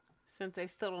since I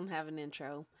still don't have an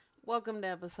intro. Welcome to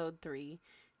episode 3.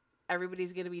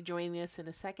 Everybody's going to be joining us in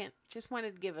a second. Just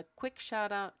wanted to give a quick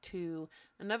shout out to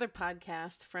another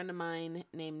podcast friend of mine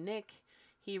named Nick.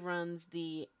 He runs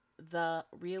the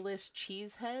Realist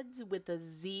Cheeseheads with a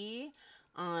Z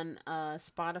on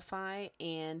Spotify,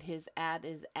 and his ad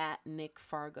is at Nick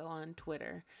Fargo on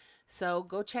Twitter. So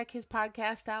go check his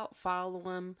podcast out,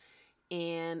 follow him,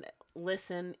 and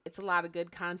listen. It's a lot of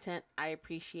good content. I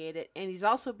appreciate it. And he's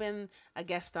also been a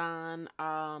guest on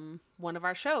one of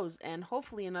our shows, and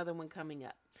hopefully another one coming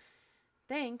up.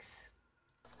 Thanks.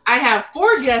 I have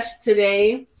 4 guests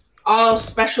today, all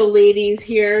special ladies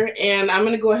here, and I'm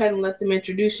going to go ahead and let them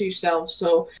introduce yourselves.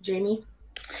 So, Jamie?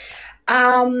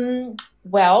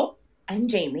 Well, I'm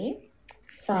Jamie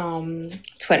from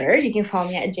Twitter. You can follow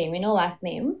me at Jamie, no last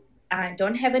name. I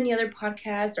don't have any other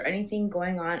podcasts or anything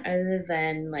going on other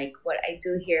than like what I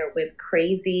do here with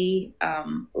Crazy.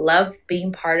 Love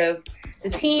being part of the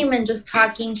team and just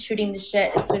talking, shooting the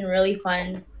shit. It's been really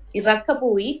fun these last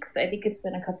couple weeks. I think it's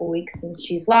been a couple weeks since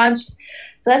she's launched.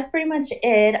 So that's pretty much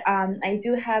it. I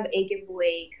do have a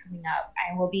giveaway coming up.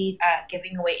 I will be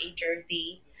giving away a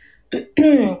jersey. Going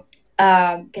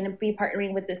to be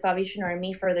partnering with the Salvation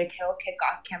Army for their Kettle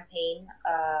Kickoff campaign.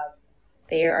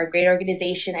 They are a great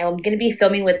organization. I'm going to be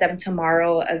filming with them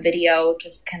tomorrow a video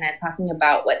just kind of talking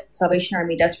about what Salvation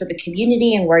Army does for the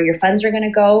community and where your funds are going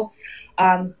to go.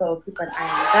 So keep an eye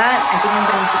on that. I think I'm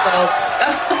going to go.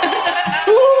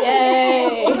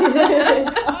 Yay!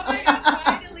 Oh my God,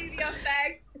 finally the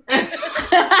effects.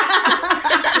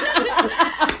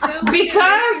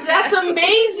 Because that's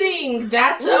amazing.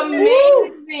 That's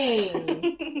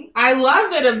amazing. I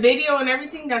love it. A video and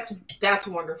everything. That's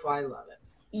wonderful. I love it.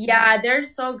 Yeah, they're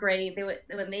so great. They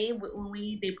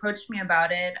approached me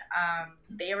about it.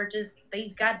 They're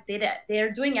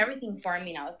doing everything for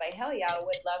me. And I was like, hell yeah, I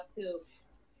would love to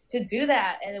do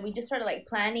that. And then we just started like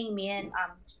planning. Me and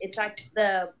it's like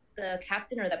the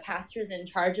captain or the pastors in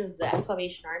charge of the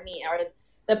Salvation Army are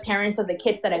the parents of the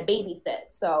kids that I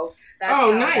babysit. So that's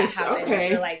how nice. That happened.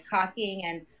 Okay. We're like talking,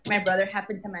 and my brother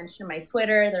happened to mention my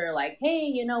Twitter. They're like,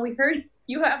 hey, we heard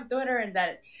you have Twitter and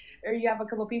that. Or you have a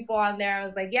couple people on there. I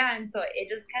was like, yeah, and so it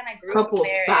just kind of grew from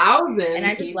there. Thousand and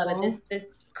I just people. love it.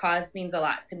 This cause means a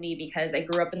lot to me because I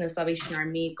grew up in the Salvation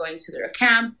Army, going to their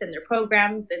camps and their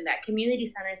programs and that community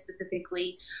center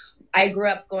specifically. I grew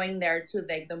up going there to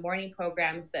like the morning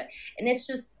programs and it's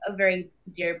just a very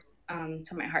dear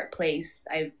to my heart place.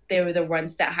 They were the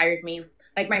ones that hired me.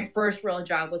 Like my first real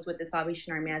job was with the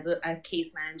Salvation Army as a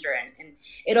case manager, and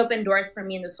it opened doors for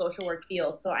me in the social work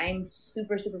field. So I'm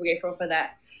super, super grateful for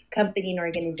that company and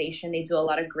organization. They do a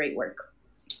lot of great work.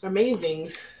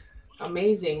 Amazing.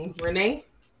 Renee?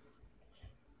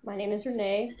 My name is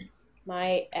Renee.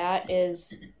 My @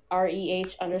 is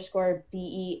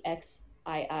REH_BEXII.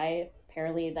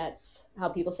 Apparently that's how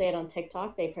people say it on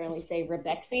TikTok. They apparently say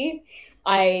Rebexy.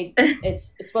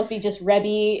 It's supposed to be just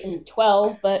Rebby and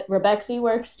 12, but Rebexy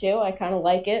works too. I kind of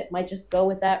like it. Might just go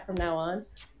with that from now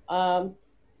on.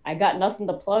 I got nothing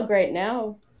to plug right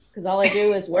now because all I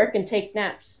do is work and take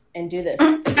naps and do this.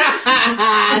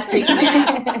 Take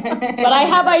naps. But I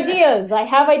have ideas.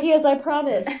 I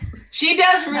promise. She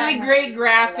does really great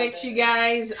graphics, you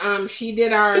guys. She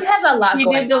did She has a lot. She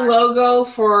did the logo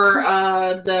for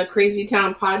the Crazy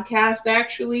Town podcast,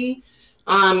 actually.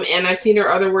 And I've seen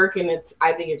her other work, and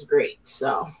I think it's great.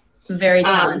 So very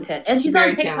talented, and she's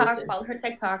on TikTok. Talented. Follow her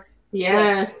TikTok.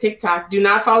 Yes, TikTok. Do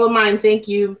not follow mine. Thank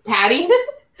you, Patty.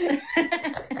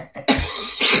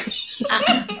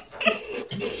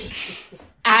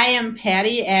 I am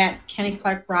Patty at Kenny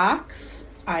Clark Rocks.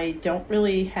 I don't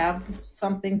really have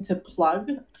something to plug.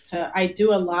 I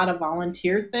do a lot of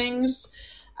volunteer things.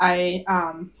 I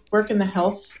work in the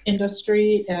health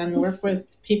industry and work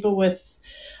with people with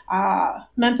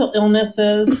mental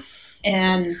illnesses.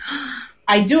 And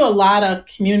I do a lot of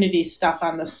community stuff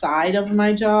on the side of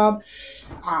my job,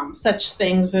 such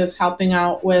things as helping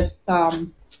out with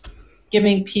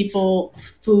giving people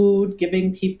food,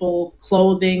 giving people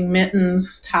clothing,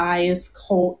 mittens, ties,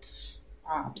 coats,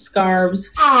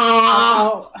 scarves.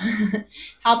 Help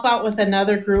out with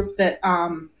another group that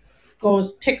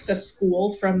picks a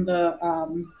school from the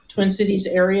Twin Cities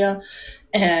area,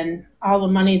 and all the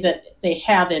money that they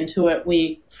have into it,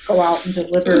 we go out and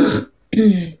deliver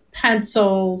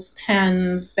pencils,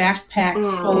 pens,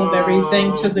 backpacks full of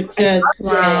everything to the kids.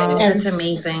 Wow, that's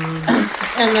amazing.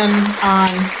 And then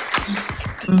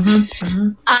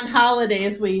on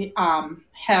holidays, we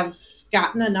have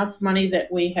gotten enough money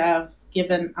that we have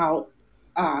given out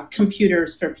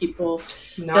computers for people.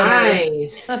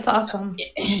 Nice. That's awesome.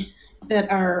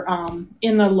 that are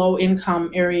in the low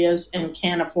income areas and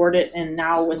can't afford it. And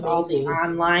now with all the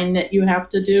online that you have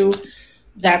to do,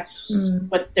 that's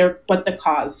what the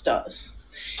cause does.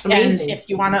 Amazing. And if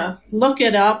you want to look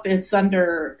it up, it's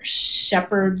under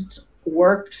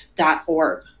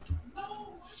shepherdswork.org.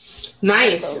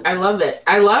 Nice. I love it.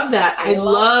 I love that. I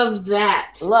love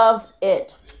that. Love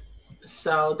it.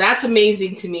 So that's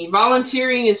amazing to me.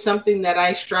 Volunteering is something that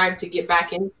I strive to get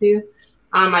back into.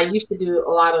 I used to do a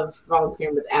lot of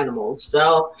volunteering with animals.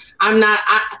 So I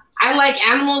like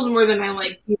animals more than I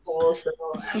like people. So,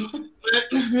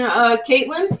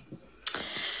 Caitlin?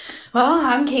 Well,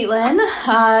 I'm Caitlin.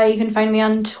 You can find me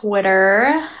on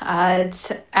Twitter.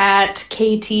 It's at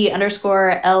KT_LYN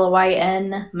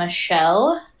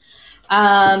Michelle.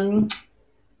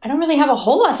 I don't really have a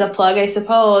whole lot to plug, I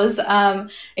suppose. I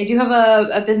do have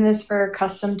a business for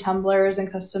custom tumblers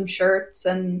and custom shirts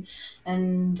and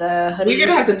hoodies. We're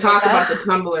gonna have to talk about the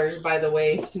tumblers, by the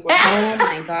way. Oh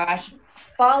my gosh!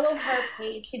 Follow her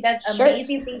page. She does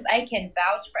amazing things. I can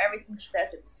vouch for everything she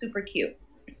does. It's super cute.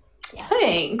 Yes.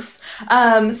 Thanks.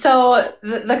 So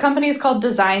the company is called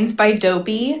Designs by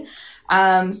Dopey.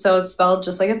 So it's spelled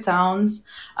just like it sounds.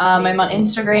 I'm on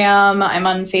Instagram. I'm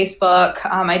on Facebook.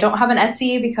 I don't have an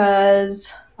Etsy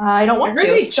because I don't want to.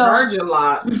 They charge a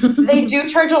lot. They do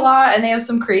charge a lot, and they have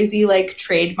some crazy like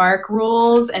trademark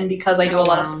rules. And because I do a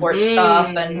lot of sports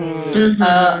stuff and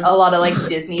a lot of like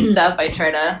Disney stuff, I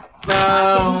try to get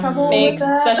in trouble with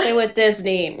that. Especially with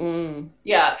Disney.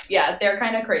 Yeah, they're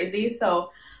kind of crazy.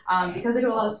 So because I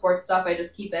do a lot of sports stuff, I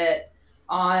just keep it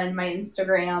on my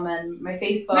Instagram and my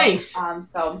Facebook. Nice.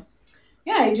 So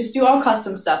yeah, I just do all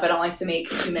custom stuff. I don't like to make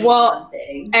too many fun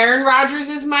things. Aaron Rodgers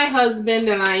is my husband,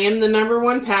 and I am the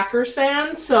 #1 Packers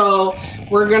fan, so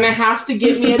we're going to have to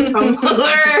get me a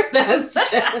tumbler.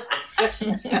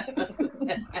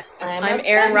 I'm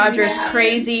Aaron Rodgers'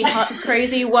 crazy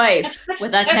wife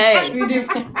with a K.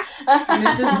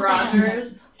 Mrs.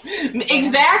 Rogers.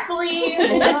 Exactly.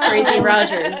 Mrs. Crazy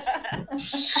Rogers.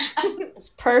 It's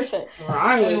perfect. What's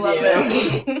wrong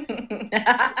with you?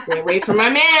 Stay away from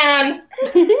my man.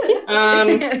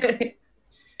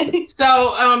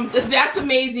 So that's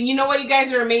amazing. You know what? You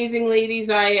guys are amazing, ladies.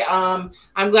 I'm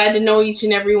glad to know each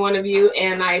and every one of you,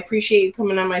 and I appreciate you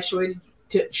coming on my show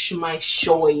to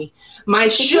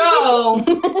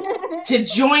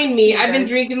join me. I've been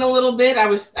drinking a little bit.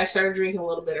 I started drinking a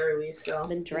little bit early, so I've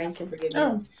been drinking. Forgive me.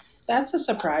 Oh, that's a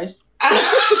surprise.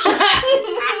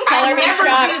 I never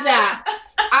do that.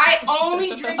 I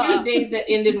only drink on days that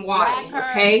end in wine.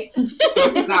 Okay, so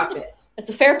stop it. That's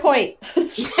a fair point. You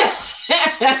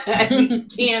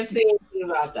can't say anything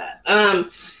about that.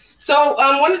 So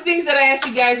one of the things that I asked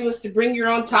you guys was to bring your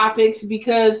own topics,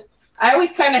 because I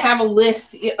always kind of have a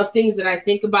list of things that I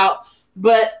think about,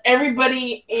 but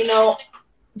everybody,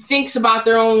 thinks about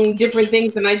their own different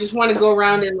things, and I just want to go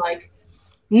around and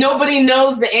nobody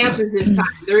knows the answers this time.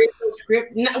 There is no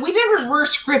script. We never were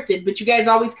scripted, but you guys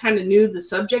always kind of knew the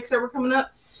subjects that were coming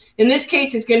up. In this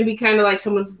case, it's going to be kind of like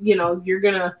someone's, we're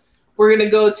going to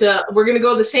go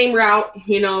the same route.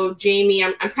 Jamie,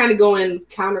 I'm kind of going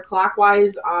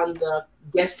counterclockwise on the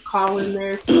guest call in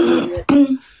there.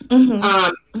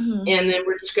 And then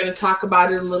we're just going to talk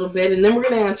about it a little bit, and then we're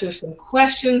going to answer some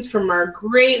questions from our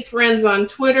great friends on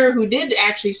Twitter who did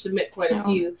actually submit quite a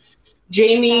few.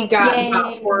 Jamie got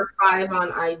about 4 or 5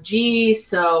 on IG,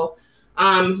 so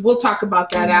we'll talk about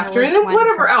that after, and then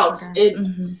whatever else.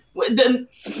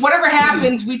 Whatever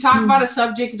happens, we talk about a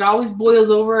subject. It always boils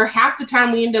over. Half the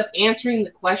time, we end up answering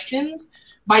the questions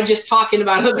by just talking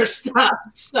about other stuff.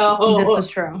 So this is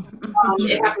true.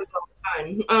 It happens all the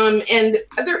time, and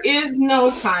there is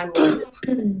no time limit.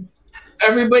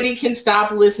 Everybody can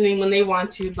stop listening when they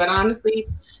want to, but honestly,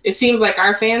 it seems like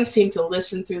our fans seem to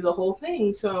listen through the whole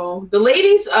thing. So the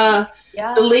ladies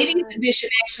edition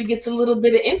actually gets a little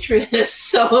bit of interest.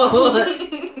 So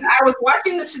I was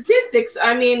watching the statistics.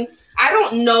 I mean, I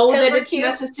don't know that it's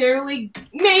necessarily,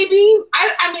 maybe.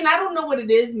 I mean, I don't know what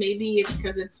it is. Maybe it's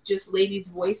because it's just ladies'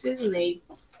 voices and they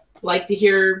like to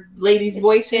hear ladies'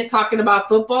 voices talking about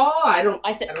football. I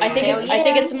think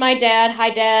it's my dad.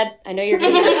 Hi, Dad. I know you're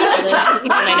doing this,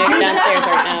 and I know you're downstairs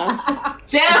right now.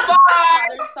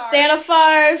 Santa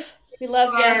Favre. We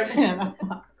love you.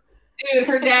 Dude,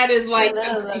 her dad is he's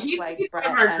one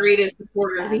of our greatest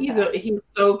supporters. Santa. He's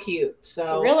so cute.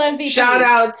 So real MVP. Shout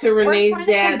out to Renee's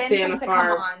dad, Santa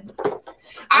Favre.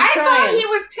 I thought he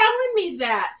was telling me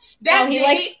that.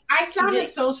 I sounded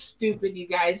so stupid, you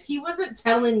guys. He wasn't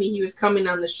telling me he was coming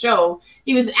on the show.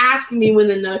 He was asking me when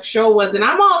the next show was, and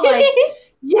I'm all like,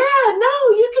 yeah, no,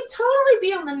 you could totally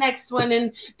be on the next one,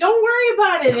 and don't worry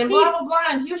about it, and blah blah blah.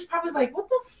 And he was probably like, "What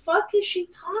the fuck is she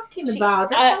talking about?"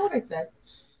 That's not what I said.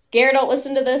 Garrett, don't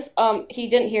listen to this. He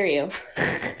didn't hear you.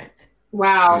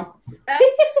 Wow.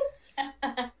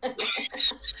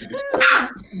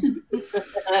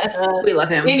 We love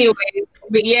him. Anyway,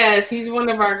 but yes, he's one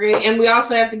of our great, and we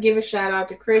also have to give a shout out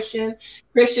to Christian.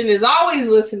 Christian is always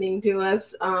listening to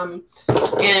us,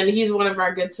 and he's one of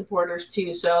our good supporters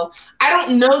too. So I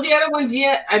don't know the other ones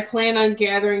yet. I plan on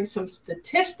gathering some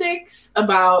statistics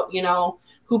about, you know,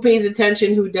 who pays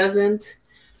attention, who doesn't.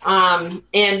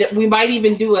 And we might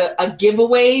even do a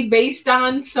giveaway based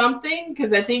on something,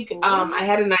 because I think I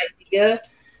had an idea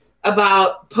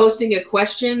about posting a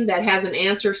question that has an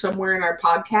answer somewhere in our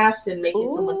podcast and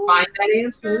making someone find that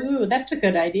answer. Ooh, that's a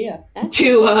good idea.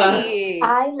 To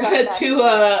I love that.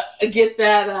 to get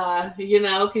that you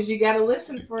know, because you got to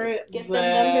listen for it. Get the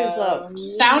numbers up.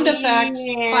 Sound effects.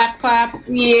 Clap, clap.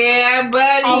 Yeah,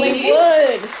 buddy.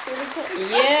 Hollywood.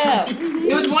 Yeah.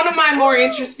 It was one of my more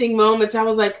interesting moments. I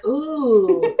was like,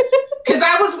 ooh. Because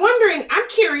I was wondering, I'm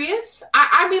curious.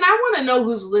 I mean, I want to know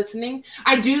who's listening.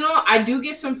 I do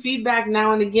get some feedback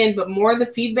now and again, but more of the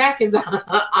feedback is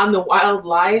on the Wild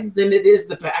Lives than it is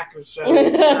the Packers show. So.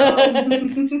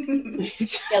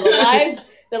 Yeah,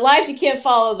 the lives you can't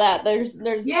follow that. There's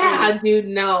yeah, dude,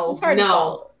 no. It's hard to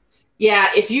follow. Yeah,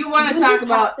 if you want to talk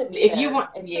about it's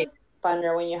just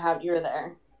funner when you're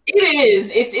there. It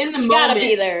is. It's in the moment. You gotta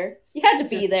be there. You had to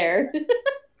be there.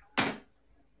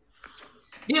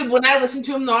 Dude, when I listen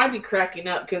to him, though, I'd be cracking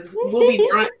up because we'll be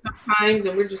drunk sometimes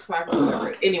and we're just like,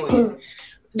 whatever. Anyways,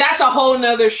 that's a whole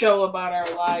nother show about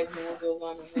our lives and what goes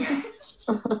on in there.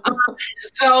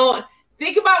 So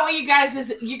think about what you guys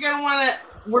you're going to want to,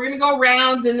 we're going to go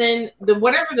rounds, and then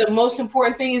whatever the most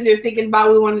important thing is you're thinking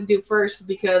about, we want to do first,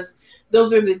 because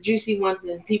those are the juicy ones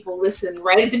and people listen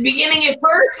right at the beginning. At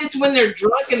first, it's when they're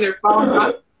drunk and they're falling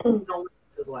off. Don't listen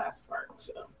to the last part.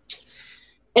 So.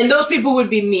 And those people would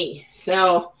be me.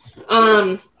 So,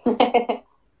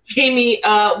 Jamie,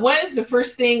 what is the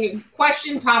first thing,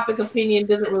 question, topic, opinion,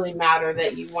 doesn't really matter,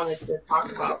 that you wanted to talk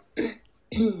about?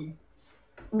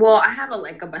 Well, I have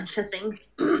a bunch of things,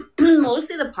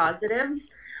 mostly the positives.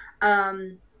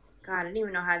 God, I don't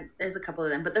even know how, there's a couple of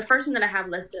them. But the first one that I have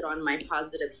listed on my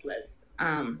positives list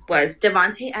was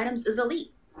Davante Adams is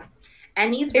elite.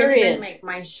 And he's really been like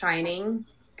my shining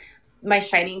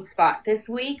spot this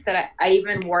week, that I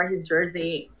even wore his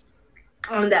jersey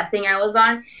on that thing I was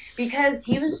on, because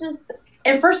he was just,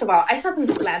 and first of all, I saw some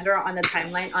slander on the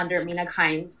timeline under Mina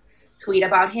Kimes' tweet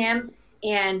about him,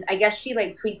 and I guess she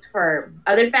tweets for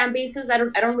other fan bases. I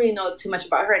don't really know too much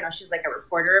about her. I know she's like a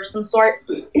reporter of some sort.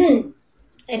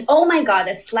 And oh my God,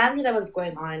 the slander that was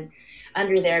going on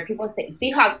under there, people say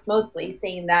Seahawks mostly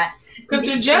saying that because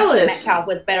they're jealous. Metcalf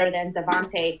was better than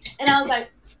Davante, and I was like,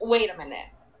 wait a minute.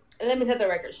 Let me set the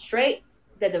record straight.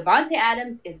 That Davante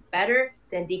Adams is better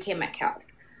than DK Metcalf.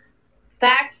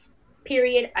 Facts,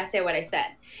 period. I say what I said.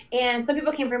 And some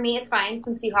people came for me. It's fine.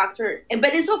 Some Seahawks were.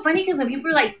 But it's so funny because when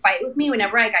people fight with me,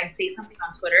 whenever I say something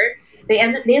on Twitter, they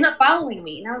end up following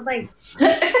me. And I was like,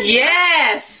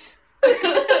 yes.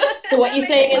 So what you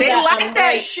saying is they that like I'm that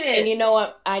right, shit. and you know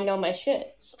what? I know my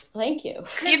shit. So thank you.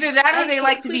 Either that or they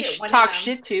like to be talked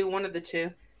shit. shit to. One of the two.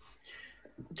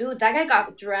 Dude, that guy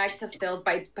got dragged to filth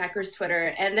by Packers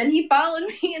Twitter, and then he followed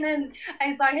me, and then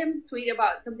I saw him tweet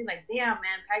about something like, "Damn,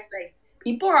 man,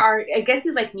 people are." I guess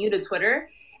he's new to Twitter,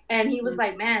 and he was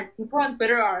like, "Man, people on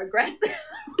Twitter are aggressive."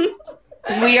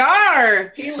 We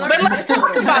are, but let's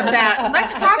talk about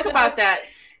that.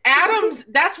 Adams,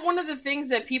 that's one of the things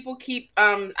that people keep.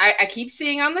 I keep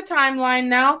seeing on the timeline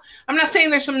now. I'm not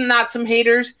saying there's not some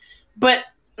haters, but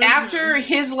after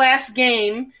his last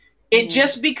game. It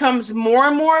just becomes more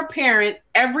and more apparent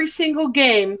every single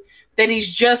game that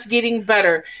he's just getting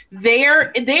better.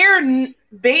 They're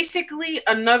basically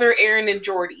another Aaron and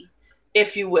Jordy,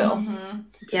 if you will. Mm-hmm.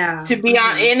 Yeah. To be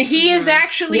on, and he is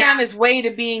actually on his way to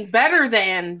being better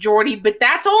than Jordy, but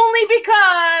that's only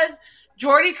because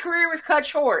Jordy's career was cut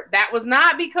short. That was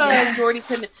not because Jordy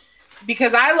couldn't.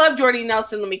 Because I love Jordy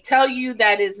Nelson. Let me tell you,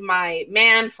 that is my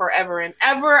man forever and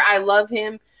ever. I love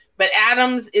him. But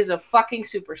Adams is a fucking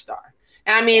superstar.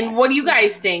 And I mean, what do you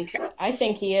guys think? I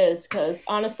think he is, because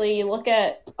honestly, you look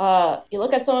at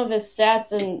some of his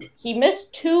stats, and he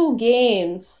missed 2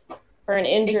 games for an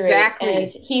injury, and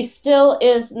he still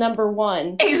is number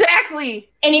 1.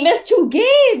 Exactly. And he missed 2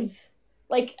 games.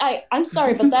 I'm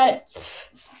sorry, but that,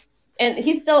 and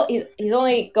he's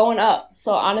only going up.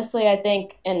 So honestly, I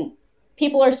think, and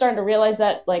people are starting to realize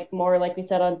that, more, like we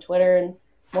said on Twitter, and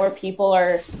more people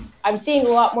I'm seeing a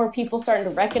lot more people starting to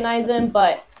recognize him,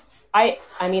 but I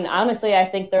mean, honestly, I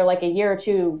think they're like a year or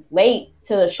two late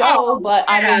to the show, but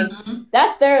I mean,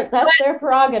 that's their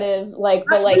prerogative. Like,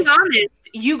 but Let's like, be honest,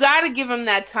 you got to give him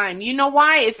that time. You know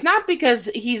why? It's not because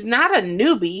he's not a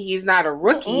newbie, he's not a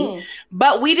rookie,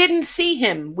 but we didn't see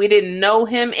him, we didn't know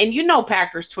him, and you know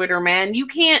Packers Twitter, man. You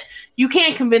can't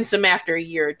convince them after a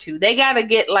year or two. They got to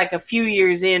get like a few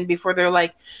years in before they're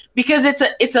like, because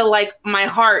it's a like my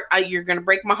heart. You're gonna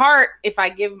break my heart if I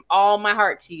give all my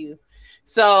heart to you.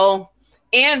 So.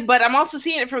 But I'm also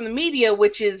seeing it from the media,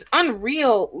 which is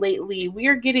unreal lately. We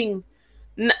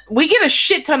get a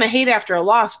shit ton of hate after a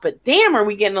loss, but damn, are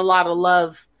we getting a lot of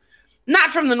love? Not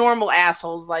from the normal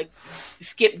assholes like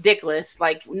Skip Dickless.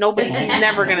 Like he's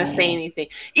never gonna say anything,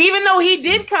 even though he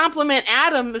did compliment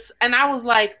Adams, and I was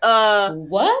like,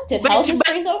 what? Did hell just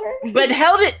freeze over? But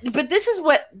held it. But this is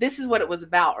what it was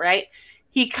about, right?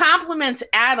 He compliments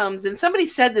Adams, and somebody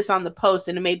said this on the post,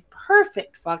 and it made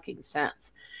perfect fucking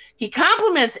sense. He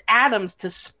compliments Adams to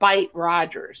spite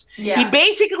Rodgers. Yeah. He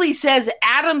basically says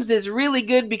Adams is really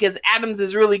good because Adams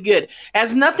is really good. It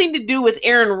has nothing to do with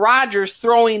Aaron Rodgers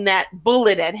throwing that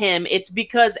bullet at him. It's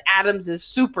because Adams is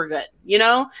super good. You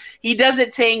know, he does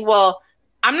it saying, well,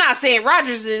 I'm not saying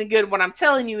Rodgers isn't good. What I'm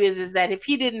telling you is that if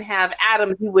he didn't have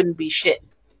Adams, he wouldn't be shit.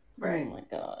 Right. Oh my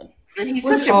God. And he's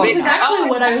such a big. Actually,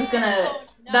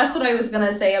 that's what I was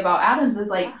gonna say about Adams is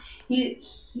like he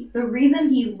the reason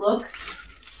he looks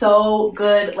so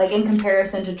good, like in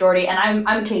comparison to Jordy, and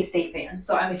I'm a K-State fan,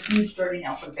 so I'm a huge Jordy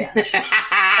Nelson fan.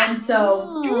 And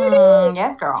so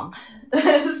yes, girl.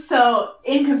 So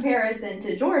in comparison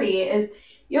to Jordy, is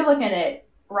you're looking at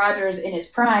Rodgers in his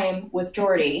prime with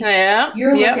Jordy. Yeah.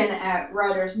 You're looking at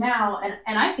Rodgers now,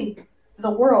 and I think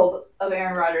the world of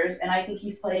Aaron Rodgers, and I think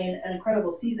he's playing an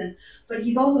incredible season, but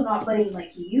he's also not playing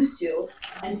like he used to.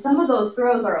 And some of those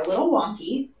throws are a little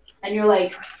wonky, and you're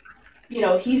like, you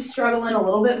know, he's struggling a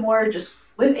little bit more just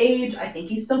with age. I think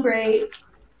he's still great,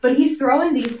 but he's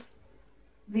throwing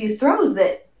these throws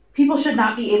that people should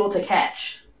not be able to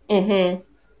catch. Mm-hmm.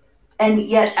 And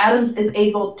yet Adams is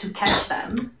able to catch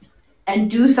them and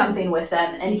do something with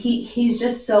them, and he's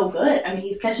just so good. I mean,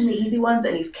 he's catching the easy ones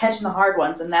and he's catching the hard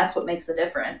ones, and that's what makes the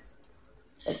difference.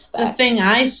 The thing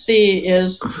I see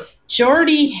is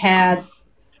Jordy had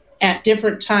at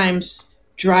different times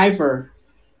Driver,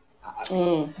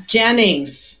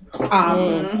 Jennings,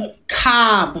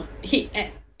 Cobb,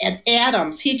 and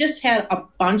Adams. He just had a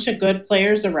bunch of good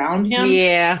players around him.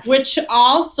 Yeah. Which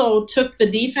also took the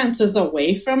defenses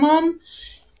away from him.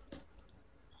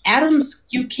 Adams,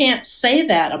 you can't say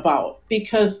that about,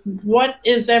 because what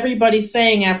is everybody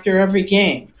saying after every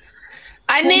game?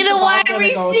 I need a wide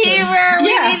receiver.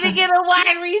 We need to get a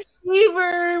wide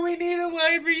receiver. We need a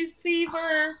wide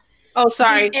receiver. Oh,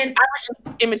 sorry. And I was just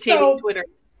imitating Twitter.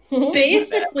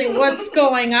 Basically, what's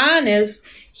going on is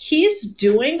he's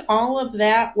doing all of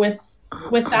that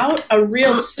without a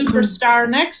real superstar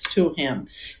next to him,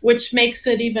 which makes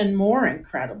it even more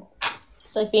incredible.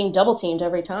 It's like being double teamed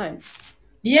every time.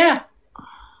 Yeah.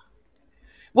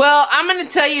 Well, I'm going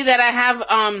to tell you that I have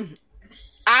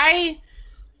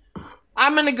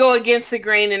I'm going to go against the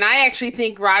grain, and I actually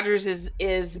think Rodgers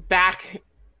is back.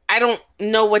 I don't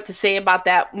know what to say about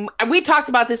that. We talked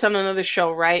about this on another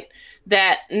show, right?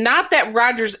 That not that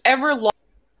Rodgers ever lost.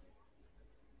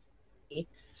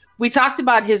 We talked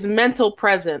about his mental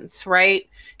presence, right?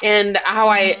 And how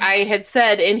I had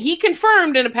said, and he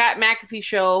confirmed in a Pat McAfee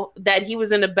show that he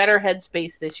was in a better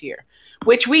headspace this year,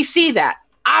 which we see that,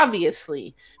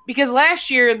 obviously. Because last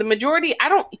year, the majority,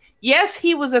 yes,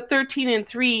 he was a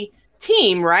 13-3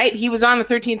 team, right? He was on a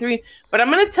 13-3, but I'm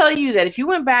going to tell you that if you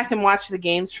went back and watched the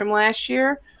games from last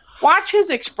year, watch his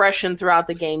expression throughout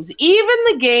the games, even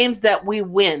the games that we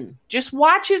win. Just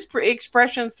watch his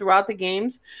expressions throughout the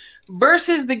games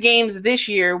versus the games this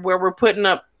year where we're putting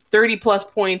up 30 plus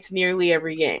points nearly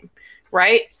every game,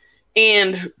 right?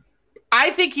 And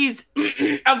I think he's,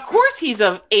 of course he's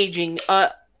of aging,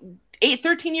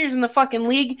 13 years in the fucking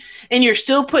league, and you're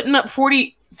still putting up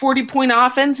 40 point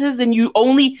offenses, and you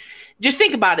only, just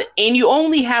think about it, and you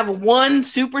only have one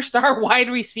superstar wide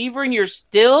receiver, and you're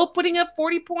still putting up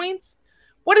 40 points?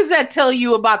 What does that tell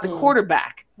you about the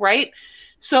quarterback, right?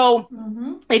 So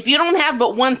if you don't have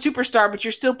but one superstar, but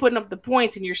you're still putting up the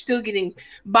points, and you're still getting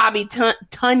Bobby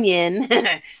Tunyon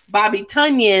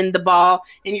the ball,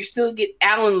 and you still get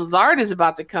Allen Lazard is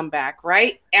about to come back,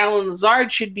 right? Allen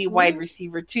Lazard should be wide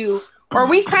receiver too, or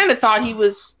we kind of thought he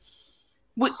was.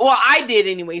 Well, I did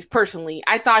anyways, personally.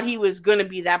 I thought he was going to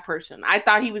be that person. I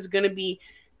thought he was going to be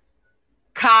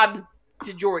Cobb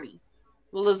to Jordy,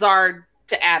 Lazard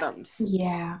to Adams.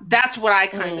 Yeah. That's what I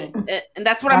kind of, and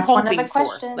that's what That's I'm one of hoping the for.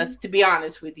 questions. Let's, to be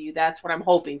honest with you, that's what I'm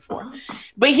hoping for.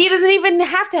 But he doesn't even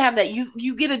have to have that.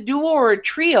 You get a duo or a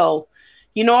trio.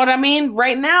 You know what I mean?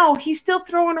 Right now, he's still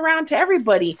throwing around to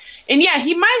everybody. And yeah,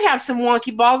 he might have some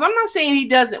wonky balls. I'm not saying he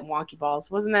doesn't wonky balls.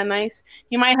 Wasn't that nice?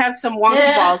 He might have some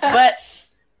wonky balls, but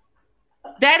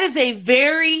that is a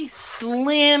very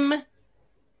slim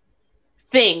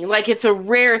thing. Like, it's a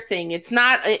rare thing. It's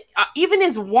not, even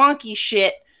his wonky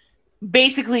shit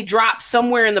basically drops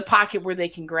somewhere in the pocket where they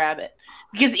can grab it.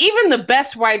 Because even the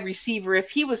best wide receiver, if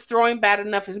he was throwing bad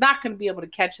enough, is not going to be able to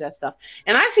catch that stuff.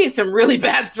 And I've seen some really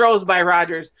bad throws by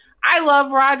Rodgers. I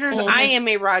love Rodgers. Mhm. I am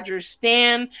a Rodgers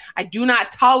stan. I do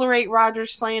not tolerate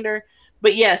Rodgers slander.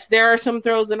 But yes, there are some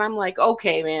throws that I'm like,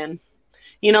 okay, man.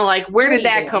 You know, like, where did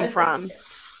that come from?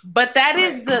 But that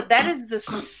is the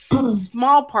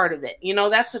small part of it. You know,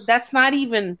 that's not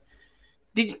even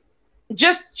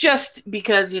just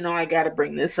because, you know, I got to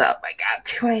bring this up.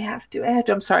 I have to.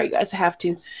 I'm sorry, guys. I have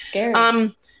to.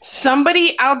 Scary.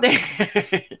 Somebody out there,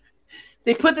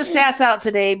 they put the stats out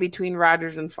today between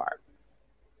Rodgers and Favre.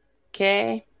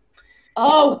 Okay.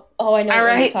 Oh, I know. All what you're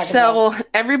right. talking So about.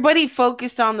 everybody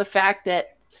focused on the fact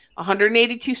that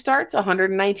 182 starts,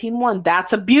 119 won.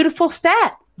 That's a beautiful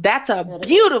stat. That's a That is.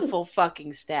 beautiful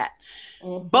fucking stat.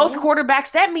 Mhm. Both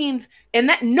quarterbacks. That means, and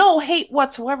that no hate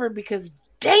whatsoever, because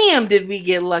damn, did we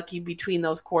get lucky between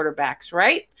those quarterbacks,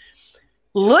 right?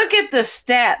 Look at the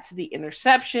stats, the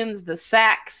interceptions, the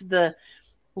sacks,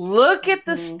 look at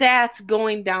the stats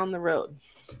going down the road.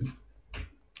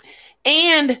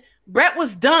 And Brett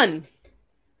was done.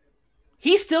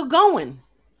 He's still going.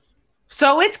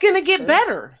 So it's going to get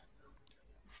better.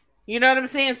 You know what I'm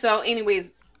saying? So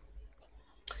anyways,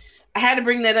 I had to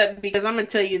bring that up because I'm going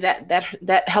to tell you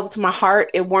that helped my heart.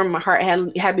 It warmed my heart.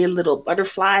 It had me little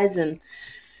butterflies and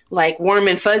like warm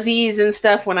and fuzzies and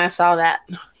stuff when I saw that.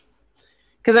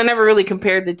 Because I never really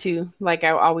compared the two like I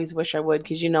always wish I would,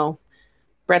 because, you know,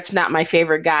 Brett's not my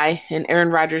favorite guy and Aaron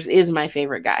Rodgers is my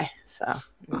favorite guy. So.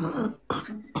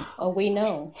 Oh, we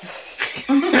know.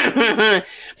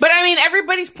 But I mean,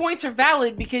 everybody's points are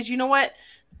valid because you know what?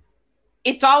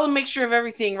 It's all a mixture of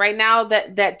everything. Right now,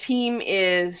 that team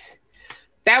is.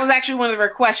 That was actually one of our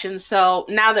questions. So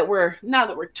now that we're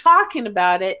talking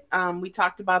about it, we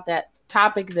talked about that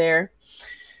topic there.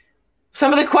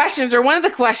 Some of the questions, or one of the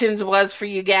questions was for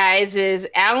you guys, is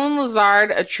Allen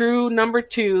Lazard a true number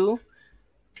 2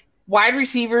 wide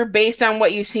receiver based on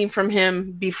what you've seen from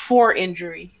him before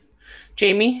injury?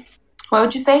 Jamie? What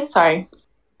would you say? Sorry.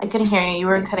 I couldn't hear you. You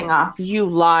were cutting off. You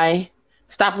lie.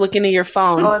 Stop looking at your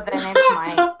phone. Oh, then it's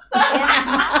mine.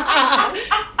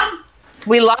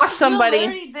 We lost somebody. You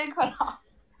literally did cut off.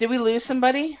 Did we lose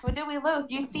somebody? Who did we lose?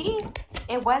 You see?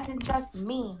 It wasn't just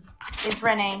me. It's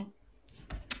Renee.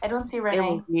 I don't see It Renee.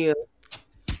 was you.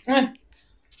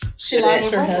 She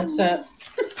lost her headset.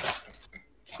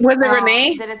 Was it Oh,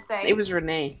 Renee? Did it say? It was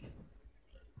Renee.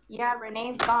 Yeah,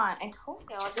 Renee's gone. I told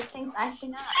you, this thing's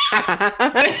acting up.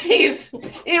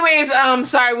 Anyways,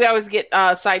 sorry, we always get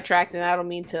sidetracked, and I don't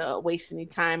mean to waste any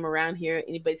time around here,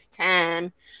 anybody's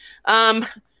time.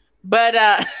 But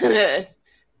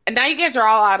and now you guys are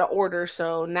all out of order,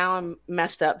 so now I'm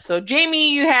messed up. So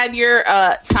Jamie, you had your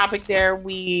topic there.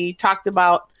 We talked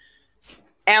about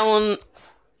Allen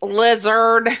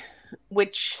Lazard,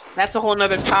 which that's a whole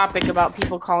nother topic about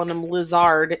people calling him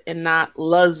Lizard and not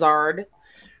Lazard.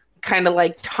 Kind of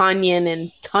like Tunyon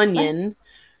and Tunyon.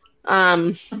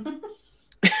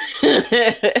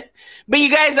 But you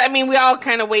guys, I mean, we all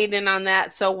kind of weighed in on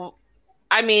that. So,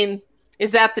 I mean,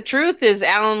 is that the truth? Is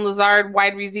Allen Lazard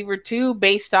wide receiver 2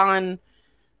 based on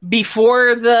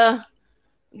before the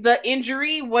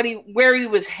injury, where he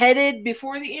was headed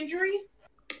before the injury?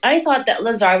 I thought that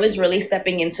Lazard was really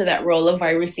stepping into that role of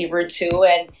wide receiver too,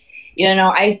 and you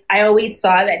know, I always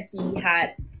saw that he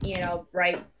had, you know,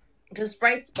 bright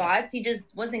spots. He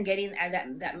just wasn't getting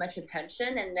that much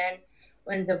attention, and then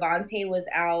when Devontae was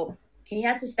out, he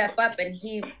had to step up,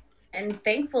 and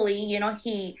thankfully, you know,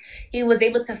 he was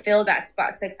able to fill that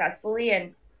spot successfully,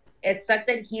 and it sucked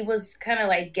that he was kind of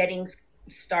like getting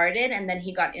started and then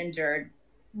he got injured.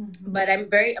 Mm-hmm. But I'm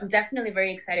definitely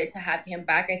very excited to have him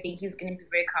back. I think he's going to be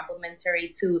very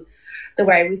complimentary to the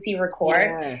wide receiver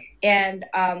core. Yes. And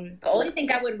the only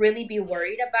thing I would really be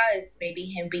worried about is maybe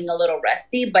him being a little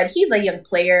rusty. But he's a young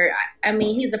player. I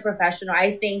mean, he's a professional.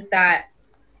 I think that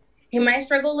he might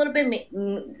struggle a little bit.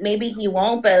 Maybe he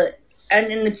won't. But and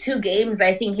in the 2 games,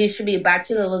 I think he should be back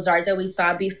to the Lazard that we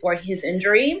saw before his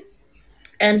injury.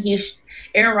 And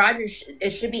Aaron Rodgers, it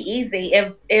should be easy.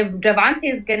 If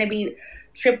Devontae is going to be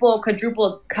triple,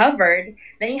 quadruple covered,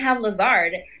 then you have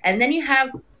Lazard, and then you have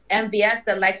MVS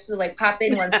that likes to like pop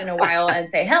in once in a while and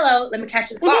say, hello, let me catch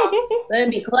this ball. Let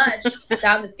me be clutch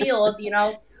down the field, you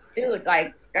know. Dude,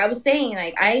 like I was saying,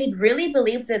 like I really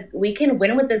believe that we can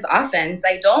win with this offense.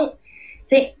 I don't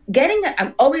think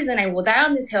I'm always, and I will die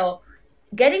on this hill,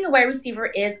 getting a wide receiver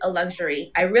is a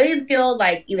luxury. I really feel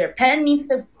like either Penn needs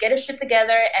to get his shit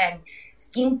together and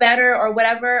scheme better or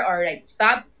whatever, or like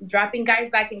stop dropping guys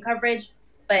back in coverage.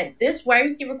 But this wide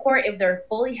receiver core, if they're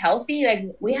fully healthy, like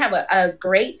we have a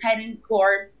great tight end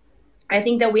core. I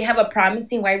think that we have a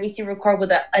promising wide receiver core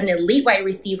with an elite wide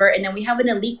receiver, and then we have an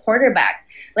elite quarterback.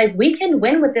 Like we can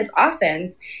win with this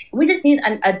offense. We just need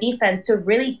a defense to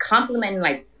really complement and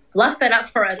like fluff it up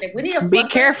for us. Like we need a be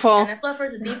careful. And a fluffer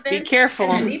is a defense. Be careful.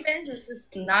 And the defense is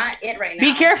just not it right now.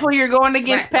 Be careful. You're going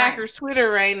against Packers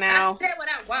Twitter right now. I said what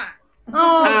I want.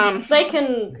 Oh, they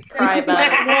can cry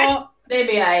about it. Well, They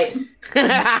be alright.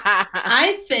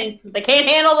 I think They can't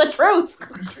handle the truth.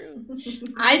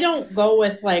 I don't go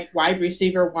with like wide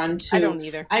receiver 1, 2. I don't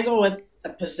either. I go with the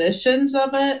positions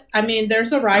of it. I mean,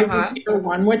 there's a wide receiver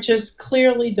 1, which is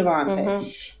clearly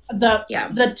Devontae.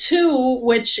 The 2,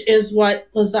 which is what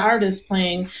Lazard is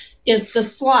playing, is the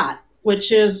slot,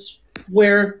 which is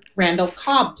where Randall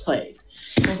Cobb played.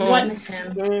 What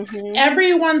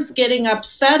everyone's getting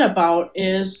upset about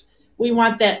is we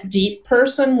want that deep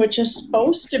person, which is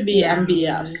supposed to be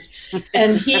MVS.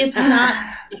 And he's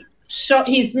not.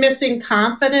 He's missing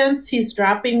confidence. He's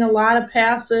dropping a lot of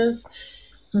passes.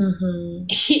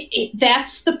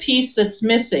 That's the piece that's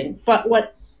missing. But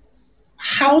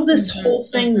how this whole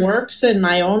thing works, in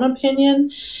my own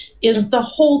opinion, is the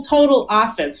whole total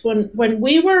offense. When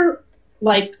we were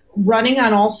like running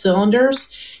on all cylinders,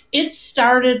 it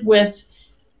started with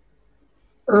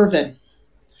Irvin.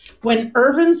 When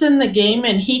Irvin's in the game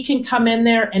and he can come in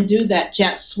there and do that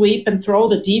jet sweep and throw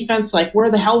the defense like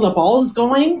where the hell the ball is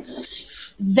going,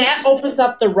 that opens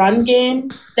up the run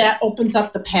game. That opens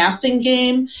up the passing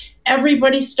game.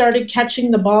 Everybody started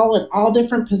catching the ball in all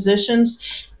different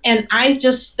positions. And I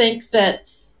just think that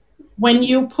when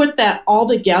you put that all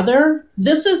together,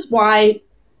 this is why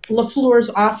LaFleur's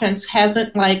offense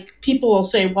hasn't, like, people will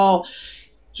say, well,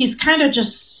 he's kind of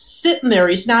just sitting there.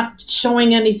 He's not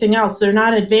showing anything else. They're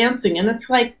not advancing. And it's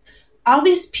like all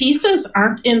these pieces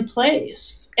aren't in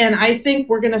place. And I think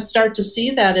we're going to start to see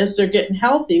that as they're getting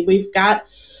healthy. We've got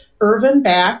Irvin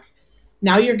back.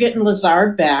 Now you're getting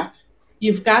Lazard back.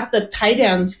 You've got the tight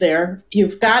ends there.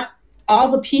 You've got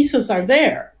all the pieces are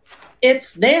there.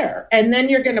 It's there. And then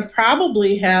you're going to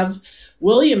probably have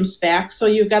Williams back. So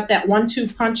you've got that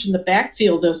 1-2 punch in the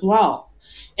backfield as well.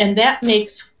 And that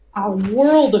makes a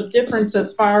world of difference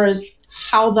as far as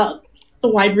how the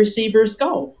wide receivers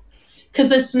go,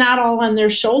 because it's not all on their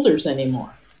shoulders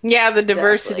anymore. Yeah, the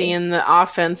diversity in the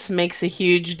offense makes a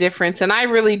huge difference, and I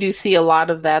really do see a lot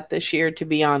of that this year, to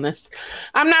be honest.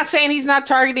 I'm not saying he's not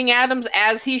targeting Adams,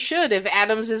 as he should. If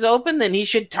Adams is open, then he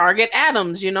should target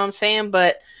Adams, you know what I'm saying?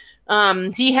 But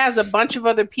he has a bunch of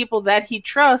other people that he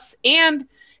trusts, and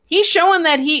he's showing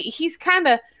that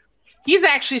he's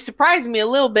actually surprised me a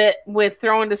little bit with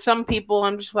throwing to some people.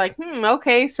 I'm just like,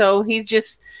 okay. So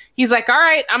he's like, all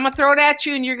right, I'm going to throw it at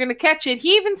you and you're going to catch it.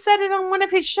 He even said it on one of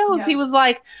his shows. Yeah. He was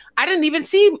like, I didn't even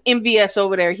see MVS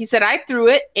over there. He said, I threw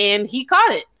it and he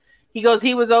caught it. He goes,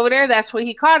 he was over there. That's why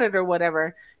he caught it or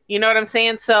whatever. You know what I'm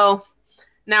saying? So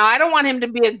now I don't want him to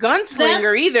be a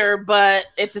gunslinger either, but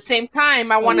at the same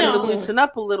time, I want him to loosen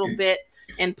up a little bit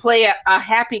and play a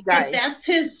happy guy. But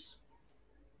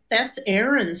that's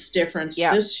Aaron's difference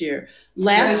this year.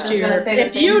 Last year,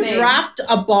 if you dropped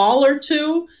a ball or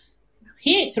two,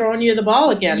 he ain't throwing you the ball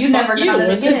again. You never got it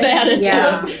was again. his attitude.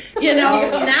 Yeah. You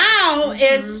know, now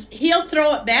he'll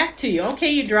throw it back to you.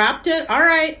 Okay, you dropped it. All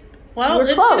right. Well,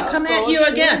 it's going to come at you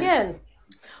again.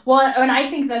 Well, and I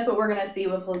think that's what we're going to see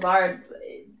with Lazard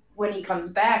when he comes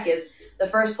back is the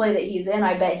first play that he's in,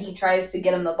 I bet he tries to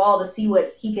get him the ball to see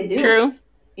what he can do. True.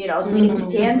 You know, see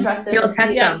if he can trust him. He'll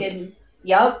test him.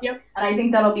 Yep. And I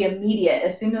think that'll be immediate.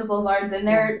 As soon as Lazard's in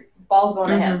there, ball's going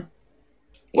to him.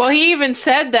 Well, he even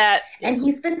said that. And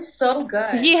he's been so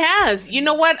good. He has. You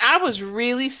know what? I was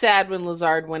really sad when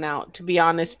Lazard went out, to be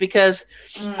honest, because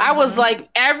I was like,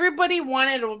 everybody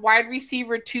wanted a wide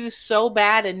receiver 2 so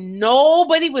bad, and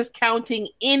nobody was counting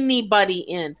anybody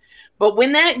in. But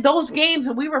when those games,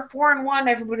 we were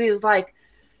 4-1,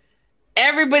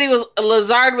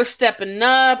 Lazard was stepping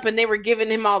up and they were giving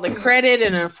him all the credit.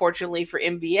 And unfortunately for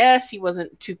MVS, he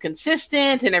wasn't too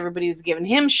consistent and everybody was giving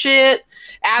him shit.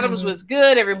 Adams was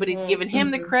good. Everybody's giving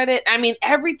him the credit. I mean,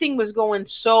 everything was going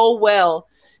so well.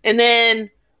 And then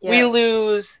we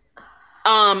lose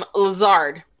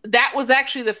Lazard. That was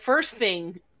actually the first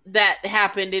thing that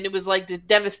happened, and it was like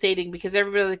devastating because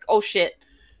everybody was like, oh shit.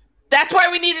 That's why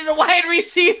we needed a wide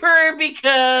receiver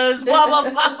because blah, blah,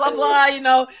 blah, blah, blah. You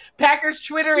know, Packers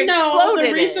Twitter exploded.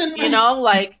 The reason,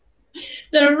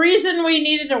 the reason we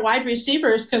needed a wide receiver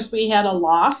is because we had a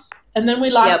loss and then we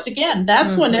lost again.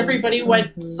 That's when everybody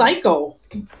went psycho.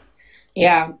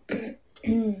 Yeah.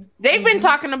 They've been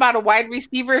talking about a wide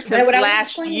receiver since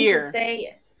last year.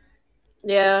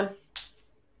 Yeah.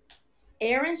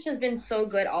 Aaron's just been so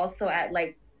good also at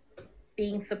like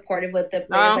being supportive with the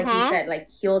players, like you said, like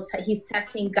he's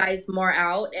testing guys more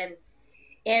out, and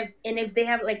if they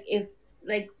have if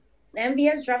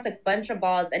MVS dropped a bunch of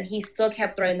balls and he still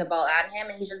kept throwing the ball at him,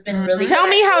 and he's just been really. Tell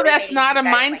me how that's not a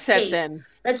mindset then.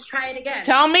 Let's try it again.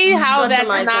 Tell me how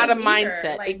that's not a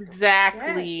mindset.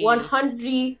 Exactly.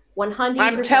 100%.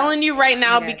 I'm telling you right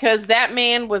now, because that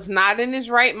man was not in his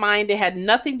right mind. It had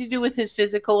nothing to do with his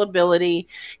physical ability.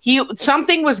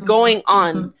 Something was going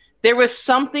on. There was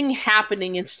something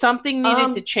happening, and something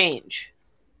needed to change.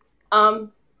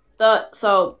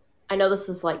 So I know this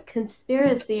is like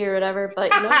conspiracy or whatever,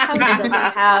 but you know how he doesn't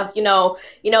have,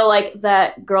 like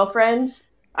that girlfriend.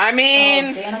 I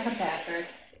mean, Danica Patrick.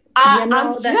 I'm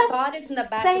that thought is in the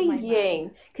back of my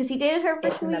mind. Because he dated her for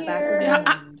 2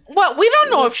 years. Well, we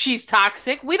don't know if she's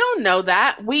toxic. We don't know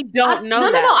that. We don't know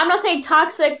that. No. I'm not saying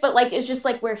toxic, but like it's just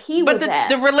like where he was at.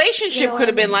 The relationship could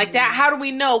have been like that. How do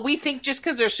we know? We think just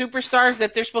because they're superstars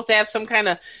that they're supposed to have some kind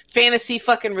of fantasy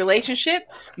fucking relationship.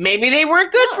 Maybe they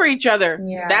weren't good for each other.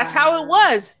 Yeah. That's how it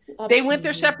was. They went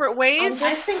their separate ways,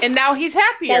 and now he's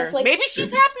happier. Maybe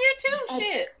she's happier too.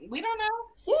 Shit. We don't know.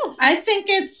 Yeah. I think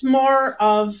it's more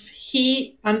of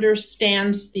he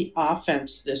understands the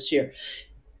offense this year.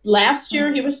 Last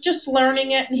year, he was just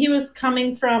learning it, and he was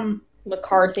coming from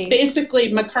McCarthy.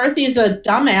 Basically, McCarthy's a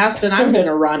dumbass, and I'm going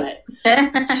to run it.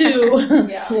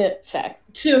 Facts.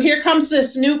 To here comes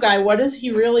this new guy. What does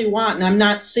he really want? And I'm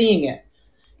not seeing it.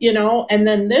 And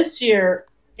then this year,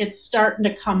 it's starting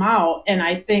to come out, and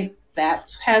I think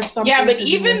that has something to do with it.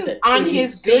 Yeah, but even on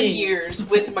his good years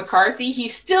with McCarthy, he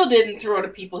still didn't throw to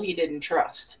people he didn't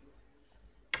trust.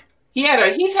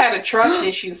 He's had a trust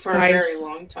issue for a very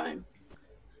long time.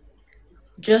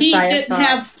 He didn't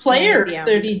have players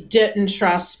that he didn't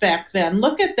trust back then.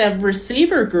 Look at the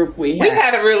receiver group we had. We've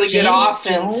had a really good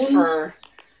offense for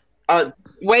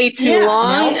way too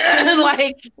long.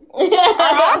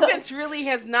 Our offense really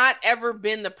has not ever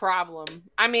been the problem.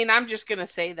 I mean, I'm just going to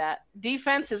say that.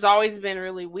 Defense has always been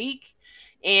really weak.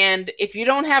 And if you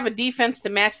don't have a defense to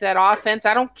match that offense,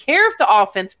 I don't care if the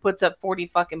offense puts up 40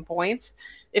 fucking points.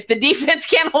 If the defense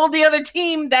can't hold the other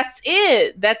team, that's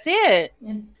it. That's it.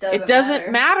 It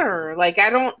doesn't matter. Like, I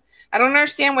don't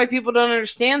understand why people don't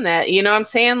understand that. You know what I'm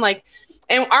saying? Like,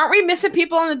 and aren't we missing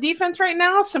people on the defense right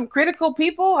now? Some critical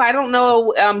people. I don't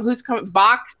know who's coming.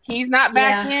 Box, he's not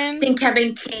back in. I think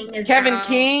Kevin King is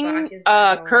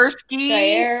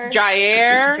Kursky,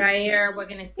 Jair. We're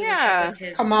gonna see.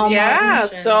 Kamal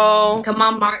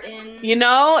Martin.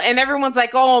 And everyone's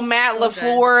like, "Oh, Matt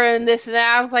LaFleur and this and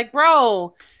that." I was like,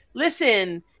 "Bro,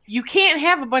 listen, you can't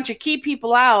have a bunch of key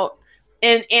people out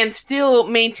and still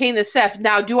maintain the Seth."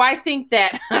 Now, do I think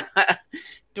that?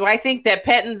 Do I think that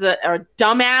Pettin's a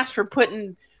dumbass for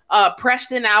putting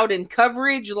Preston out in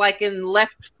coverage, like in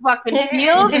left fucking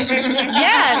field?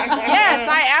 Yes,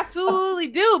 I absolutely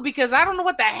do, because I don't know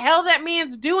what the hell that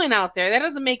man's doing out there. That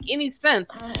doesn't make any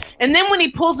sense. And then when he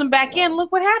pulls him back in,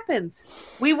 look what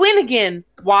happens. We win again.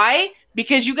 Why?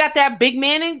 Because you got that big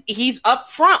man and he's up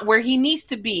front where he needs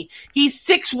to be. He's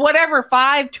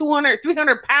 5, 200,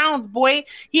 300 pounds, boy.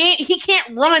 He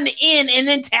can't run in and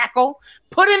then tackle.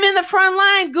 Put him in the front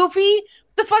line, Goofy.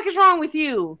 What the fuck is wrong with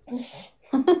you?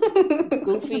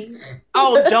 Goofy.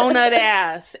 Oh, donut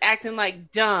ass. Acting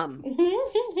like dumb.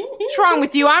 What's wrong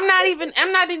with you? I'm not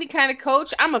any kind of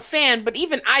coach. I'm a fan, but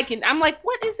even I'm like,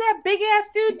 what is that big ass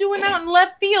dude doing out in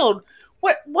left field?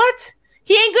 What?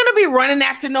 He ain't gonna be running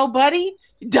after nobody.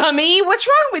 Dummy. What's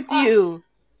wrong with you?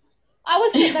 I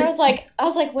was sitting there, I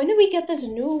was like, when do we get this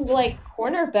new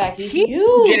cornerback? He's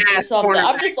huge or something.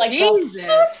 I'm just like,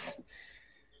 Jesus.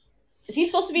 Is he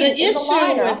supposed to be in the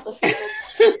line or off the field?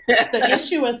 The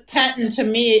issue with Pettin to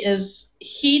me is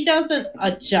he doesn't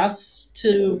adjust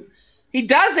to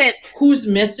who's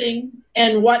missing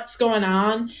and what's going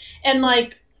on, and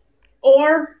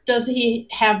or does he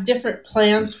have different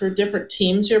plans for different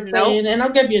teams you're playing? Nope. And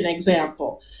I'll give you an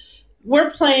example.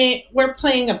 We're playing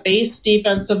a base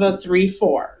defense of a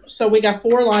 3-4. So we got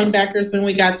 4 linebackers and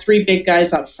we got 3 big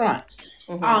guys up front.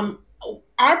 Mm-hmm.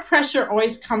 Our pressure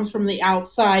always comes from the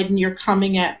outside, and you're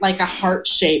coming at like a heart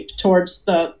shape towards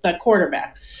the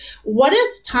quarterback. What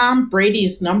is Tom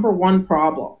Brady's number one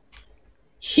problem?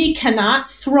 he cannot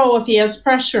throw if he has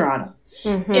pressure on him.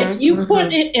 Mm-hmm.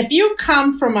 If you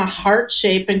come from a heart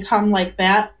shape and come like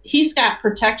that, he's got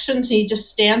protections. He just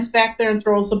stands back there and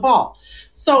throws the ball.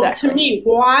 So Exactly. to me,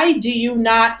 why do you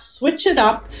not switch it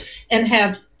up and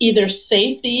have either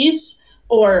safeties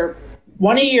or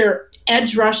one of your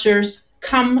edge rushers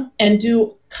come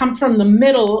from the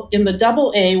middle in the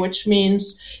double A, which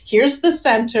means here's the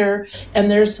center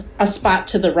and there's a spot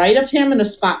to the right of him and a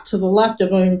spot to the left of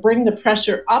him, and bring the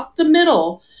pressure up the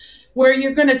middle where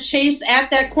you're going to chase at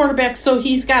that quarterback, so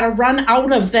he's got to run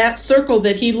out of that circle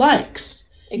that he likes.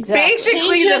 Exactly.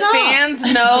 Basically, Change it the up. fans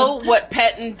know what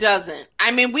Pettine doesn't.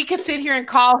 I mean, we could sit here and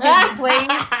call his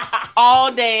plays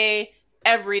all day,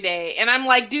 every day. And I'm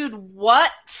like, dude,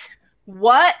 what?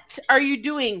 What are you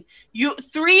doing? You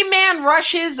 3-man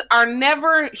rushes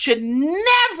should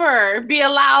never be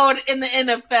allowed in the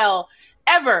NFL.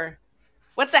 Ever.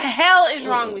 What the hell is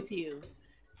wrong with you?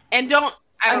 And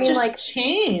I mean, Just like,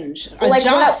 change, like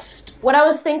adjust. what I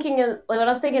was thinking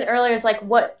earlier is like,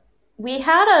 what we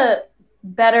had a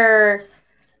better,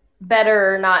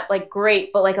 not like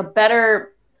great, but like a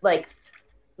better like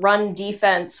run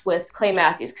defense with Clay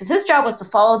Matthews, because his job was to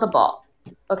follow the ball.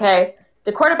 Okay,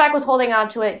 the quarterback was holding on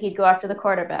to it, he'd go after the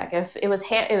quarterback. If it was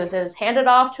handed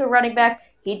off to a running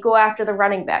back, he'd go after the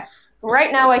running back.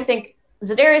 Right now, I think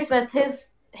Za'Darius Smith,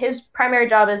 his primary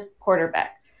job is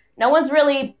quarterback. No one's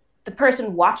really the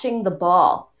person watching the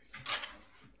ball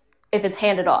if it's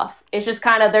handed off. It's just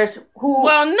kind of who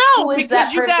is because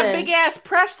that you got person? big ass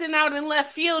Preston out in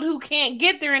left field who can't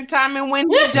get there in time, and when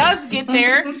he does get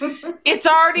there, it's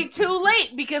already too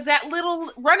late because that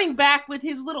little running back with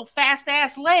his little fast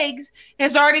ass legs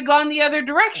has already gone the other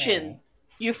direction.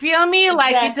 You feel me?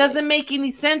 Like, it doesn't make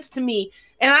any sense to me.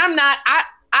 And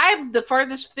I'm the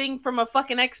furthest thing from a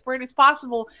fucking expert as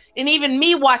possible. And even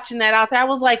me watching that out there, I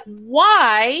was like,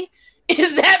 why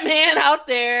is that man out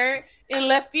there in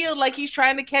left field like he's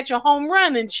trying to catch a home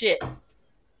run and shit?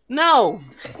 No.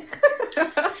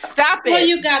 Stop it. Well,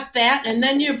 you got that, and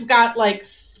then you've got like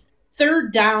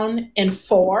 3rd down and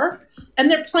 4, and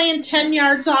they're playing 10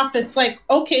 yards off. It's like,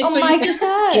 okay, so you just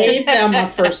gave them a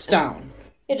first down.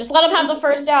 Yeah, just let them have the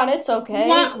first down. It's okay.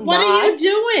 What are you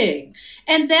doing?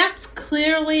 And that's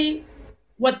clearly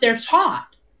what they're taught.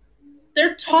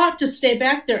 They're taught to stay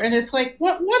back there, and it's like,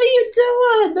 what are you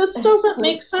doing? This doesn't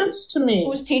make sense to me.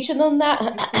 Who's teaching them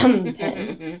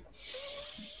that?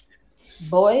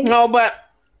 Boy. No, but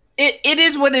it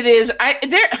is what it is.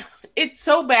 It's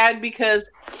so bad because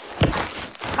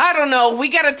I don't know. We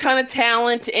got a ton of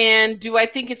talent, and do I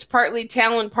think it's partly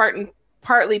talent,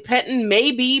 partly Pettine?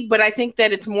 Maybe, but I think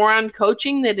that it's more on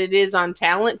coaching than it is on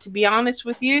talent, to be honest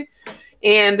with you.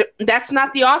 And that's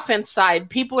not the offense side.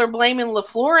 People are blaming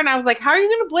LaFleur, and I was like, how are you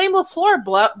going to blame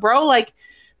LaFleur, bro? Like,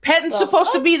 Pettine's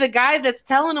supposed to be the guy that's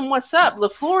telling him what's up.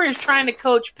 LaFleur is trying to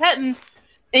coach Pettine,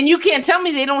 and you can't tell me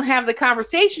they don't have the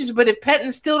conversations, but if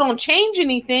Pettine still don't change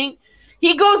anything,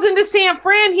 he goes into San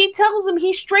Fran, he tells him,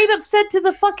 he straight up said to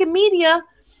the fucking media,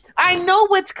 I know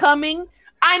what's coming.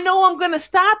 I know I'm going to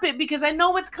stop it because I know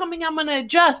what's coming. I'm going to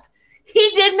adjust.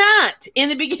 He did not. In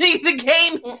the beginning of the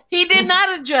game, he did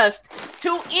not adjust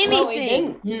to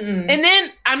anything. No, and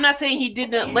then, I'm not saying he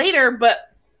didn't later,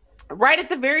 but right at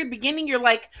the very beginning, you're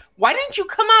like, why didn't you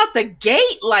come out the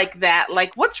gate like that?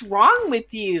 Like, what's wrong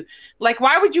with you? Like,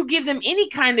 why would you give them any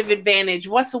kind of advantage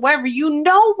whatsoever? You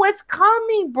know what's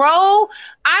coming, bro.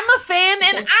 I'm a fan,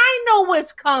 and I know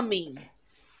what's coming.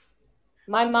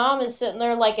 My mom is sitting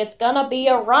there like, it's gonna be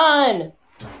a run.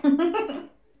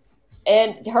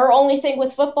 And her only thing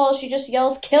with football, she just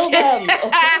yells, kill them.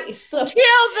 Okay, so,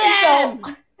 kill them!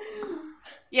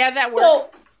 Yeah, that works. So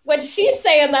when she's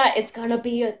saying that, it's gonna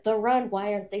be the run,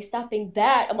 why aren't they stopping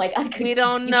that? I'm like, we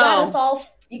don't know.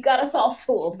 You got us all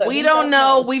fooled. We don't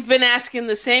know. We've been asking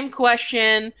the same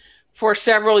question for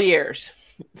several years.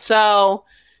 So,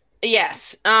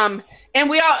 yes. And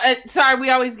we all, we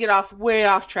always get way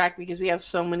off track because we have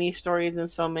so many stories and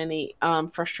so many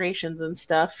frustrations and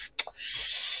stuff.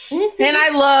 And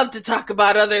I love to talk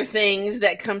about other things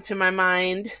that come to my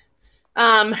mind.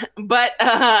 But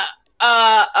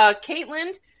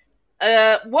Caitlin,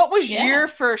 what was your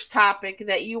first topic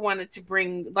that you wanted to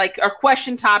bring? Like, our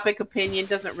question, topic, opinion,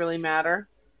 doesn't really matter.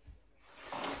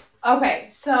 Okay,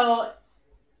 so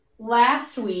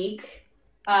last week,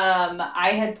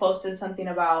 I had posted something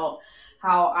about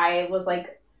how I was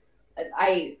like,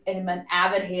 I am an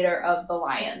avid hater of the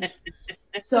Lions.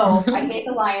 So I hate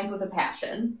the Lions with a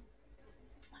passion.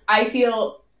 I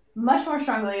feel much more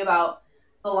strongly about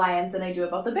the Lions than I do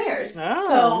about the Bears. Oh.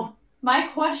 So my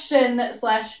question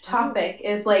 / topic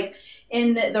is, like,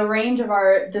 in the range of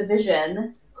our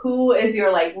division, who is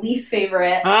your like least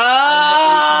favorite. Oh.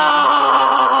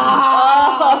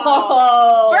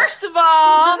 First of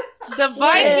all, the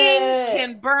Vikings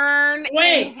can burn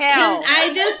in hell.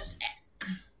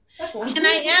 Can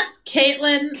I ask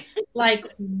Caitlin, like,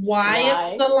 why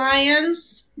it's the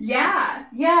Lions? Yeah.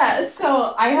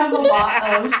 So I have a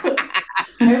lot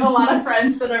of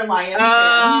friends that are Lions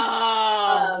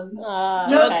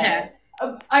fans. Okay.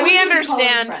 We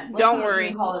understand. Don't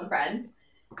worry. Call them friends.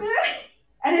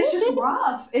 And it's just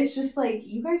rough. It's just like,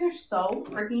 you guys are so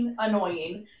freaking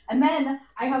annoying. And then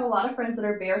I have a lot of friends that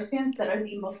are Bears fans that are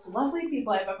the most lovely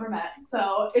people I've ever met.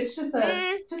 So it's just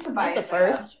a bias. That's a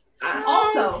first.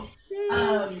 Also,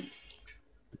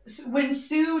 when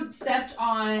Sue stepped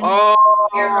on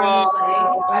Aaron Rodgers'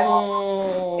 leg,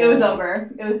 it was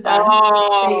over. It was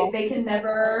done. They can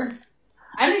never.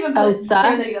 I don't even care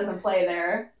that he doesn't play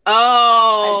there.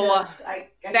 I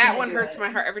that can't one do hurts it. my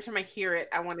heart every time I hear it.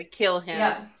 I want to kill him.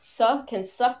 Yeah. Suck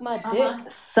my dick.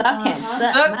 Suck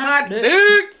my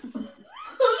dick.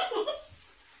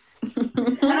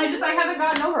 And I haven't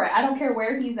gotten over it. I don't care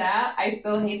where he's at. I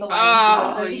still hate the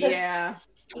Lions. Yeah.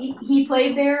 He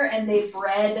played there, and they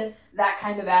bred that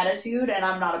kind of attitude, and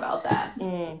I'm not about that.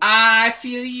 I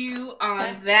feel you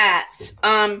on that.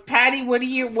 Patty, what did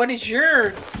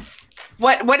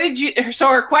you? So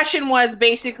her question was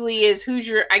basically who's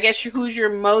your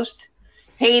most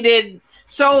hated?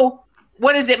 So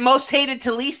what is it, most hated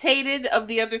to least hated of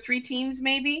the other three teams,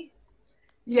 maybe?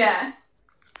 Yeah.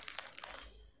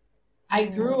 I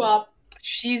grew up.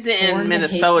 She's in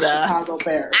Minnesota. Chicago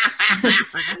Bears.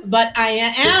 But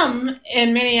I am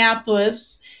in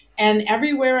Minneapolis, and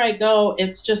everywhere I go,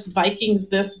 it's just Vikings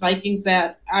this, Vikings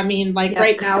that. I mean,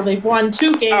 right now they've won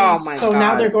 2 games,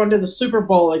 now they're going to the Super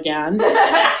Bowl again. And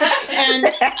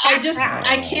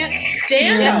I can't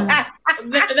stand them.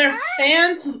 They're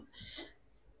fans.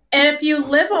 And if you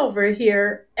live over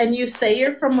here and you say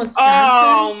you're from Wisconsin,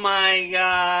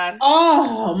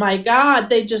 oh my god,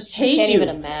 they just hate you. Can't even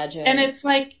imagine. And it's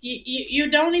like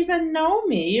you don't even know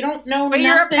me. You don't know but nothing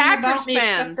you're a Packers about me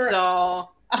fan, so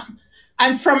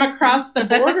I'm from across the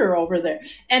border over there,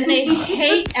 and they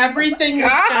hate everything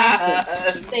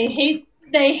Wisconsin. They hate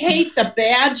the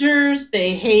Badgers.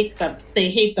 They hate the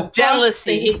Bucks,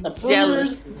 jealousy. They hate the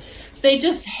Brewers. They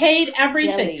just hate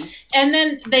everything. Jelly. And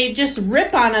then they just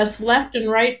rip on us left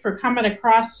and right for coming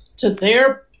across to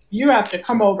their, you have to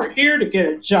come over here to get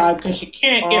a job because you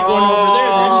can't get one over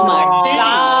there. There's my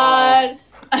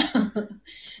God.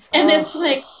 And it's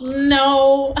like,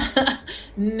 no,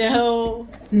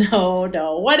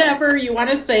 whatever you want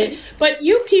to say. But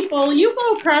you people, you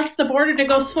go across the border to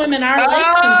go swim in our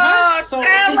lakes and parks. So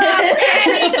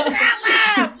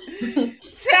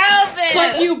Tell them.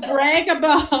 But you brag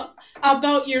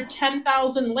about your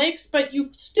 10,000 lakes, but you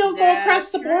still go across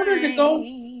the border to go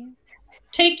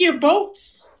take your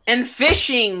boats. And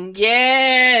fishing,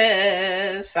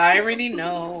 yes, I already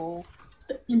know.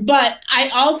 But I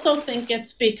also think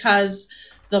it's because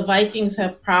the Vikings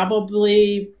have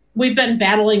we've been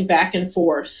battling back and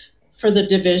forth for the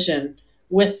division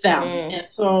with them. And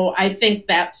so I think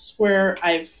that's where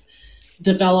I've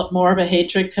develop more of a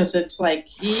hatred, because it's like,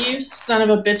 you son of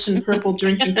a bitch in purple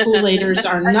drinking Kool-Aiders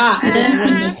are not going to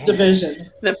win this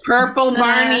division. The purple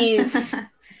Barneys.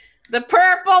 The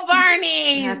purple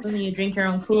Barneys. That's when you drink your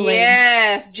own Kool-Aid.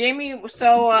 Yes, Jamie.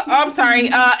 So, I'm sorry.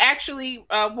 Actually,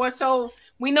 so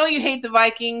we know you hate the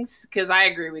Vikings, because I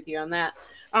agree with you on that.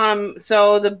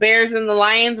 So the Bears and the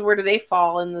Lions, where do they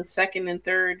fall in the second and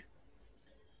third?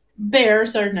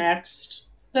 Bears are next.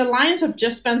 The Lions have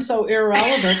just been so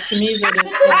irrelevant to me that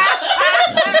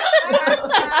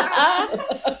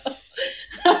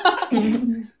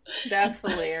it's That's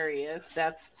hilarious.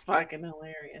 That's fucking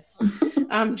hilarious.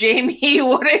 Jamie,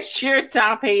 what is your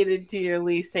top hated to your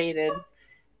least hated?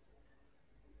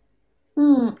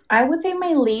 I would say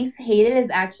my least hated is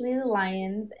actually the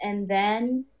Lions, and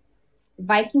then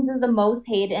Vikings is the most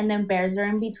hated, and then Bears are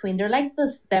in between. They're like the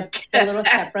little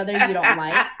stepbrother you don't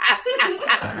like. You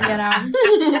know?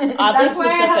 That's oddly That's why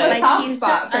I have a specific. soft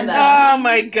spot for them. Oh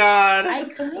my god. I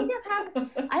kind of have,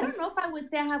 I don't know if I would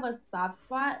say I have a soft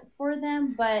spot for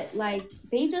them, but like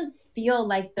they just feel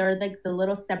like they're like the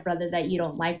little stepbrother that you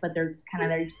don't like, but they're just kind of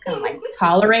like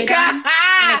tolerate them. Like,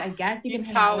 I guess you can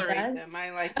tolerate hang out with them.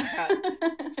 I like that.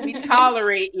 We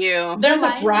tolerate you. they're the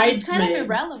Kind of bridesmaid.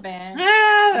 irrelevant.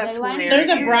 That's They like- hilarious.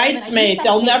 They're the bridesmaid.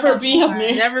 They'll never be a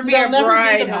maid. Never be They'll a never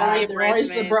bride. be the only a bride. They're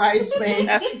always the bridesmaid. bridesmaid.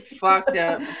 That's fucked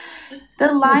up.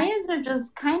 The Lions are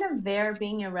just kind of there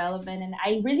being irrelevant, and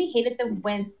I really hated them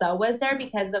when So was there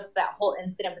because of that whole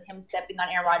incident with him stepping on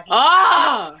Aaron Rodgers.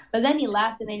 Oh, But then he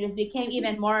left, and they just became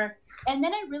even more. And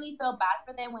then I really felt bad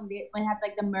for them when they had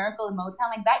like the Miracle in Motown.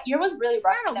 Like that year was really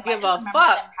rough. I don't for them. give just a remember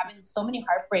fuck. them having so many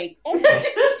heartbreaks.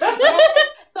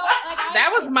 So that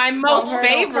was my most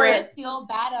favorite. I feel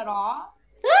bad at all.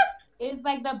 It's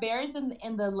like the Bears and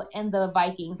the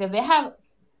Vikings. If they have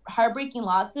heartbreaking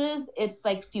losses, it's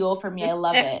like fuel for me. I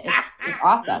love it. It's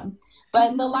awesome.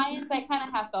 But the Lions, I kind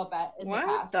of have felt bad in the What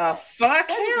past. the fuck?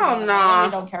 Hell no. I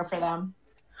really don't care for them.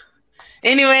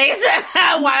 Anyways,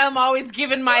 while I'm always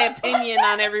giving my opinion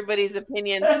on everybody's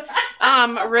opinion,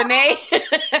 Renee,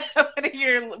 what are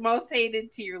your most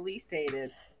hated to your least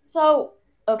hated? So,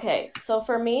 okay. So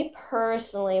for me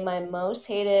personally, my most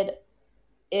hated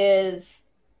is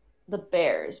the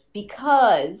Bears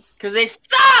because they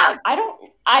suck.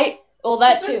 Well,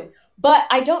 that too. But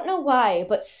I don't know why,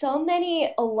 but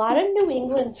a lot of New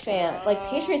England fans, like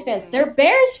Patriots fans, they're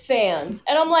Bears fans.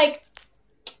 And I'm like,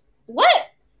 what?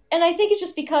 And I think it's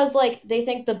just because, like, they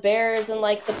think the Bears and,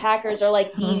 like, the Packers are,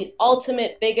 like, the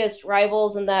ultimate biggest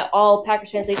rivals and that all Packers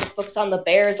fans, they just focus on the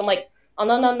Bears. I'm like, oh,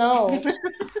 no.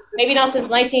 Maybe not since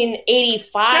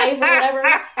 1985 or whatever.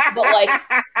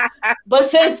 But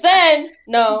since then,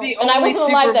 no. And I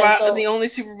wasn't alive then, so. The only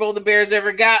Super Bowl the Bears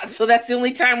ever got, so that's the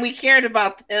only time we cared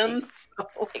about them.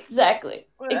 So. Exactly.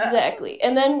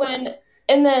 And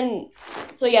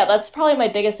so yeah, that's probably my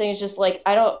biggest thing is just, like,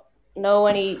 I don't know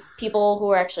any people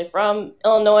who are actually from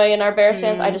Illinois and are Bears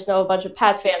fans. I just know a bunch of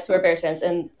Pats fans who are Bears fans,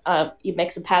 and you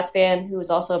mix a Pats fan who is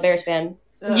also a Bears fan.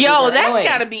 Yo, that's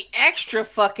gotta be extra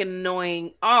fucking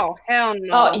annoying. Oh, hell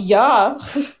no.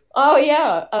 Oh,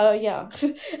 yeah. Yeah.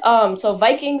 So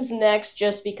Vikings next,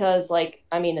 just because, like,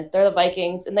 I mean, if they're the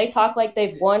Vikings and they talk like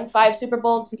they've won 5 Super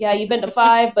Bowls, yeah, you've been to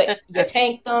 5, but you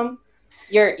tanked them.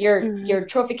 Your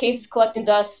trophy case is collecting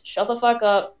dust. Shut the fuck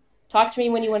up. Talk to me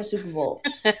when you win a Super Bowl.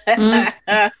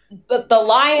 But the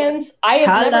Lions,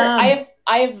 I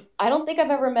don't think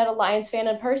I've ever met a Lions fan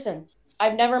in person.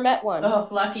 I've never met one. Oh,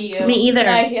 lucky you. Me either.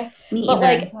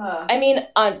 Like, I mean,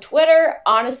 on Twitter,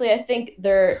 honestly, I think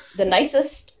they're the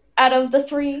nicest out of the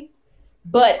 3.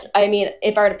 But, I mean,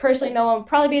 if I were to personally know them,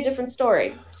 probably be a different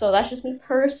story. So that's just me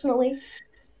personally.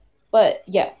 But,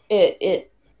 yeah,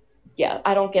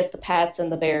 I don't get the Pats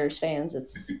and the Bears fans.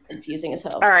 It's confusing as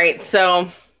hell. All right, so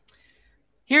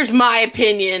here's my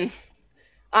opinion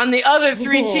on the other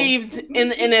 3 teams in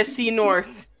the NFC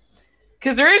North.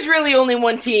 Because there is really only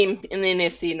one team in the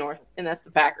NFC North, and that's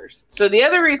the Packers. So the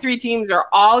other 3 teams are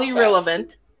all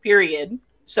irrelevant, period.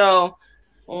 So,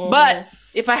 but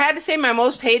if I had to say my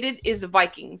most hated is the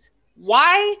Vikings.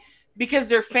 Why? Because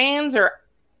their fans are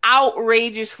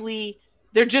outrageously,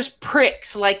 they're just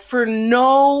pricks, like for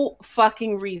no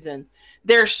fucking reason.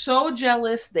 They're so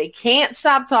jealous. They can't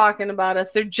stop talking about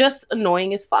us. They're just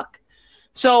annoying as fuck.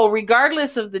 So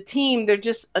regardless of the team, they're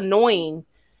just annoying.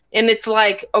 And it's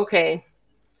like, okay,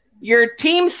 your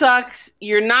team sucks.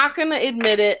 You're not going to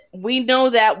admit it. We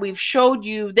know that. We've showed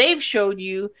you. They've showed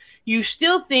you. You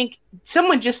still think,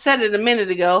 someone just said it a minute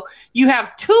ago, you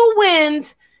have 2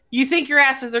 wins. You think your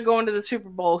asses are going to the Super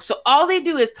Bowl. So all they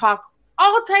do is talk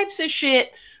all types of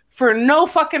shit for no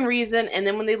fucking reason. And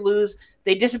then when they lose,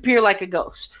 they disappear like a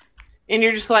ghost. And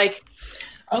you're just like,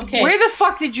 okay, where the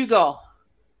fuck did you go?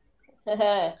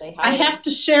 I have to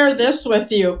share this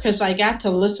with you because I got to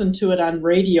listen to it on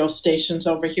radio stations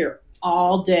over here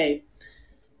all day.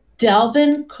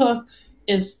 Dalvin Cook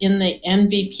is in the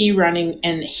MVP running,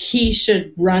 and he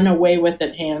should run away with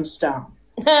it hands down.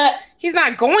 He's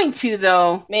not going to,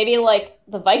 though. Maybe like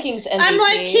the Vikings MVP. I'm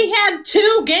like, he had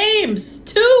 2 games.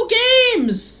 2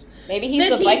 games. Maybe he's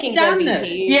the Vikings MVP.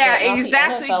 This. Yeah,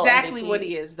 that's exactly MVP. What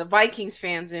he is. The Vikings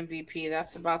fans MVP.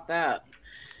 That's about that.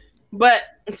 But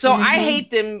so I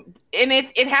hate them, and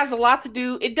it has a lot to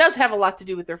do. It does have a lot to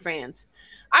do with their fans.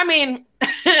 I mean,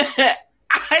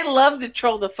 I love to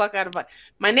troll the fuck out of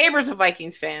my neighbor's a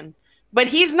Vikings fan, but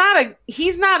he's not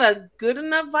a good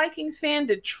enough Vikings fan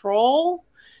to troll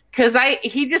because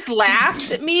he just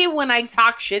laughs at me when I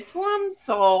talk shit to him.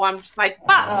 So I'm just like,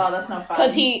 fuck. Oh, that's not fun.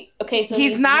 Because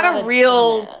he's not a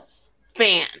real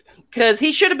fan because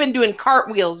he should have been doing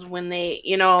cartwheels when they,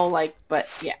 but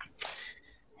yeah.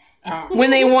 When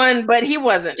they won, but he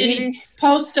wasn't. Did he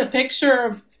post a picture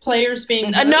of players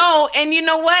being hurt? No, and you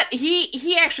know what?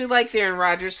 He actually likes Aaron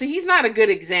Rodgers, so he's not a good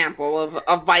example of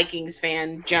a Vikings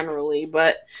fan generally,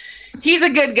 but he's a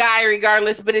good guy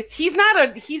regardless. But he's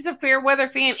a fair weather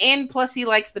fan, and plus he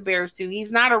likes the Bears too.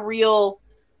 He's not a real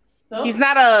He's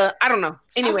not a. I don't know.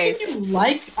 Anyways, how can you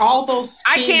like all those.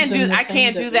 I can't teams in do. the I same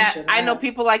can't do that. division? I know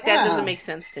people like that. Yeah. Doesn't make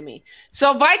sense to me.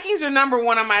 So Vikings are number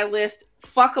one on my list.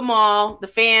 Fuck them all. The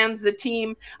fans, the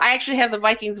team. I actually have the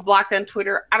Vikings blocked on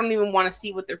Twitter. I don't even want to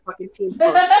see what their fucking team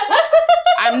posts.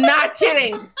 I'm not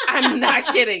kidding. I'm not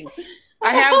kidding.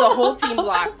 I have the whole team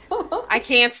blocked. I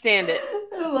can't stand it.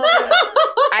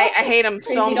 I hate them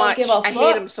so Crazy don't much. give a I hate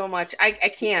fuck. them so much. I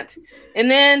can't. And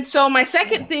then, so my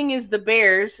second thing is the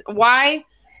Bears. Why?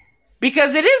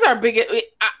 Because it is our biggest.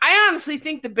 I honestly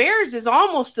think the Bears is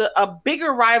almost a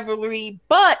bigger rivalry,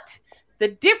 but the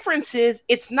difference is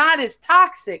it's not as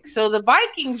toxic. So the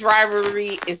Vikings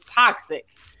rivalry is toxic.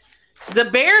 The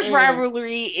Bears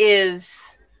rivalry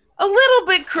is a little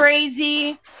bit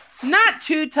crazy, not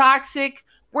too toxic.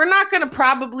 We're not going to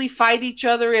probably fight each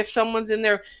other if someone's in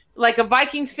there. Like a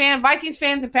Vikings fans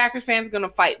and Packers fans going to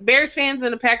fight. Bears fans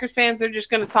and the Packers fans, they're just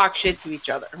going to talk shit to each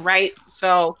other, right?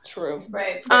 So True.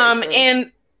 Right. True.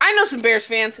 and I know some Bears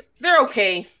fans. They're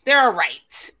okay. They're all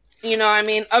right. You know, I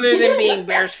mean, other than being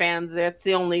Bears fans, that's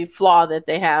the only flaw that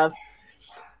they have.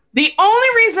 The only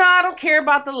reason I don't care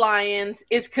about the Lions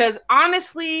is because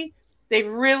honestly, they've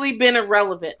really been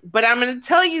irrelevant. But I'm going to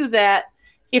tell you that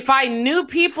if I knew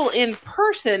people in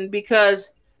person,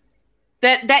 because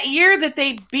that year that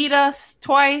they beat us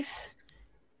twice,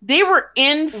 they were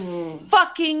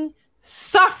fucking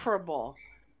sufferable.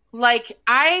 Like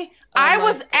I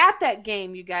was at that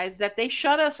game, you guys, that they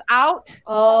shut us out.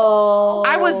 Oh,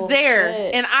 I was there,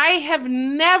 shit. and I have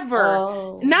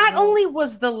never. Not only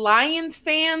was the Lions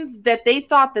fans that they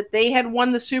thought that they had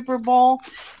won the Super Bowl,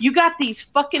 you got these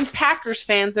fucking Packers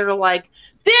fans that are like,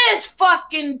 this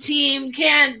fucking team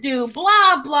can't do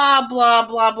blah blah blah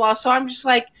blah blah. So I'm just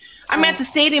like, I'm at the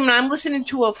stadium and I'm listening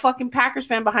to a fucking Packers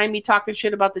fan behind me talking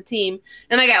shit about the team,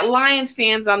 and I got Lions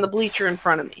fans on the bleacher in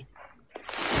front of me.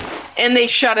 And they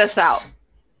shut us out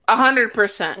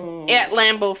 100% at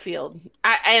Lambeau Field.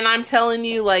 And I'm telling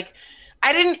you, like,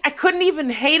 I couldn't even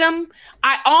hate them.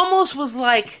 I almost was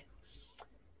like,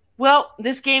 well,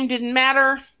 this game didn't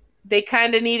matter. They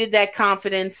kind of needed that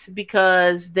confidence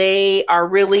because they are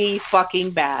really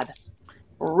fucking bad.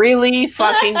 Really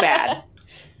fucking bad.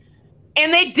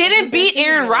 And they didn't beat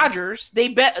Aaron Rodgers. They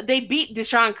beat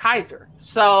Deshaun Kaiser.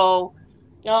 So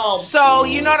you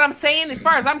know what I'm saying? As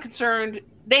far as I'm concerned,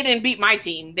 they didn't beat my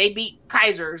team. They beat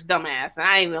Kaiser's dumbass. And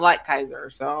I didn't even like Kaiser,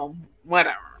 so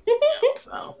whatever.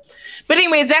 So, but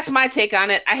anyways, that's my take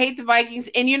on it. I hate the Vikings.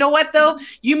 And you know what, though?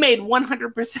 You made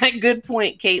 100% good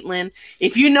point, Caitlin.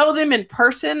 If you know them in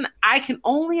person, I can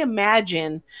only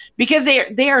imagine, because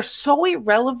they are so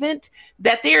irrelevant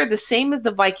that they are the same as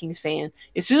the Vikings fan.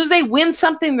 As soon as they win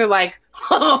something, they're like,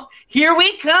 oh, here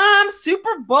we come,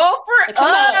 Super Bowl for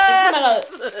us.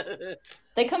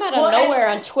 They come out of nowhere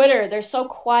on Twitter. They're so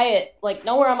quiet, like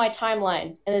nowhere on my timeline.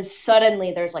 And then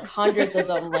suddenly there's like hundreds of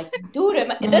them. Like, dude,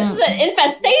 this is an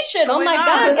infestation. Oh my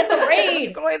God, get the raid.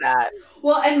 What's going on?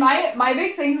 Well, and my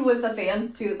big thing with the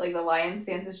fans too, like the Lions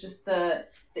fans, is just the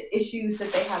issues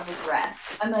that they have with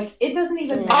refs. I'm like, it doesn't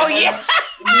even matter. Oh yeah,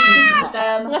 we beat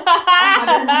them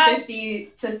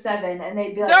 150-7, and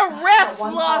they'd be like, the refs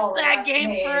one lost call that refs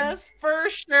game made. for us for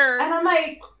sure. And I'm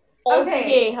like,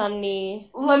 Okay,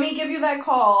 honey. let me give you that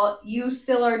call. You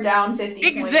still are down 50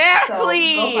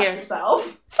 Exactly. points, so go fuck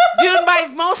yourself. Dude, my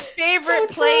most favorite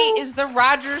So play true. is the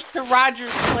Rodgers to Rodgers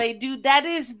play. Dude, that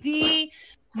is the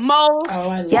most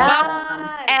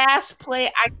ass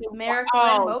play I can. Miracle in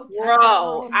Oh, Hope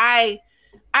bro, Town.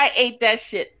 I ate that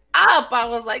shit up. I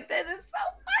was like, that is so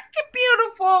fucking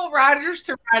beautiful. Rodgers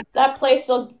to Rodgers. That play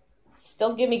still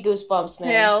give me goosebumps, man.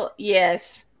 Hell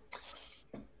yes.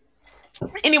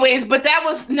 Anyways, but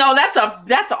that's an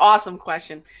awesome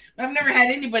question. I've never had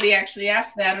anybody actually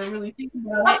ask that or really think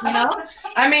about it, you know?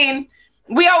 I mean,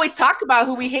 we always talk about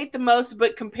who we hate the most,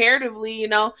 but comparatively, you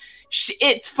know,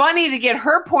 it's funny to get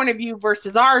her point of view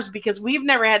versus ours, because we've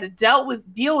never had to deal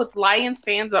with Lions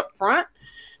fans up front.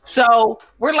 So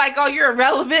we're like, oh, you're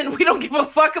irrelevant. We don't give a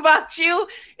fuck about you.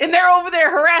 And they're over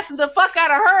there harassing the fuck out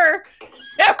of her.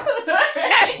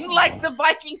 Like the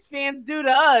Vikings fans do to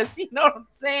us. You know what I'm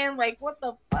saying? Like, what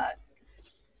the fuck?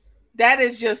 That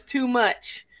is just too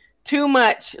much. Too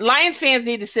much. Lions fans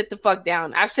need to sit the fuck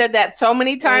down. I've said that so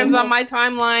many times on my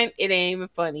timeline. It ain't even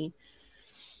funny.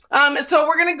 So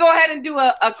we're going to go ahead and do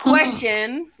a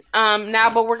question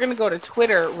now, but we're going to go to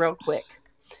Twitter real quick.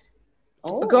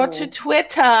 Oh. Go to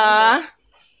Twitter.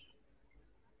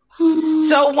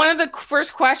 So one of the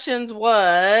first questions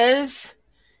was,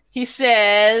 he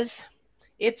says,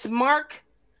 it's Mark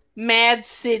Mad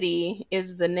City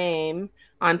is the name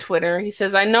on Twitter. He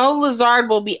says, I know Lazard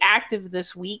will be active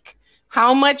this week.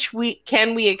 How much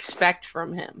can we expect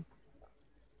from him?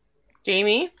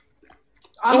 Jamie?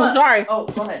 Sorry. Sorry. Oh,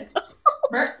 go ahead.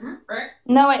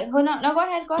 No, wait. No, go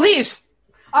ahead. Go ahead. Please.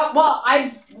 Well,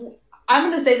 I'm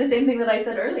going to say the same thing that I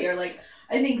said earlier. Like,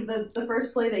 I think the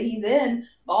first play that he's in,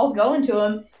 ball's going to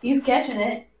him, he's catching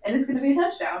it, and it's going to be a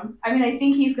touchdown. I mean, I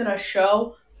think he's going to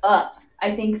show up.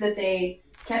 I think that they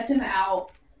kept him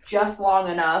out just long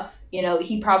enough. You know,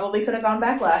 he probably could have gone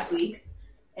back last week,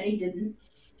 and he didn't.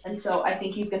 And so I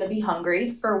think he's going to be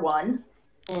hungry for one.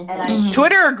 Mhm. And I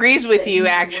Twitter agrees with you,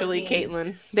 He's actually, working.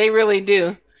 Caitlin. They really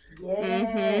do.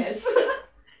 Yes.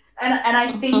 and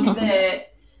I think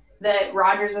that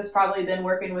Rodgers has probably been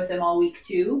working with him all week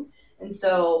too. And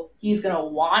so he's gonna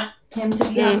want him to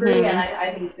be hungry, and I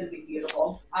think it's gonna be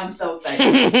beautiful. I'm so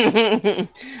excited.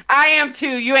 I am too.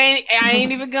 I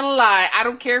ain't even gonna lie. I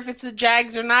don't care if it's the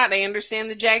Jags or not. I understand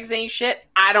the Jags ain't shit.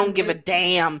 I don't give a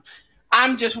damn.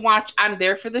 I'm just I'm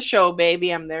there for the show,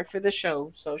 baby. I'm there for the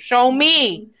show. So show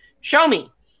me. Show me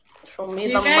Do the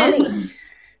you guys- money.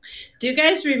 Do you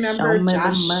guys remember Show me the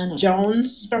Josh money.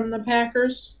 Jones from the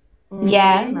Packers?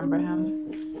 Yeah, I remember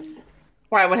him.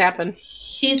 Why? What happened?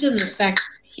 He's in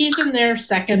their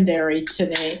secondary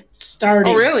today,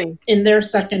 starting Oh, really? in their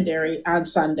secondary on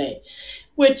Sunday,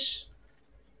 which,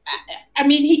 I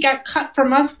mean, he got cut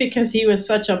from us because he was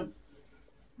such a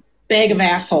bag of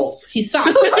assholes. He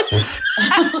sucked.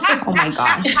 Oh my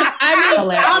god. I mean,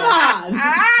 Hilarious. come on.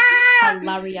 Ah!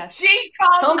 Hilarious. She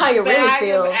called Tell 'em him how you a really bag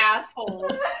feel. of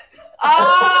assholes.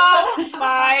 Oh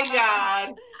my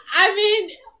god. I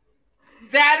mean,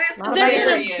 That is Not they're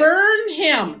hilarious. going to burn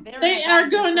him. They are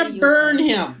going to burn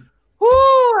him. Woo,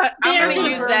 I'm They're going to gonna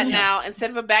use burn that him. now. Instead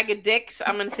of a bag of dicks,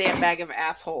 I'm going to say a bag of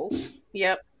assholes.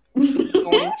 Yep.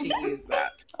 Going to use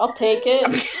that. I'll take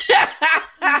it.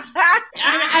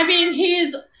 I mean,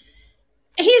 he's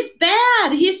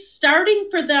bad. He's starting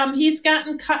for them. He's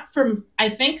gotten cut from, I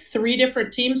think, 3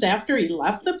 different teams after he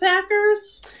left the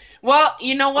Packers. Well,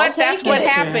 you know I'll what? take That's what it.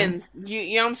 happens.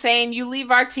 You know what I'm saying? You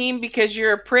leave our team because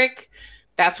you're a prick.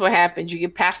 That's what happens. You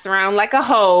get passed around like a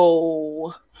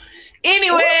hoe.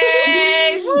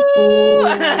 Anyways, woo!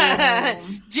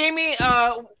 Jamie,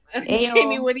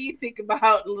 Jamie, what do you think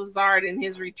about Lazard and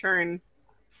his return?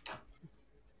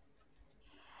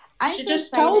 I'm She so just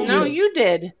excited. told No, you. you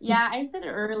did. Yeah, I said it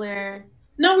earlier.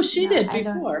 No, she No, did I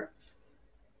don't. before.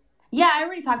 Yeah, I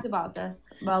already talked about this.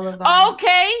 About Lazard.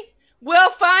 Okay.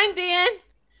 Well, fine then.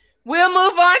 We'll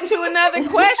move on to another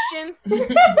question.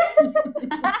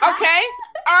 Okay.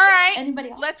 All right. Anybody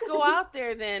else? Let's go out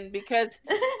there then, because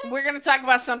we're going to talk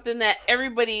about something that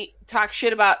everybody talks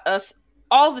shit about us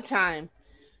all the time.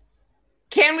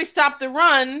 Can we stop the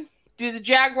run? Do the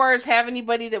Jaguars have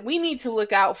anybody that we need to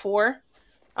look out for?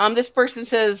 This person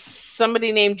says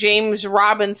somebody named James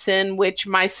Robinson, which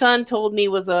my son told me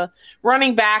was a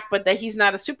running back, but that he's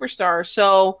not a superstar.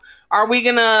 So are we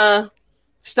going to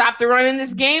stop the run in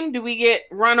this game? Do we get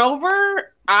run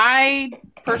over? I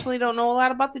personally don't know a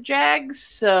lot about the Jags,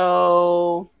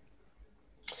 so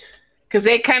because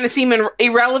they kind of seem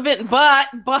irrelevant, but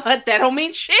that don't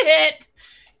mean shit.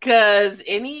 Because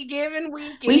any given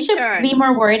week, We should anytime. be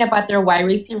more worried about their wide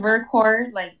receiver core.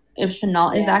 Like if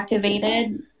Chenault is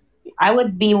activated, I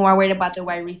would be more worried about the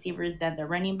wide receivers than the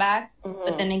running backs.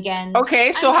 But then again,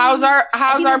 Okay, so I mean, how's our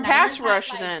the Niners pass have, rush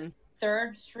like, then?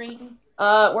 third string.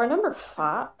 We're number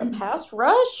 5. Pass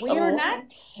rush. We are not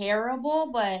terrible,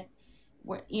 but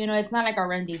it's not like our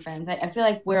run defense. I feel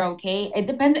like we're okay. It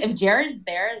depends. If Jared's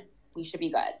there, we should be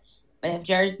good. But if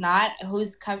Jared's not,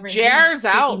 who's covering? Jared's who's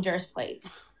out. taking Jared's place?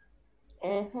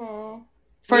 Mm-hmm.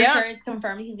 For Yeah. sure, it's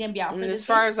confirmed he's gonna be out for And this as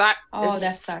far week. as I, Oh, as,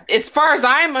 that sucks. As far as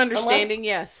I'm understanding,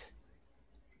 yes.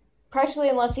 Practically,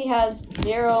 unless he has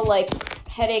 0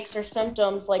 headaches or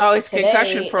symptoms Oh, it's today,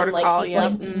 concussion and, protocol. he's,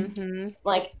 Yeah.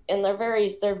 like- and they're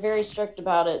very strict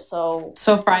about it. So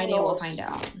Friday we'll knows? find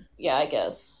out. yeah, I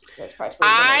guess that's practically.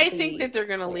 I gonna think be that they're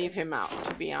going to clear. leave him out,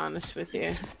 to be honest with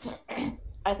you.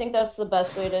 I think that's the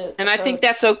best way to. And I think approach.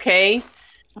 that's okay.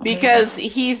 Because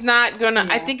he's not gonna.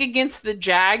 I Yeah. think against the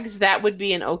Jags that would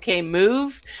be an okay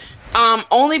move.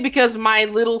 Only because my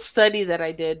little study that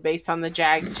I did based on the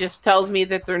Jags just tells me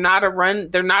that they're not a run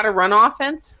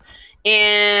offense,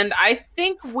 and I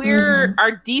think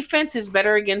our defense is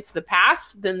better against the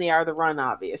pass than they are the run,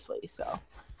 obviously. So,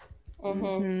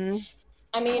 Mhm.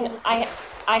 I mean, I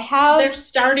have. Their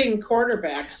starting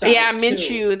quarterbacks. yeah, too.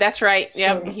 Minshew, that's right.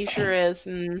 Yep, So- he sure is.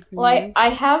 Mhm. Well, I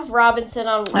have Robinson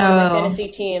on one of my Oh. fantasy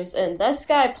teams, and this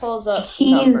guy pulls up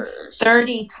He's numbers.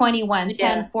 30, 21,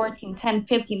 10, Yeah. 14, 10,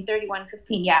 15, 31,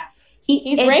 15. Yeah.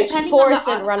 He's it- ranked depending on 4th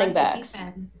the- in running on the backs.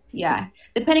 defense. Yeah.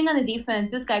 Depending on the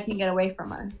defense, this guy can get away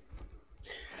from us.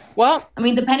 Well, I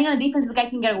mean, depending on the defense, the guy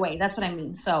can get away. That's what I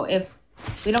mean. So if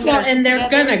We don't get our and they're shit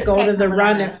together, gonna this go guy to the can run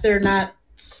run if us. they're not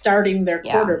starting their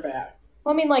Yeah. quarterback.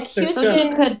 Well, I mean, like They're So he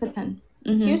Houston, could pretend.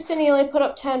 Mhm. Houston he only put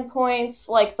up 10 points,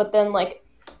 like, but then like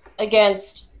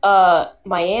against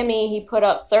Miami he put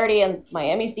up 30, and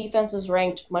Miami's defense is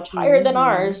ranked much higher than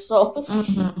ours, so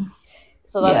Mhm.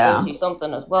 so that Yeah. says you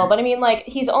something as well. But I mean, like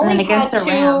he's And only then against had the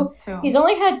two. Rams too. He's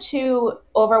only had 2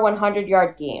 over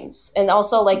 100-yard games, and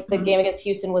also like the Mhm. game against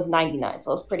Houston was 99,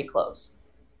 so it was pretty close.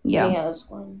 Yeah. He has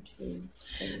 1, 2,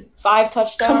 3, 5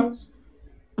 touchdowns.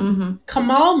 Mhm.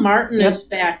 Kamal Martin Yep. is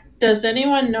back. Does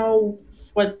anyone know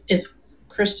what is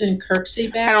Christian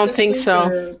Kirksey back? I don't this think week, so.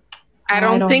 or- I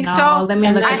don't think know. so. Let me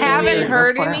And look then I at the haven't weird injury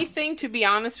heard report. anything, to be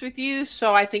honest with you,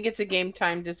 so I think it's a game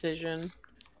time decision.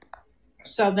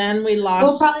 So then we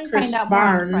lost probably Chris find out more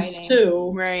on Barnes Friday.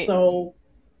 too. Right. So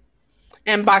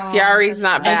And Bakhtiari's for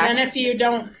not sure. back. and then if you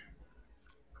don't,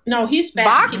 no, he's back.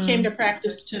 Bach? He came to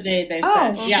practice today. They Oh,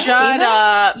 said, yeah. Shut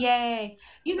up. Yay.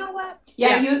 You know what? Yeah,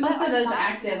 Yeah. he was But listed I'm as not-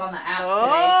 active on the app today.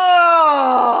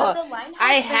 Oh. But the line has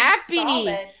I been happy.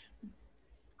 solid.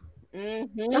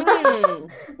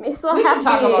 Mm-hmm. Me so We happy. should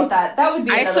talk about that. That would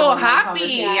be I another so one-on-one happy.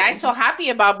 conversation. I so happy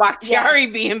about Bakhtiari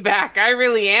Yes. being back. I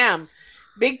really am.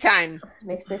 Big time.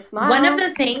 Makes me smile. One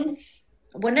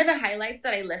of the highlights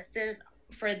that I listed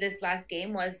for this last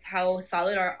game was how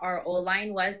solid our O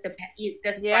line was,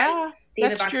 despite Yeah,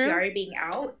 David that's true. Bakhtiari being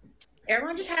out.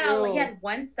 Aaron just he had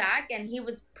 1 sack, and he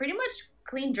was pretty much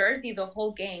clean jersey the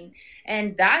whole game,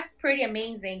 and that's pretty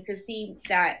amazing to see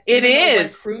that. It even though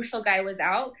is. one crucial guy was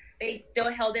out, they still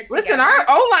held it. Listen, together. our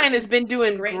O line has been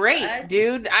doing Great for great, us.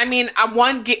 dude. I mean, I'm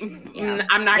not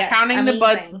Yes, counting the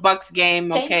amazing. Bucks game,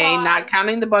 Thank okay? God. Not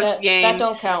counting the Bucks that game.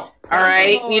 don't count. All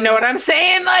right, Lord. you know what I'm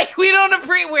saying? Like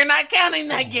we're not counting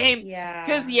that game Yeah.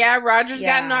 because Rodgers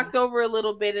Yeah. got knocked over a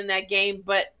little bit in that game,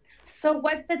 but So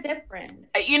what's the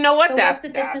difference? you know what? So That's what's the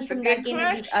difference a from good that game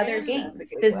and these other question. games?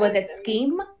 That's a good Was it question.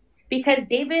 scheme? Because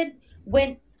David,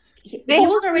 when he They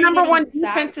was have already the number getting one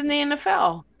sacked, defense in the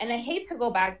NFL. and I hate to go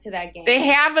back to that game. They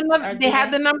have another. Or They do had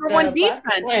they? the number The one Bucks?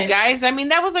 defense, Wait. guys. I mean,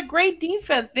 that was a great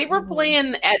defense. They were Mhm.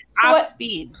 playing at So top what-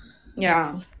 speed.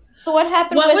 Yeah. So what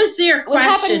happened? What with, was your what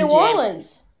happened question, in New Jane?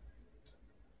 Orleans?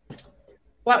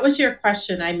 What was your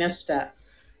question? I missed it.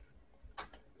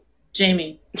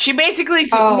 Jamie. She basically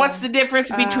said, Oh, "What's the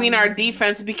difference between our um,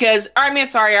 defense? Because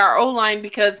our O line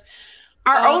because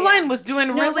our Oh, O line yeah. was doing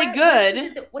No, really what-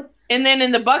 good, What's and then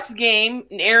in the Bucks game,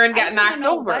 Aaron I got just wanna knocked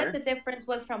know over. What the difference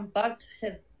was from Bucks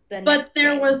to the But next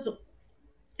there game.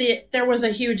 was a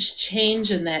huge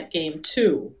change in that game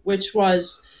too, which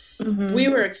was Mhm. we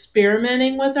were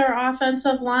experimenting with our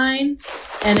offensive line,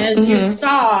 and as you Mhm.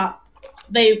 saw,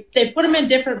 they put him in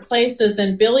different places,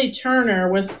 and Billy Turner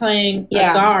was playing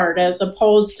Yeah. a guard as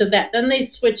opposed to that. Then they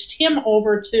switched him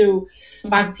over to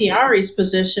Bakhtiari's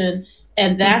position,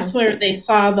 and that's where they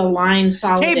saw the line Hey,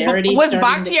 solidarity. was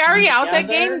starting to Bakhtiari come out that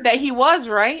together. game? That he was,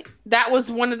 right? That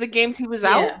was one of the games he was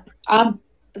out. Yeah.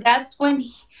 That's when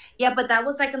but that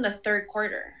was like in the third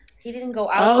quarter. He didn't go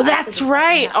out. Oh, till after that's the second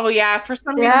right. half. Oh, yeah. For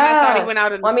some reason, I thought he Yeah. went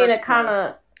out in the Well, I mean, first it kind quarter.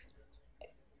 of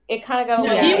got a No,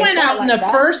 little. he Yeah, went it's out in not the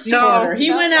like first No. quarter. He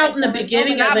Felt went like out in the there was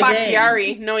beginning Not of the game.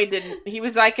 Bakhtiari. No, he didn't. He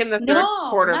was like in the third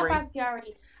quarter. not range.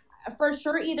 Bakhtiari. For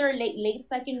sure, either late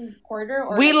second quarter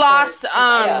or We like lost. first.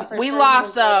 Yeah, for We sure he lost.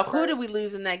 was like Who did first. we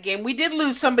lose in that game? We did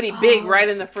lose somebody big Oh. right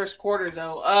in the first quarter,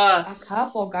 though. A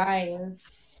couple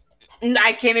guys.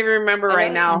 I can't even remember I right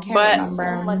know, now. I can't But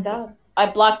remember. Oh my god! I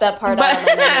blocked that part but out of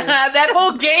my memory. that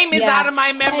whole game is Yeah. out of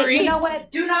my memory. Hey, you know what?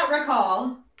 Do not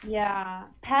recall. Yeah,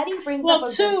 Patty brings Well, up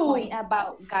a two- good point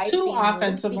about guys. Two being moved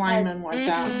offensive because- linemen went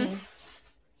down. Mhm.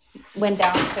 went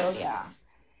down too.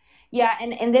 Yeah.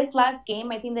 And in this last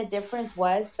game, I think the difference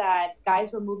was that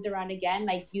guys were moved around again.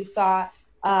 Like you saw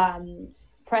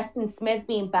Preston Smith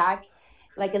being back,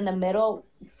 like in the middle,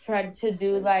 tried to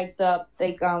do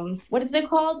what is it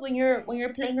called when you're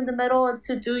playing in the middle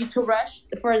to rush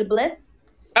for the blitz.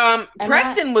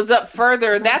 Preston was up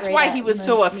further. Not That's great why at he was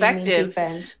so maintain effective.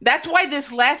 defense. That's why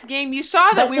this last game you saw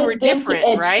that But we this were game, different,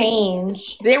 it right?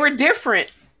 changed. They were different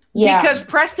Yeah, because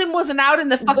Preston wasn't out in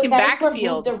the but fucking guys were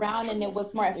backfield. moved around and it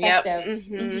was more Yep. effective.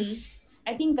 Mhm. Mhm.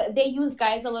 I think they used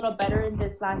guys a little better in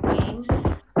this last game.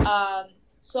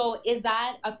 So is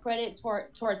that a credit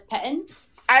towards Pettin?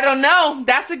 I don't know.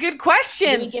 That's a good Do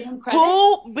question. we give him credit?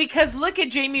 Who? Because look at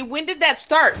Jamie. When did that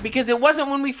start? Because it wasn't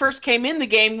when we first came in the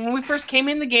game. When we first came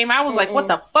in the game, I was like, "What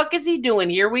the fuck is he doing?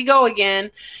 Here we go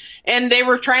again." And they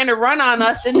were trying to run on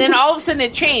us, and then all of a sudden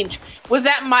it changed. Was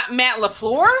that Matt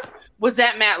LaFleur? was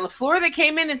that Matt LaFleur that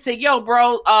came in and said, yo,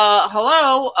 bro,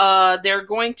 hello, they're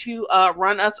going to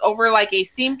run us over like a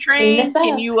steam train.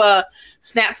 Can you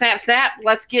snap, snap, snap?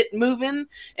 Let's get moving.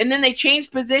 And then they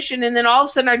changed position, and then all of a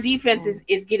sudden our defense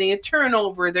is getting a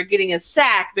turnover. They're getting a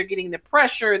sack. They're getting the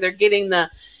pressure. They're getting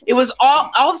it was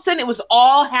all of a sudden it was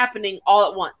all happening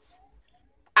all at once.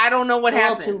 I don't know what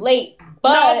happened. Too late.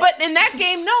 But in that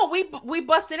game, we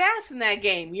busted ass in that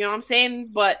game. You know what I'm saying?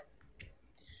 But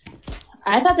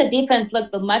I thought the defense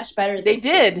looked much better. They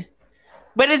did.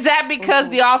 But is that because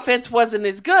the offense wasn't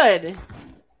as good?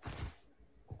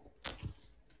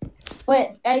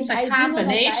 But it's a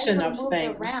combination of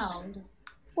things.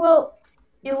 Well,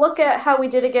 you look at how we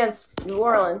did against New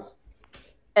Orleans,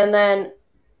 and then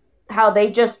how they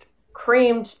just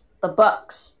creamed the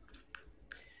Bucs.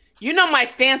 You know my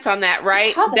stance on that,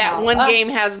 right? That one game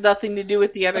has nothing to do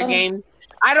with the other game.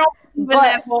 I don't believe in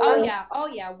that whole. Oh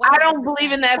yeah. 100%. I don't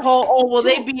believe in that whole. Oh well,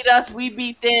 they beat us, we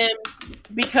beat them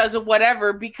because of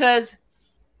whatever. Because.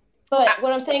 But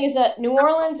what I'm saying is that New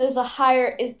Orleans is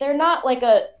they're not like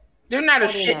a. They're not a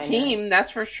shit team, that's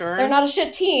for sure. They're not a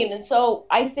shit team, and so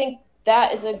I think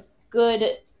that is a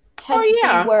good test to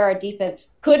see where our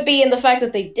defense could be. And the fact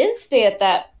that they didn't stay at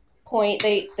that point,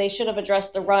 they should have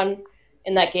addressed the run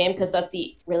in that game, because that's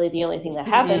really the only thing that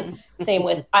happened. Same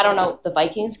with, I don't know, the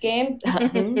Vikings game.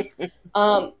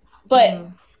 But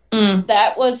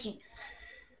that was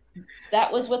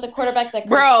with a quarterback that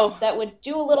would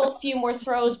do a few more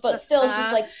throws, but still it's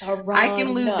just like the run. I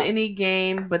can lose any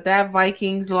game, but that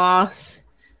Vikings loss,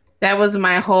 that was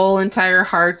my whole entire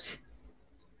heart.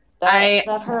 That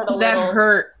hurt a little. That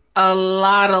hurt a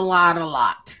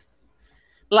lot.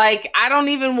 Like, I don't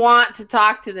even want to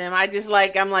talk to them. I'm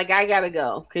like, I gotta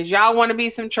go. Because y'all want to be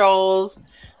some trolls.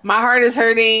 My heart is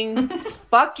hurting.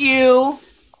 Fuck you.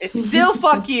 It's still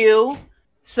fuck you.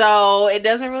 So it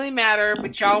doesn't really matter.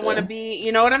 But y'all want to be,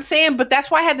 you know what I'm saying? But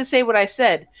that's why I had to say what I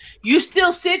said. You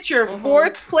still sit your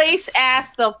fourth place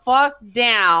ass the fuck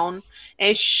down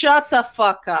and shut the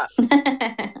fuck up.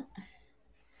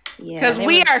 Because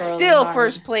we are still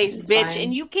first place, bitch,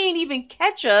 and you can't even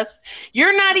catch us.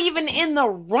 You're not even in the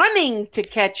running to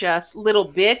catch us, little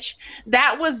bitch.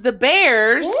 That was the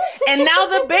Bears, and now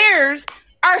the Bears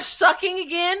are sucking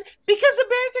again because the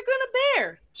Bears are going to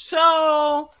bear.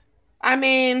 So, I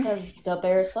mean... Because the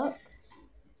Bears suck.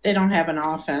 They don't have an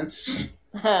offense.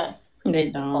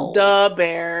 They don't. The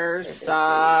Bears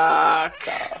suck.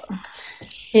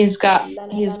 He's got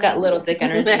little dick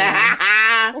energy.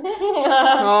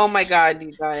 Oh my God,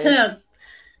 you guys. To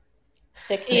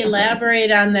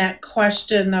elaborate on that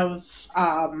question of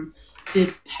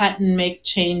did Pettine make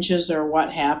changes or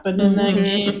what happened in that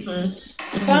game?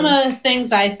 Some of the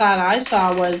things I thought I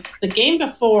saw was the game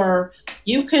before,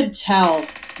 you could tell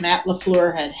Matt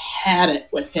LaFleur had it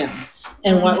with him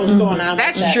and what was going on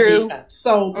with that defense.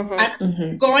 So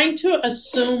I'm going to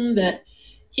assume that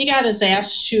he got his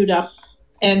ass chewed up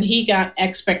and he got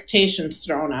expectations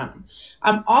thrown on him.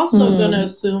 I'm also going to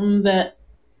assume that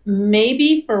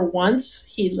maybe for once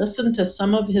he listened to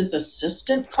some of his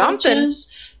assistant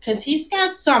coaches, because he's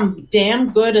got some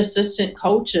damn good assistant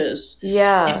coaches.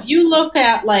 Yeah. If you look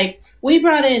at, like, we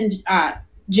brought in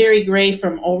Jerry Gray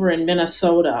from over in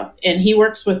Minnesota, and he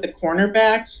works with the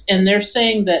cornerbacks, and they're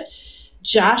saying that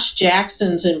Josh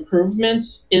Jackson's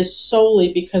improvements is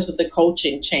solely because of the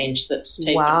coaching change that's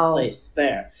taken place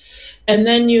there. And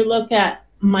then you look at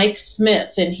Mike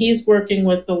Smith, and he's working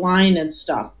with the line and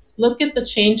stuff. Look at the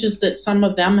changes that some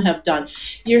of them have done.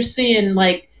 You're seeing,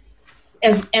 like,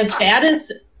 as bad as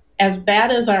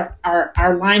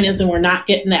our line is, and we're not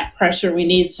getting that pressure, we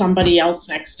need somebody else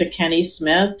next to Kenny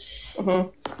Smith.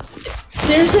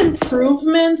 There's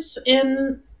improvements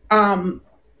in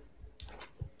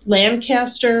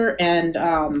Lancaster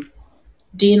and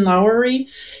Dean Lowry,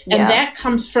 and that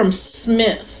comes from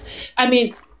Smith. I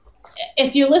mean,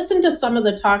 if you listen to some of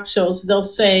the talk shows, they'll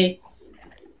say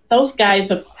those guys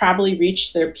have probably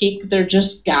reached their peak. They're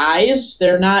just guys.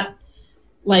 They're not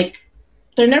like,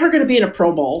 they're never going to be in a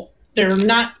Pro Bowl. They're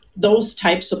not those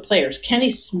types of players.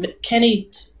 Kenny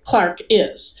Clark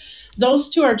is. Those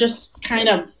two are just kind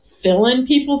of fill-in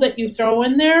people that you throw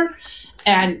in there.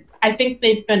 And I think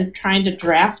they've been trying to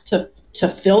draft to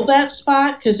fill that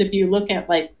spot, because if you look at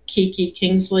like Kiki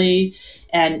Kingsley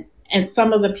and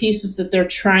some of the pieces that they're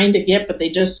trying to get, but they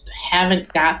just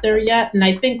haven't got there yet. And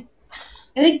I think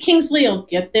Kingsley will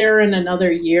get there in another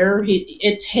year.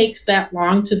 It takes that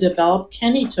long to develop.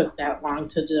 Kenny took that long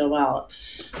to develop.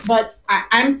 But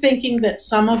I'm thinking that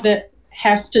some of it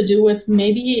has to do with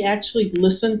maybe he actually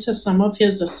listened to some of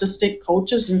his assistant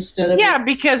coaches instead of... Yeah,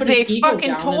 because they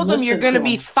fucking told him you're going to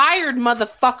be fired,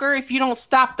 motherfucker, if you don't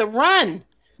stop the run.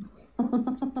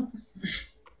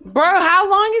 Bro, how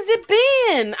long has it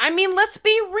been? I mean, let's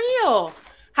be real.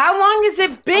 How long has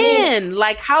it been?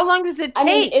 How long does it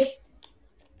take?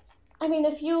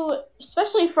 If you,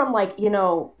 especially from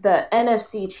the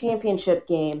NFC Championship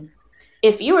game,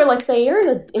 if you were say you're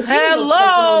in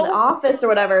the office or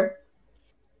whatever,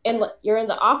 and you're in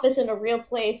the office in a real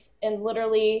place, and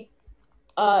literally,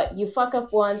 you fuck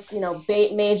up once,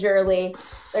 majorly,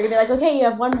 they're gonna be like, okay, you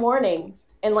have one warning,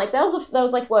 and that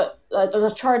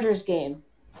was a Chargers game,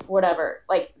 whatever.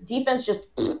 Defense just,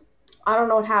 I don't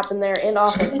know what happened there. In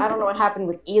offense, I don't know what happened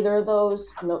with either of those.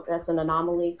 No, that's an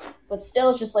anomaly. But still,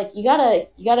 it's just you gotta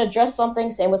address something.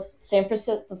 Same with San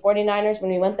Francisco, the 49ers, when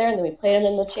we went there and then we played them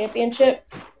in the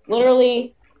championship.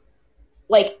 Literally,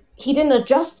 he didn't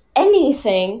adjust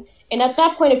anything. And at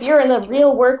that point, if you're in the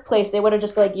real workplace, they would have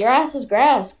just been your ass is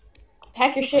grass.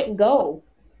 Pack your shit and go.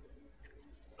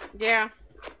 Yeah.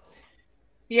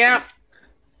 Yeah.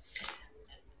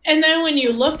 And then when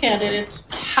you look at it, it's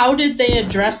how did they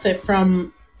address it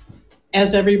from,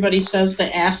 as everybody says,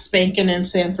 the ass spanking in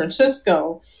San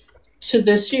Francisco to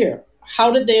this year?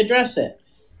 How did they address it?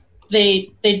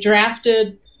 They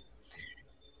drafted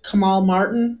Kamal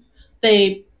Martin.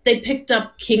 They picked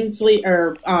up Kingsley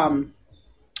or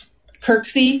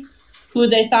Kirksey, who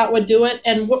they thought would do it.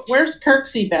 And where's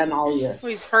Kirksey been all year?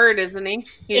 He's hurt, isn't he?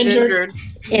 He's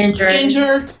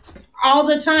injured all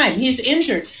the time. He's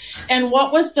injured. And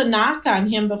what was the knock on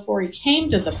him before he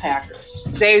came to the Packers?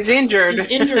 He's injured. He's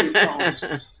injury prone.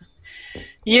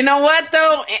 You know what,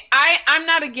 though? I'm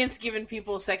not against giving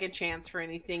people a second chance for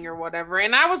anything or whatever.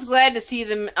 And I was glad to see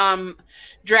them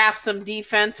draft some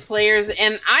defense players.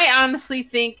 And I honestly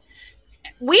think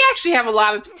we actually have a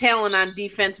lot of talent on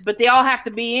defense, but they all have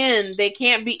to be in. They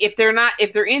can't be, if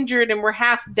they're injured and we're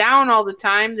half down all the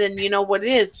time, then you know what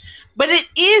it is. But it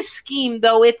is scheme,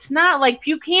 though. It's not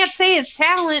you can't say it's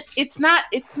talent. It's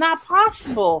not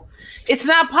possible. It's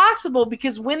not possible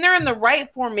because when they're in the right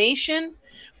formation,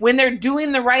 when they're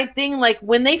doing the right thing,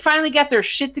 when they finally got their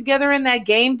shit together in that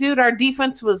game, dude, our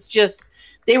defense was just,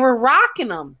 they were rocking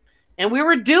them and we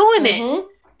were doing it.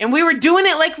 And we were doing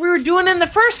it like we were doing in the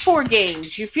first 4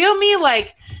 games. You feel me?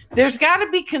 There's got to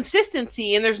be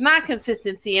consistency, and there's not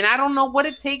consistency. And I don't know what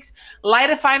it takes.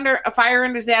 Light a fire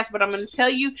under his ass, but I'm going to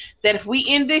tell you that if we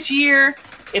end this year,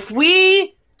 if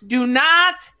we do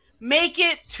not make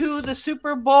it to the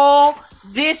Super Bowl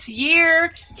this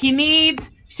year, he needs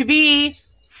to be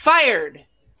fired.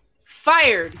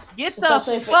 Get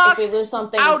especially the fuck if we lose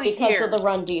something because of the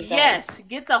run defense. Yes,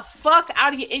 get the fuck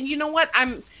out of here. And you know what?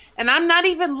 I'm not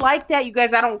even like that, you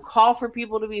guys. I don't call for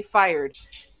people to be fired.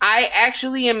 I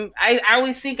actually am. I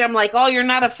always think I'm oh, you're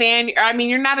not a fan. I mean,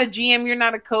 you're not a GM. You're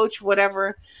not a coach,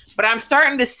 whatever. But I'm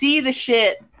starting to see the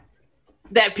shit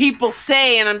that people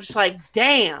say, and I'm just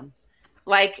damn.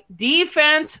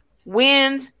 Defense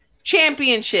wins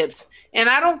championships. And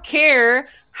I don't care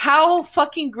how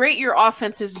fucking great your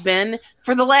offense has been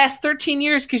for the last 13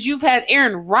 years because you've had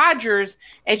Aaron Rodgers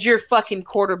as your fucking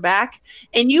quarterback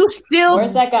and you still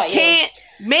can't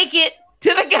make it to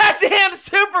the goddamn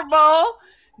Super Bowl,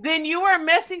 then you are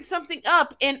messing something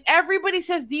up. And everybody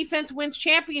says defense wins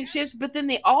championships, but then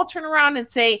they all turn around and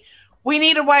say, we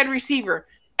need a wide receiver.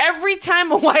 Every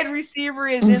time a wide receiver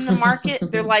is in the market,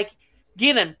 they're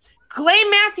get him. Clay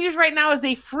Matthews right now is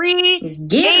a free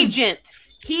agent.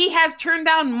 He has turned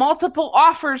down multiple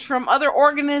offers from other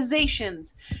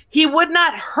organizations. He would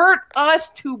not hurt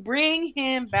us to bring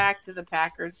him back to the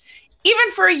Packers,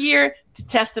 even for a year, to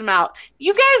test him out.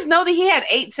 You guys know that he had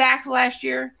 8 sacks last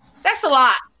year? That's a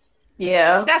lot.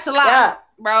 Yeah. That's a lot,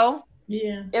 bro.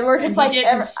 Yeah. And we're just I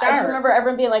just remember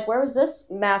everyone being where was this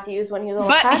Matthews when he was on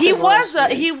the Packers?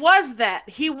 But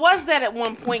he was that at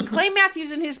one point. Clay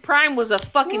Matthews in his prime was a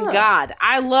fucking god.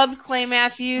 I loved Clay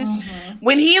Matthews.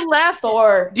 When he left,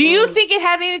 do you think it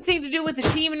had anything to do with the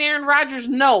team and Aaron Rodgers?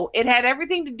 No. It had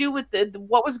everything to do with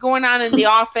what was going on in the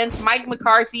offense, Mike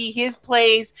McCarthy, his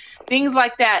plays, things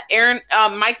like that.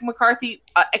 Mike McCarthy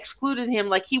excluded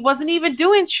him. He wasn't even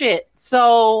doing shit.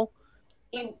 So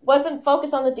he wasn't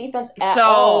focused on the defense at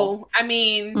all. I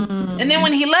mean, and then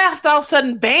when he left, all of a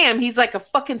sudden, bam, he's like a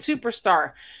fucking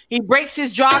superstar. He breaks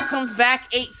his jaw, comes back,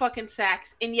 8 fucking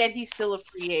sacks, and yet he's still a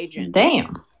free agent.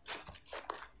 Damn.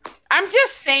 I'm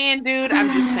just saying, dude.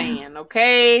 I'm just saying,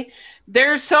 okay?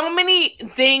 There's so many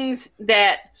things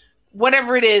that,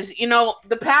 whatever it is,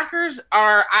 the Packers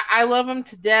are, I love them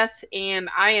to death, and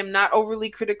I am not overly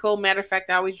critical. Matter of fact,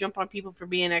 I always jump on people for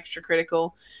being extra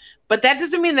critical. But that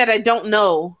doesn't mean that I don't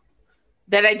know,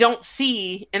 that I don't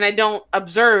see, and I don't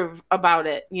observe about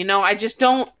it. I just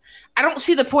don't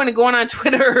see the point of going on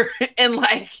Twitter and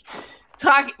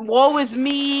woe is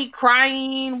me,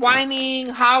 crying, whining,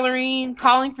 hollering,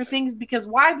 calling for things. Because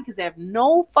why? Because they have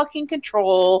no fucking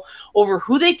control over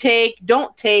who they take,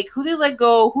 don't take, who they let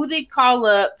go, who they call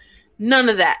up. None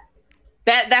of that.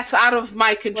 That's out of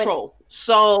my control.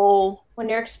 So when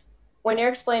you're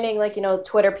explaining, like, you know,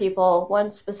 Twitter people, one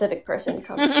specific person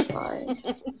comes to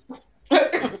mind.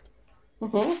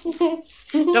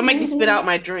 Don't make me spit out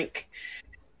my drink.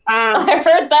 I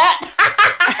heard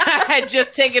that. I had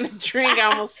just taken a drink.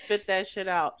 I almost spit that shit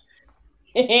out.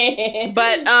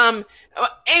 But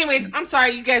anyways, I'm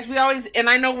sorry, you guys. We always, and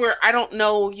I know I don't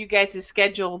know you guys'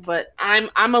 schedule, but I'm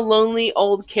a lonely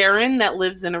old Karen that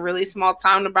lives in a really small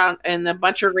town and a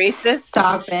bunch of racists.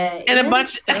 Stop it. And a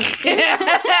bunch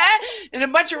and a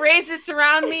bunch of racists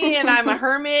around me, and I'm a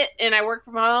hermit and I work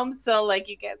from home, so like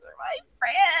you guys are my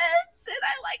friends and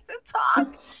I like to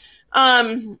talk.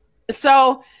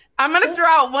 So I'm going to throw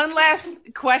out one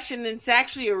last question, and it's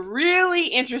actually a really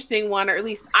interesting one, or at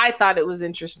least I thought it was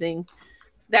interesting.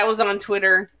 That was on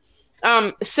Twitter.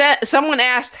 Someone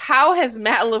asked, how has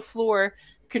Matt LaFleur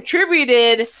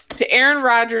contributed to Aaron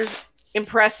Rodgers'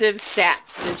 impressive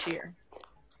stats this year?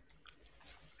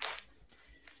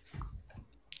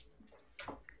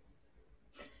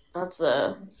 That's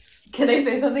a... Can I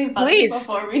say something funny Please.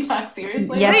 before we talk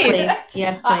seriously? Yes, please.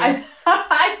 Yes, please.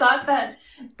 I thought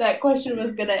that question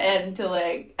was gonna end to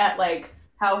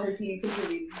how has he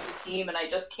contributed to the team, and I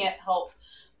just can't help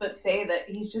but say that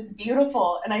he's just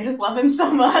beautiful, and I just love him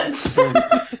so much.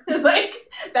 Like,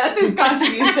 that's his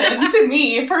contribution to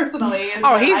me personally.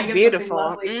 Oh, he's beautiful.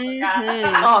 Oh,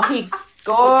 he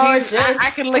gorgeous.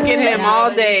 I can look at him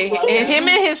all day. And him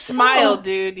and his smile,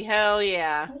 dude. Hell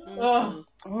yeah. Oh.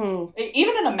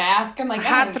 Even in a mask, I'm like,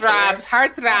 heart throbs.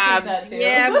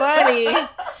 Yeah, buddy.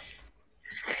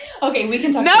 Okay, we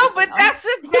can talk. No, but that's the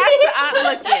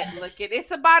look it.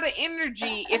 It's about an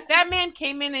energy. If that man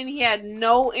came in and he had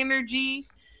no energy,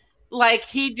 like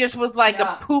he just was like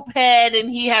a poop head and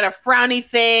he had a frowny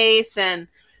face and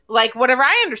like whatever.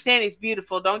 I understand he's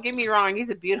beautiful. Don't get me wrong. He's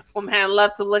a beautiful man. I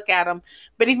love to look at him.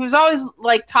 But he was always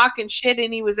like talking shit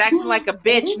and he was acting like a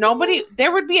bitch.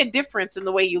 There would be a difference in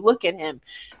the way you look at him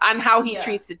on how he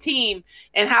treats the team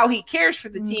and how he cares for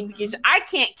the team, because I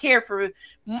can't care for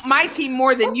my team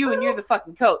more than you, and you're the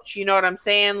fucking coach. You know what I'm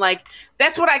saying? Like,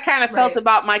 that's what I kind of felt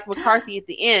about Mike McCarthy at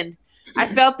the end. I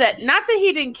felt that, not that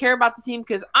he didn't care about the team,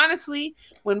 because honestly,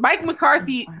 when Mike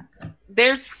McCarthy,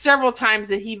 there's several times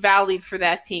that he rallied for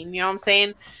that team. You know what I'm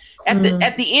saying?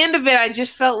 At the end of it, I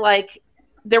just felt like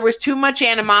there was too much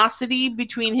animosity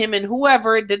between him and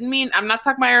whoever. It didn't mean, I'm not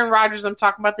talking about Aaron Rodgers. I'm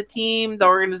talking about the team, the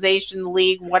organization, the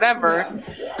league, whatever.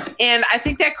 And I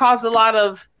think that caused a lot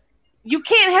of, you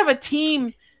can't have a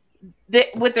team that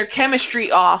with their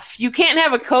chemistry off. You can't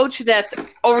have a coach that's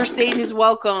overstayed his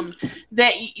welcome.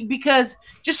 Because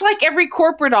just like every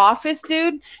corporate office,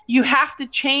 dude, you have to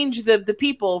change the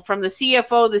people from the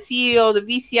CFO, the CEO, the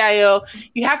VCIO.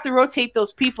 You have to rotate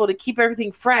those people to keep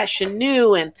everything fresh and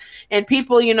new and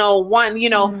people, you may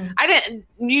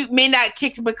not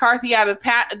kick McCarthy out of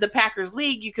the Packers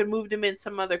league. You could move him in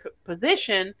some other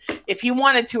position if you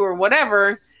wanted to or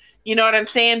whatever. You know what I'm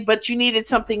saying? But you needed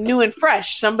something new and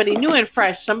fresh, somebody new and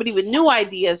fresh, somebody with new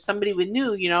ideas, somebody with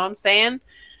new, you know what I'm saying?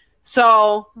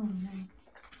 So,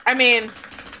 I mean,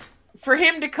 for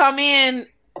him to come in,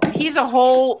 he's a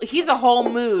whole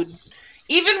mood.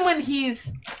 Even when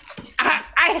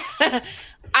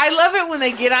I love it when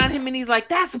they get on him and he's like,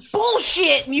 that's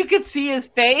bullshit. And you can see his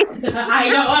face. I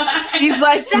know. He's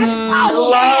like, that's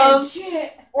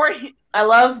bullshit. I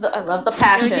love the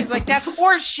passion. He's like, that's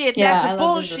horse shit. Yeah, that's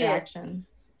bullshit.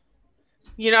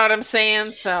 You know what I'm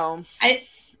saying? So,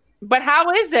 but how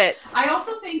is it? I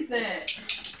also think that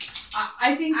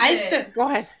Go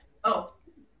ahead. Oh,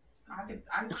 I can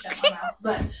shut my mouth,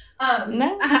 but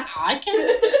No, I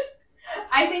can.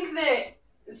 I think that,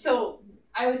 so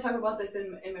I always talk about this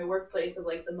in my workplace of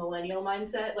like the millennial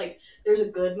mindset. Like, there's a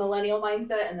good millennial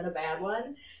mindset and then a bad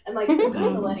one. And like the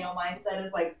good millennial mindset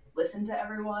is like, listen to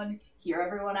everyone, hear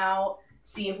everyone out,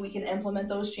 see if we can implement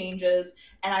those changes.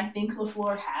 And I think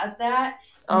LaFleur has that.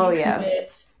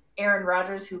 With Aaron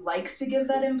Rodgers, who likes to give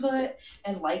that input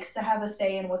and likes to have a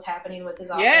say in what's happening with his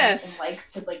offense and likes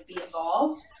to like be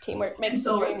involved. Teamwork makes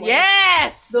the dream work.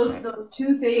 Yes. Those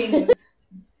two things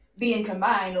being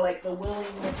combined, like the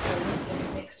willingness to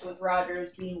listen mixed with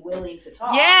Rodgers being willing to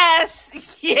talk.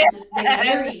 Yes. Yeah. Just they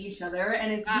marry each other,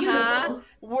 and it's beautiful.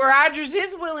 Rodgers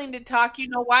is willing to talk. You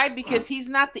know why? Because he's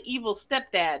not the evil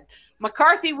stepdad.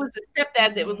 McCarthy was the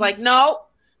stepdad that was like, no,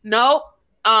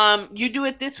 you do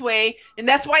it this way. And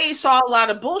that's why you saw a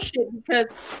lot of bullshit, because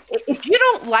if you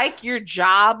don't like your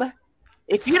job,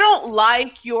 If you don't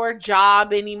like your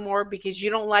job anymore because you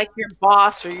don't like your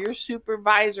boss or your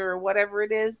supervisor or whatever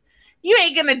it is, you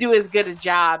ain't going to do as good a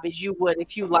job as you would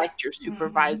if you liked your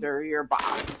supervisor or your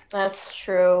boss. That's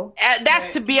true.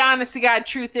 That's, to be honest to God,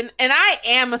 truth. And I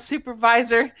am a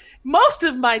supervisor. Most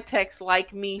of my techs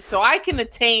like me, so I can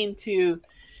attain to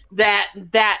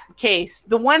that case.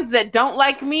 The ones that don't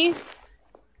like me,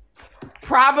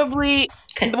 probably,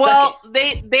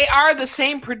 they are the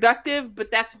same productive,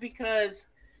 but that's because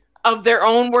of their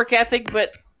own work ethic.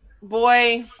 But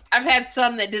boy, I've had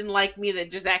some that didn't like me that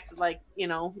just acted like,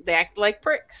 they acted like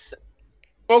pricks.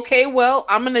 Okay, well,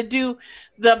 I'm going to do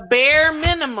the bare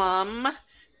minimum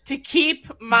to keep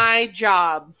my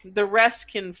job. The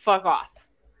rest can fuck off.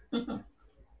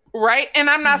 Right? And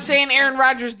I'm not saying Aaron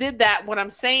Rodgers did that. What I'm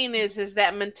saying is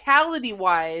that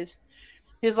mentality-wise,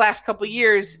 his last couple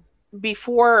years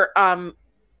before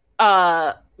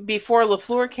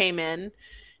LaFleur came in,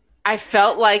 I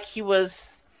felt like he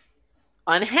was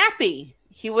unhappy.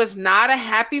 He was not a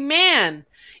happy man.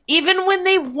 Even when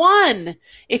they won,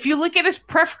 if you look at his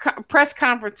press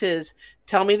conferences,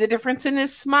 tell me the difference in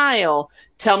his smile.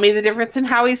 Tell me the difference in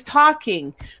how he's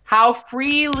talking, how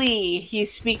freely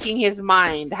he's speaking his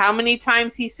mind, how many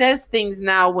times he says things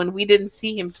now when we didn't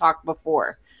see him talk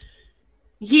before.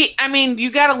 You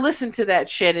got to listen to that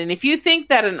shit. And if you think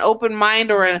that an open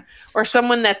mind or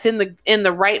someone that's in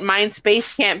the right mind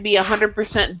space can't be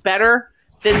 100% better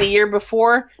than the year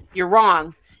before, you're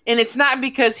wrong. And it's not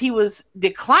because he was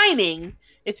declining.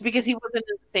 It's because he wasn't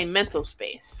in the same mental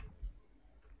space.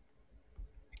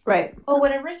 Right. Well,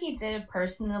 whatever he did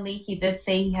personally, he did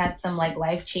say he had some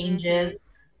life changes,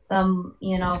 some,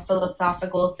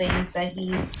 philosophical things that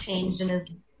he changed in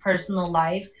his personal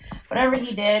life. Whatever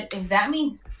he did, if that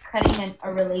means cutting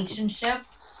a relationship,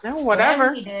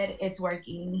 whatever he did, it's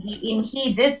working.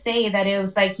 He did say that it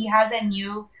was like he has a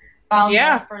new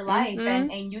love for life,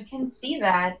 and you can see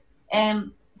that.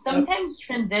 And sometimes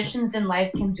transitions in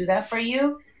life can do that for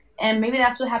you, and maybe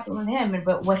that's what happened with him.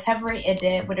 But whatever he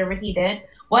did,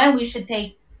 we should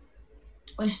take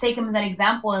him as an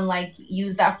example and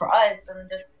use that for us, and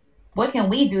just what can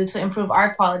we do to improve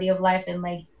our quality of life and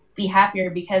be happier,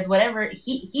 because whatever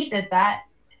he did that,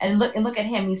 and look at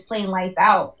him, he's playing lights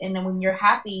out. And then when you're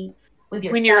happy with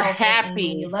yourself, and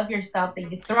when you love yourself, then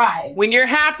you thrive. When you're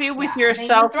happy with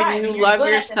yourself and you love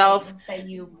yourself,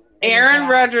 Aaron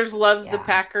Rodgers loves the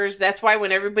Packers. That's why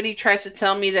when everybody tries to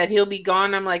tell me that he'll be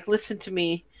gone, I'm like, listen to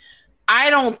me. I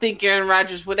don't think Aaron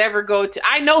Rodgers would ever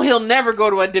I know he'll never go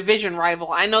to a division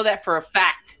rival. I know that for a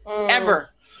fact. Ever.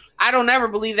 I don't ever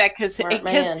believe that because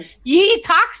he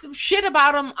talks some shit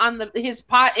about him on his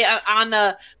Pat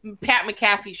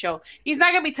McAfee show. He's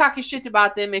not gonna be talking shit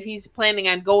about them if he's planning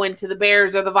on going to the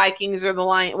Bears or the Vikings or the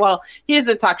Lions. Well, he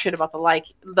doesn't talk shit about the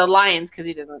Lions because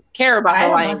he doesn't care about the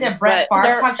Lions. Did Brett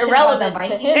Favre talk shit irrelevant about the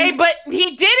Vikings? Hey, but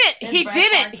he didn't.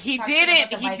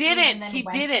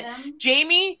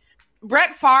 Jamie,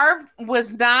 Brett Favre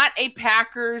was not a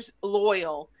Packers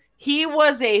loyal. He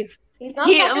was a. He's not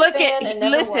a Packers fan and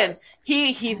never was.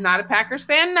 He's not a Packers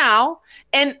fan now,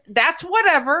 and that's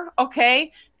whatever,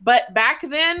 okay? But back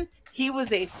then, he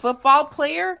was a football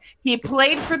player. He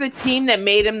played for the team that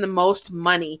made him the most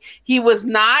money. He was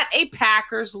not a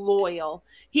Packers loyal.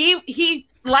 He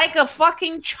like a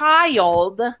fucking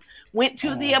child, went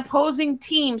to the opposing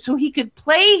team so he could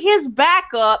play his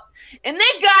backup, and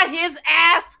then got his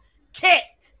ass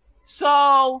kicked.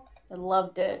 So I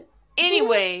loved it.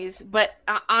 Anyways, but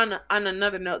on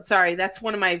another note, sorry, that's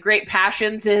one of my great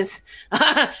passions is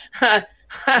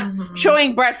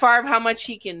showing Brett Favre how much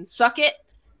he can suck it,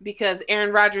 because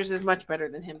Aaron Rodgers is much better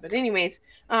than him. But anyways,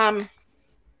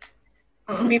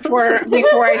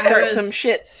 before I start some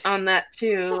shit on that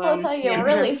too, tell us how you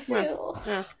really feel.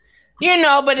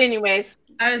 But anyways,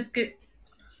 I was gonna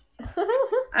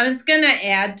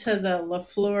add to the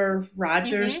LaFleur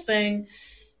Rodgers thing.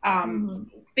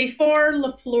 Before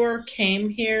LaFleur came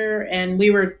here and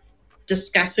we were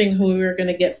discussing who we were going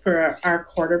to get for our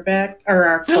quarterback or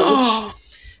our coach,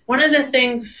 one of the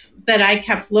things that I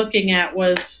kept looking at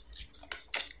was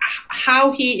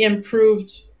how he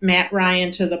improved Matt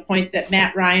Ryan to the point that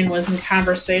Matt Ryan was in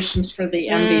conversations for the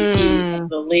MVP of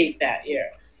the league that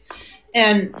year.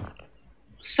 And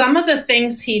some of the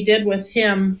things he did with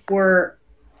him were,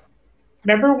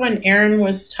 remember when Aaron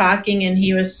was talking and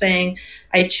he was saying,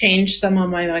 I changed some of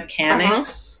my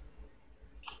mechanics?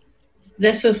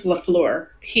 This is LaFleur.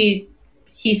 He's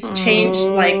changed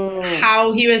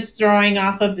how he was throwing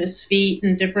off of his feet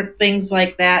and different things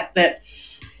like that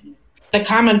the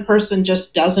common person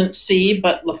just doesn't see,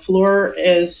 but LaFleur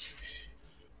is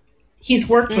He's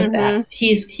worked with that.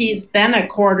 He's been a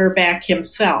quarterback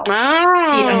himself.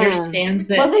 Oh. He understands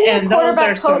it. Wasn't he a and those quarterback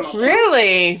are some coach?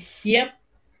 Really? Yep.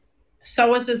 So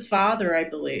was his father, I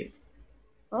believe.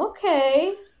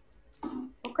 Okay,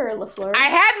 LaFleur. Did I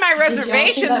had my y'all see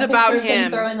reservations that about picture of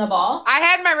him. throwing the ball? I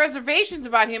had my reservations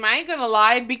about him. I ain't gonna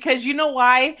lie, because you know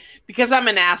why? Because I'm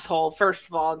an asshole. First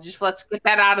of all, just let's get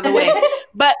that out of the way.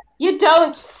 But You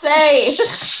don't say.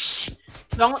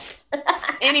 don't.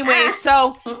 Anyway,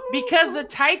 so because the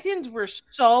Titans were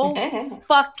so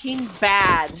fucking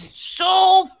bad,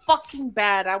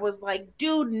 I was like,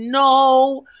 dude,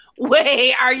 no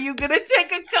way are you gonna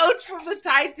take a coach from the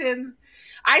Titans.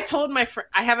 I told my friend,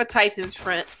 I have a Titans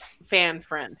fan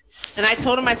friend, and I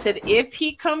told him, I said, if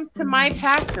he comes to my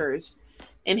Packers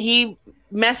and he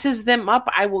messes them up,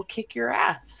 I will kick your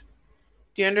ass.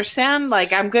 Do you understand?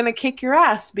 Like, I'm gonna kick your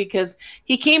ass because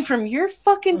he came from your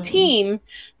fucking team.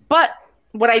 But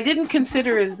what I didn't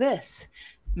consider is this.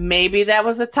 Maybe that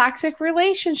was a toxic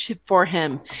relationship for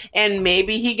him. And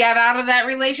maybe he got out of that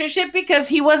relationship because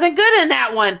he wasn't good in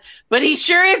that one. But he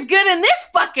sure is good in this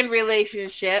fucking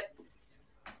relationship.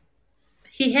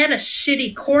 He had a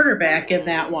shitty quarterback in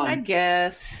that I one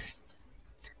guess.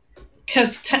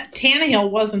 because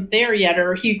Tannehill wasn't there yet,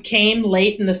 or he came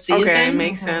late in the season. Okay,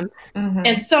 makes sense.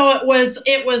 And so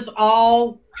it was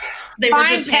all they were Fine,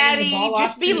 just handing the Patty. ball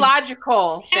Just off be to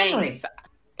logical. Henry. Thanks.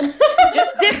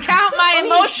 Just discount my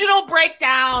emotional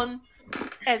breakdown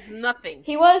as nothing.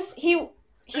 He was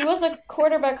a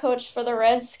quarterback coach for the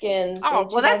Redskins. Oh, in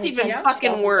well, that's even 2010,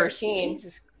 fucking worse. 2013.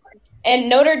 Jesus. And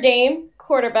Notre Dame,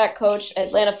 quarterback coach,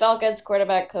 Atlanta Falcons,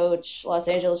 quarterback coach, Los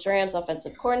Angeles Rams,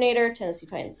 offensive coordinator, Tennessee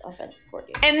Titans, offensive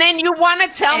coordinator. And then you want to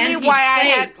tell And me he why I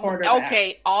played had quarterback.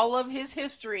 okay, all of his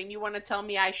history, and you want to tell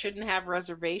me I shouldn't have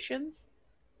reservations?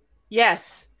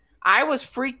 Yes, I was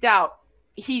freaked out.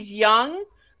 He's young.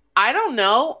 I don't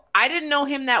know. I didn't know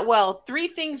him that well. 3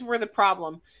 things were the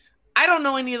problem. I don't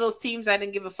know any of those teams. I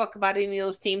didn't give a fuck about any of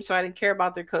those teams, so I didn't care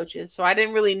about their coaches. So I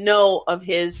didn't really know of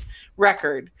his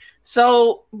record.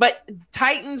 So, but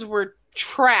Titans were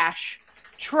trash.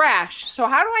 So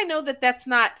how do I know that that's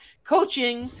not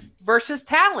coaching versus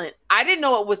talent? I didn't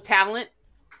know it was talent.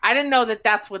 I didn't know that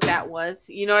that's what that was.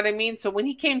 You know what I mean? So when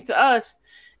he came to us,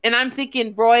 and I'm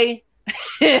thinking, boy,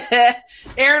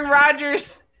 Aaron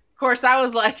Rodgers, of course, I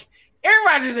was like, Aaron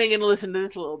Rodgers ain't gonna listen to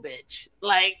this little bitch.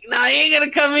 Like, no, he ain't gonna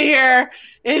come in here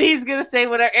and he's gonna say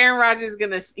whatever. Aaron Rodgers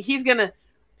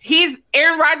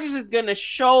is gonna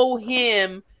show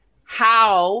him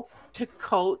how to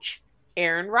coach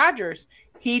Aaron Rodgers.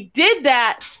 He did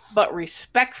that, but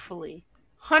respectfully,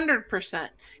 100%.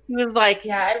 He was like,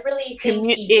 Yeah, I really think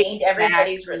he gained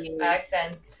everybody's Exactly. respect,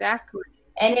 exactly.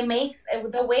 and it makes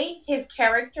the way his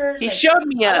character. He showed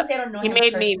me up. obviously I don't know He him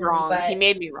made me personally, wrong. He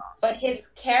made me wrong. But his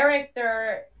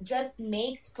character just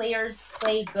makes players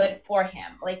play good for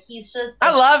him. Like, he's just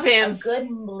I love a him.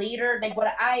 good leader. Like,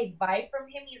 what I vibe from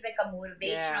him, he's like a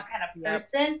motivational kind of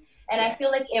person. And I feel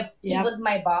like if he was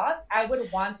my boss, I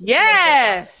would want to.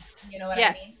 Yes. You know what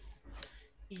I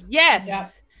mean? Yes.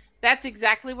 Yep. That's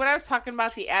exactly what I was talking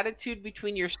about. The attitude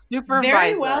between your supervisor.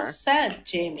 Very well said,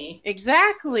 Jamie.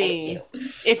 Exactly. Thank you.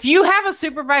 If you have a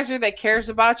supervisor that cares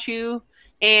about you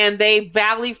and they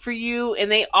value for you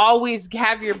and they always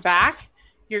have your back,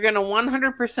 you're going to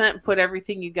 100% put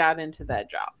everything you got into that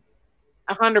job.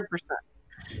 100%.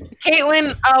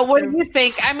 Caitlin, what do you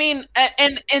think? I mean,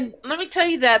 and let me tell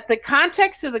you that the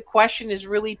context of the question is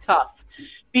really tough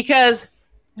because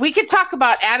we could talk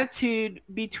about attitude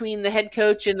between the head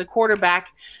coach and the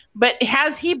quarterback, but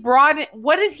has he brought it?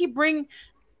 What did he bring?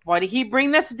 What did he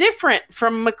bring that's different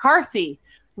from McCarthy?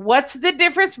 What's the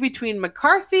difference between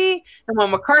McCarthy and what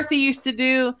McCarthy used to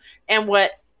do and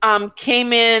what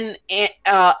came in?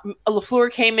 LaFleur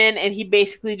came in and he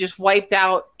basically just wiped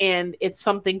out, and it's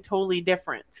something totally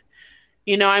different.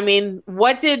 You know, I mean,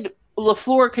 what did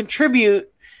LaFleur contribute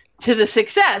to the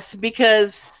success?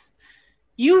 Because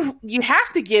you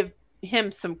have to give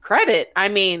him some credit. I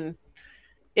mean,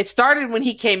 it started when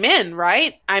he came in,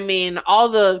 right? I mean, all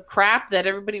the crap that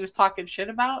everybody was talking shit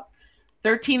about.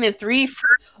 13-3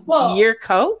 first year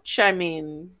coach. I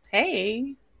mean,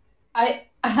 hey.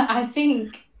 I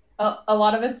think a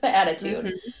lot of it's the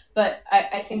attitude, but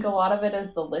I think a lot of it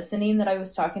is the listening that I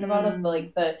was talking about. Of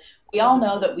we all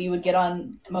know that we would get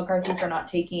on McCarthy for not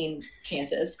taking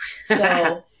chances.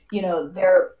 So you know,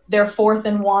 they're 4th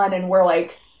and 1, and we're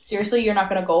like, seriously, you're not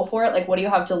going to go for it? Like, what do you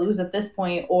have to lose at this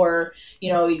point? Or, you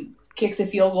know, he kicks a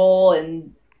field goal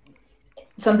and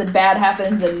something bad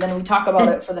happens, and then we talk about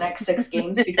it for the next 6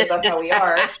 games because that's how we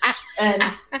are. And,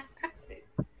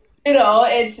 you know,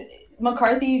 it's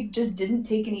McCarthy just didn't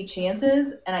take any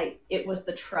chances, and it was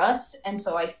the trust. And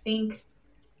so I think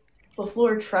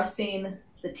LaFleur trusting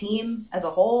the team as a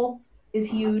whole is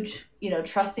huge.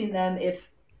 Trusting them if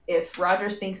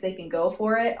Rodgers thinks they can go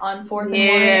for it on 4th and 1,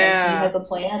 and he has a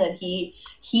plan, and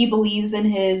he believes in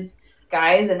his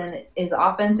guys and in his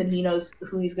offense, and he knows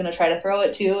who he's going to try to throw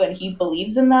it to, and he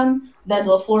believes in them, then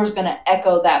LaFleur is going to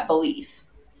echo that belief.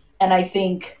 And I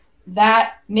think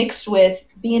that mixed with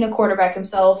being a quarterback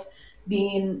himself,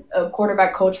 being a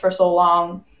quarterback coach for so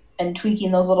long, and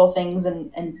tweaking those little things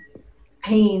and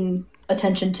paying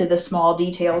attention to the small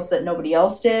details that nobody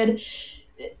else did,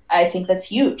 I think that's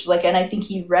huge. And I think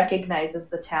he recognizes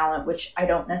the talent, which I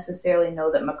don't necessarily know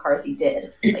that McCarthy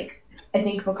did. I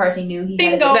think McCarthy knew he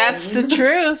had a good That's team, the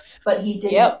truth. but he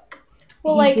didn't. Yep.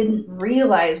 Well, he didn't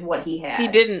realize what he had. He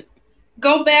didn't.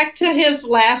 Go back to his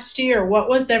last year. What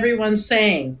was everyone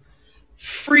saying?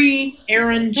 Free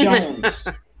Aaron Jones.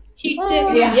 He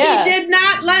did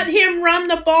not let him run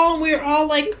the ball, and we were all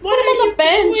like, "What are you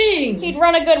doing?" He'd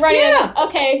run a good running.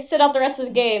 Okay, sit out the rest of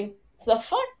the game. So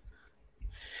fuck.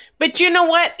 But you know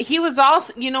what? He was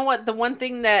also, the one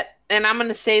thing that, and I'm going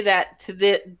to say that to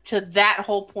that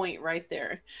whole point right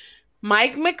there.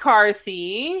 Mike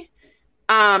McCarthy,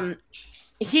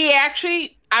 he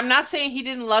actually, I'm not saying he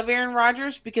didn't love Aaron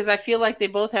Rodgers, because I feel like they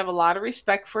both have a lot of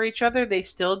respect for each other. They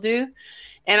still do.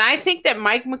 And I think that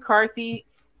Mike McCarthy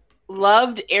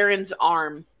loved Aaron's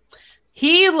arm.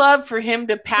 He loved for him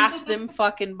to pass them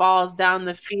fucking balls down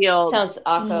the field. Sounds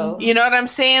awful. You know what I'm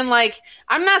saying?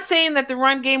 I'm not saying that the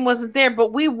run game wasn't there,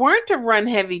 but we weren't a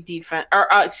run-heavy defense,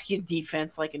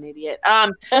 defense like an idiot.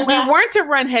 We weren't a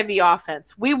run-heavy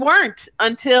offense. We weren't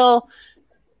until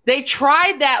they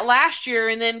tried that last year,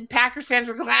 and then Packers fans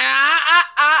were going,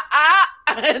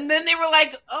 and then they were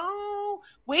like, oh,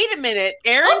 wait a minute,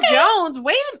 Aaron Jones,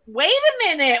 wait a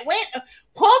minute,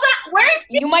 hold on, where's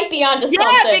you might be onto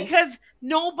something. Yeah, because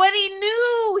nobody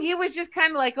knew. He was just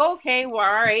kind of like, okay, well,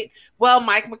 all right. Well,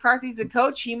 Mike McCarthy's a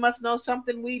coach. He must know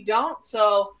something we don't.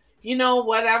 So,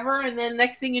 whatever. And then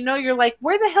next thing you know, you're like,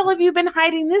 where the hell have you been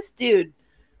hiding this dude?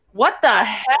 What the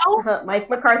hell? Mike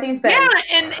McCarthy's bench.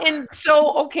 Yeah, and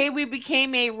so, okay, we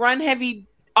became a run-heavy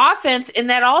offense, and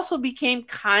that also became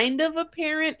kind of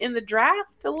apparent in the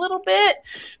draft a little bit,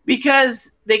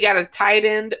 because they got a tight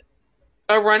end,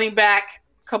 a running back,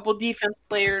 a couple defense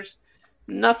players,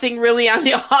 nothing really on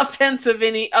the offense of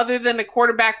any other than a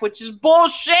quarterback, which is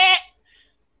bullshit.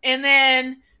 And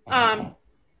then,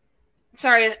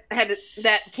 sorry,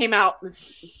 that came out. It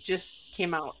just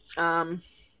came out.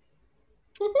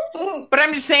 But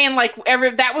I'm just saying,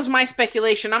 that was my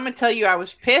speculation. I'm gonna tell you, I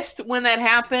was pissed when that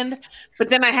happened, but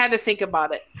then I had to think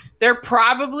about it. They're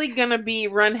probably gonna be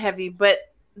run heavy, but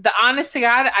the honest to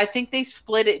God, I think they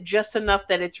split it just enough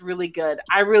that it's really good.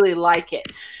 I really like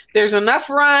it. There's enough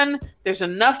run, there's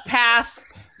enough pass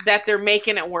that they're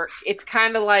making it work. It's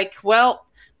kind of like, well,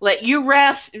 let you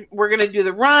rest. We're going to do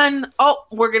the run. Oh,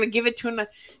 we're going to give it to him.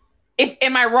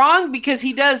 Am I wrong? Because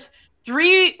he does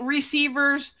 3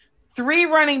 receivers, 3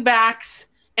 running backs,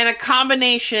 and a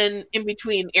combination in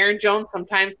between. Aaron Jones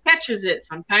sometimes catches it.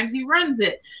 Sometimes he runs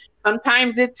it.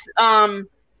 Sometimes it's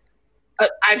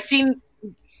I've seen –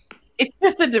 it's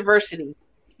just a diversity.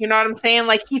 You know what I'm saying?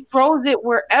 He throws it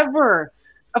wherever.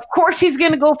 Of course he's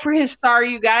going to go for his star,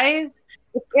 you guys.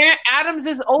 If Aaron Adams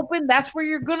is open, that's where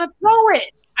you're going to throw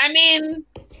it. I mean,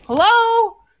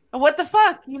 hello? What the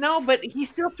fuck? But he's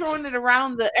still throwing it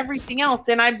around everything else.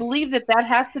 And I believe that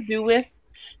has to do with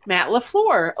Matt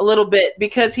LaFleur a little bit,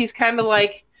 because he's kind of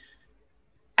I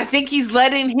think he's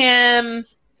letting him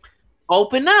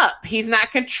open up. He's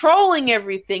not controlling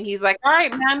everything. He's like, all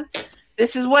right, man,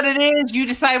 this is what it is. You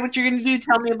decide what you're going to do.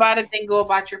 Tell me about it. Then go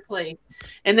about your play.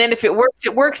 And then if it works,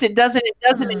 it works. It doesn't, it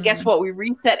doesn't. And guess what? We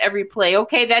reset every play.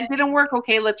 Okay, that didn't work.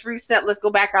 Okay, let's reset. Let's go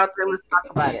back out there. Let's talk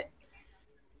about it.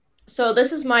 So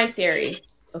this is my theory.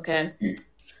 Okay.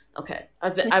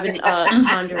 I've been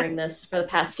pondering this for the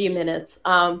past few minutes.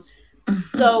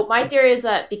 So my theory is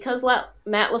that because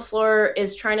Matt LaFleur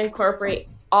is trying to incorporate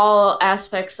all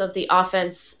aspects of the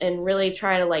offense and really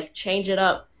try to change it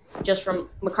up, just from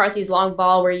McCarthy's long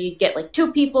ball where you get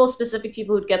 2 people, specific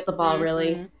people who'd get the ball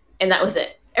really, and that was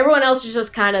it. Everyone else is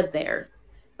just kind of there.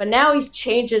 But now he's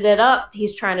changing it up.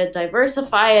 He's trying to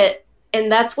diversify it,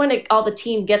 and that's when all the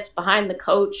team gets behind the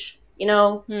coach,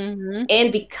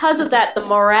 And because of that, the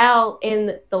morale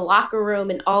in the locker room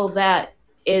and all of that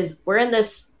is we're in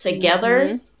this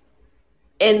together.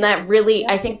 And that really,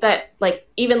 I think that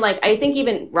I think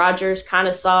even Rodgers kind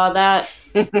of saw that,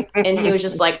 and he was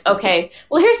just like, okay.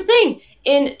 Well, here's the thing: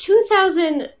 in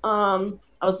 2000,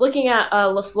 I was looking at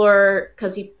LaFleur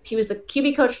because he was the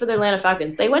QB coach for the Atlanta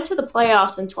Falcons. They went to the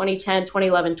playoffs in 2010,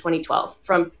 2011, 2012.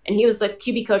 And he was the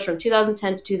QB coach from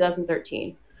 2010 to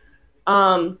 2013.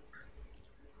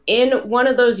 In one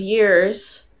of those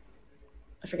years,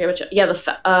 I forget which. Yeah,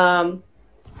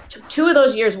 two of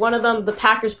those years. One of them, the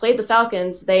Packers played the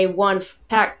Falcons. They won.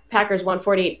 Packers won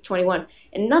 48-21.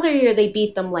 Another year, they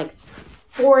beat them like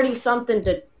 40-something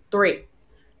to 3.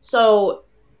 So,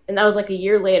 and that was like a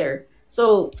year later.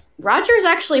 So Rodgers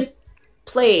actually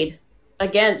played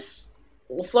against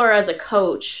LaFleur as a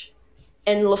coach,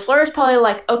 and LaFleur is probably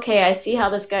like, okay, I see how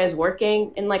this guy is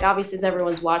working, and like obviously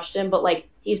everyone's watched him, but like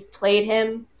he's played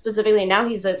him specifically. Now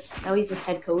he's his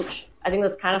head coach. I think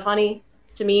that's kind of funny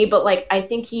to me, but like I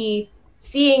think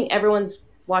seeing everyone's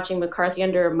watching McCarthy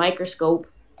under a microscope,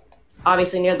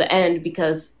 obviously near the end,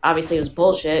 because obviously it was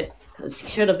bullshit because he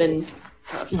should have been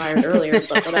fired earlier,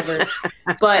 but whatever.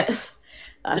 But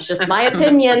that's just my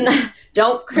opinion.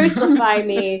 Don't crucify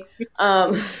me.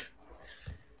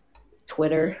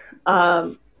 Twitter.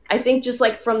 I think just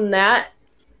like from that,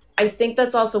 I think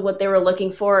that's also what they were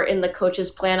looking for in the coach's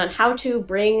plan on how to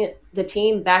bring the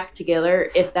team back together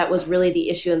if that was really the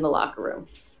issue in the locker room.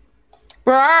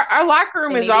 Bro, our locker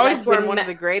room has always that's where been one of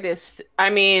the greatest. I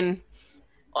mean,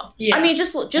 yeah, I mean,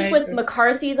 just with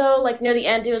McCarthy though, like near the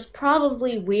end, it was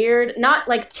probably weird. Not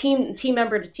like team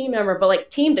member to team member, but like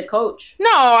team to coach. No,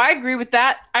 I agree with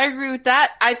that.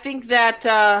 I think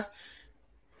that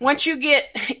once you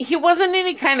he wasn't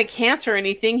any kind of cancer or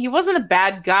anything. He wasn't a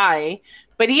bad guy,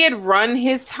 but he had run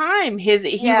his time. He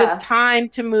was time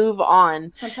to move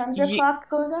on. Sometimes your clock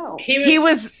goes out. He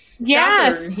was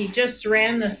yes. He just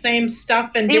ran the same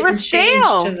stuff and he didn't was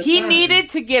stale. change to the He times. needed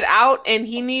to get out and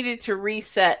he needed to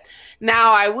reset.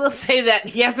 Now I will say that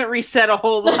he hasn't reset a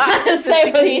whole lot. Back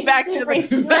to we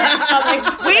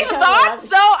thought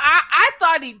so. I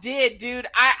thought he did, dude.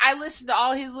 I listened to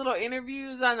all his little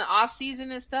interviews on the off season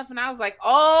and stuff, and I was like,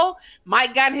 oh,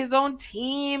 Mike got his own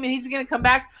team and he's gonna come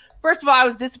back. First of all, I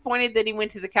was disappointed that he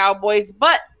went to the Cowboys,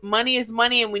 but money is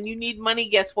money, and when you need money,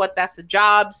 guess what? That's a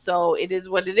job, so it is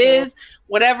what it is.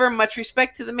 Whatever, much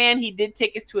respect to the man. He did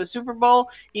take us to a Super Bowl.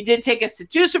 He did take us to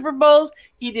 2 Super Bowls.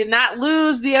 He did not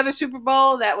lose the other Super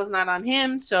Bowl. That was not on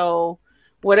him, so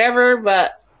whatever,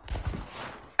 but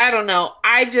I don't know.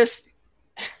 I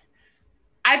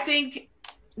think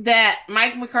that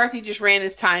Mike McCarthy just ran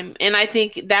his time, and I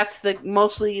think that's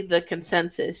mostly the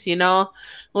consensus, you know?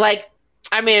 Like,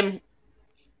 I mean,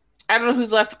 I don't know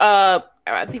who's left. I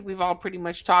think we've all pretty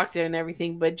much talked and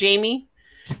everything. But Jamie,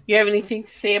 you have anything to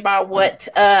say about what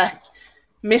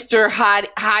Mr.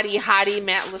 Hottie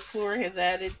Matt LaFleur has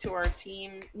added to our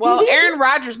team? Well, Aaron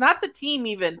Rodgers, not the team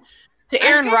even. To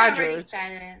Aaron Rodgers.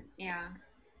 Yeah,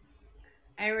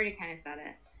 I already kind of said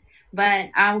it.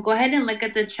 But go ahead and look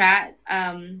at the chat.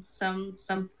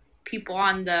 Some people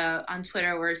on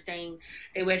Twitter were saying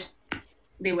they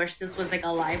wish this was like a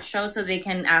live show so they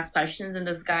can ask questions, and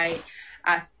this guy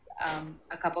asked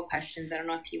a couple questions. I don't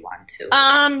know if you want to.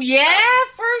 Yeah,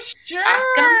 for sure.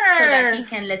 Ask him so that he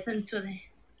can listen to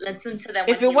them.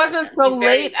 If it wasn't so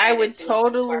late, I would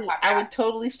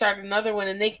totally start another one.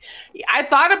 And I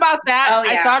thought about that. Oh,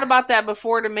 yeah. I thought about that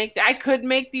before I could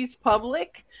make these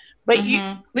public. But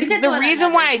the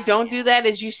reason why I don't do that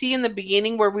is you see in the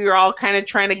beginning where we were all kind of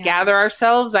trying to gather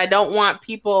ourselves. I don't want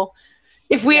people.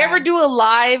 If we ever do a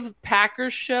live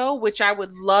Packers show, which I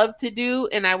would love to do,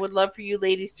 and I would love for you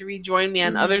ladies to rejoin me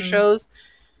on other shows,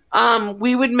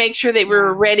 we would make sure that we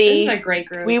were ready. This is a great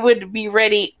group. We would be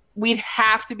ready. We'd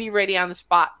have to be ready on the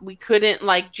spot. We couldn't,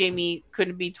 like Jamie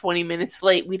couldn't be 20 minutes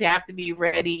late. We'd have to be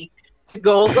ready to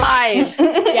go live.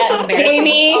 Yeah,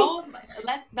 Jamie.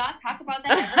 Let's not talk about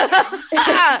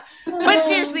that. But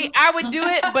seriously, I would do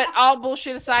it. But all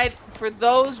bullshit aside, for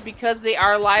those, because they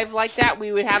are live like that,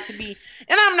 we would have to be.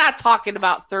 And I'm not talking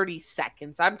about 30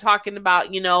 seconds. I'm talking about,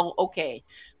 okay,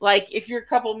 like if you're a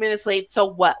couple minutes late, so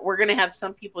what? We're going to have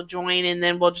some people join and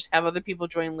then we'll just have other people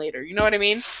join later. You know what I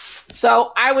mean?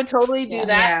 So I would totally do that.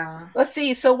 Yeah. Let's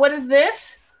see. So what is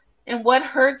this? And what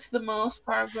hurts the most?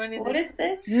 What is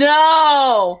this?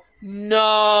 No. You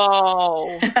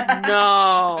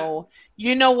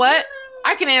know what?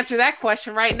 I can answer that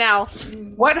question right now.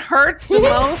 What hurts the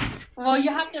most? Well, you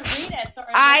have to read it.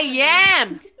 Sorry. I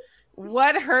am.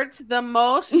 What hurts the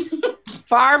most?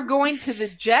 Favre going to the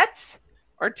Jets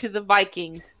or to the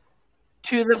Vikings?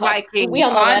 To the Vikings. We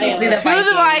all know that answer. To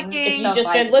the Vikings. You've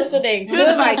just been listening. To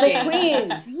the Vikings.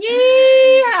 Queens.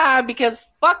 Yeah, because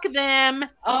fuck them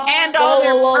and all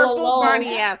their purple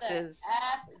Barney asses.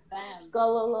 them.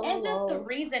 Skull. And just the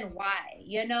reason why,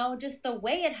 just the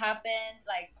way it happened,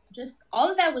 like just all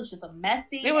of that was just a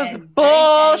messy. It was and very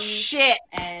bullshit.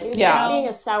 petty, and He was Yeah. just being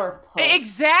a sour puss.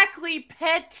 Exactly,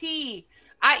 petty.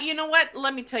 You know what?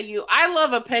 Let me tell you, I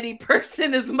love a petty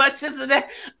person as much as that.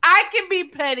 I can be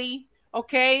petty,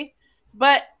 okay?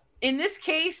 But in this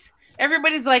case,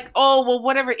 everybody's like, oh, well,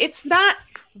 whatever. It's not,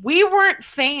 we weren't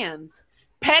fans.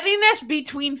 Pettiness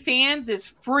between fans is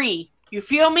free. You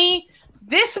feel me?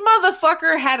 This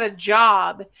motherfucker had a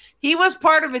job. He was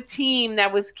part of a team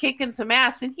that was kicking some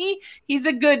ass, and he's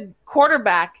a good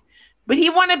quarterback, but he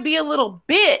wanted to be a little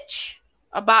bitch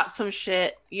about some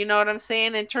shit, you know what I'm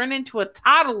saying, and turn into a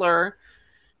toddler,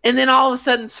 and then all of a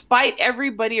sudden spite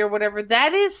everybody or whatever.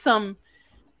 That is some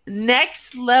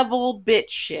next level bitch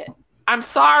shit. I'm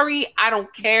sorry. I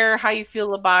don't care how you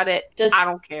feel about it. I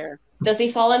don't care. Does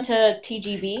he fall into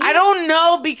TGB? I don't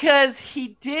know, because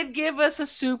he did give us a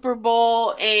Super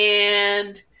Bowl,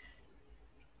 and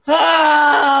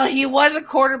he was a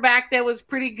quarterback that was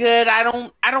pretty good. I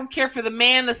don't care for the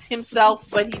man himself,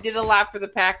 but he did a lot for the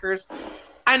Packers.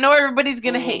 I know everybody's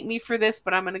going to hate me for this,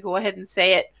 but I'm going to go ahead and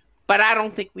say it. But I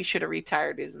don't think we should have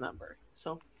retired his number.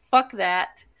 So fuck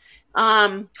that.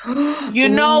 You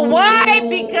know why?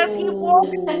 Because he wore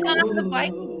it on the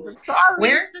Vikings. I'm sorry.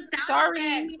 Where's the sound Sorry.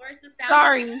 effects? Where's the sound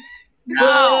Sorry. effects?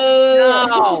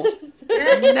 No.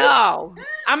 No.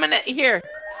 I'm going to, here.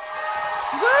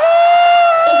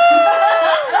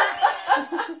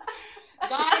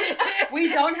 Guys, we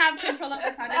don't have control of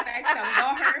the sound effects. So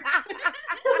ignore her.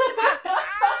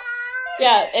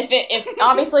 Yeah, if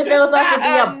obviously if it was us, it'd be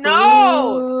a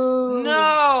No.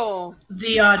 No.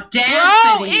 The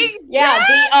audacity. Bro, Yeah,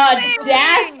 the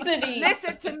audacity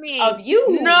Listen to me. of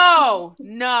you. No.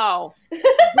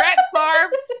 Brett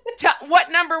Favre,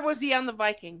 what number was he on the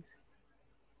Vikings?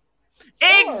 4.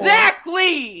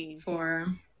 Exactly. 4.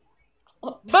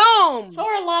 Boom. So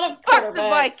are a lot of Fuck the quarterbacks,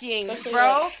 Vikings, especially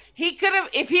bro. like- He could have,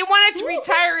 if he wanted to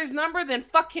retire his number, then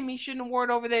fuck him. He shouldn't have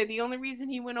worn it over there. The only reason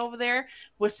he went over there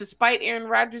was to spite Aaron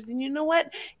Rodgers. And you know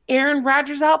what? Aaron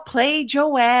Rodgers outplayed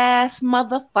your ass,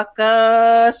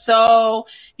 motherfucker. So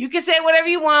you can say whatever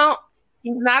you want.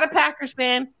 He's not a Packers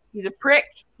fan. He's a prick.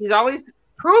 He's always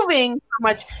proving how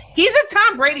much. He's a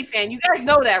Tom Brady fan. You guys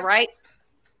know that, right?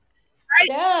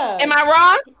 Yeah. Am I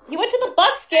wrong? He went to the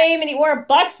Bucks game and he wore a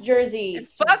Bucks jersey.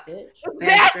 Fuck. Stupid bitch.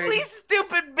 Exactly,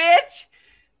 stupid bitch.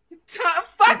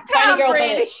 Fuck Tiny Tom girl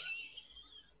Brady. bitch.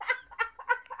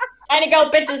 Tiny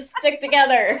girl bitches stick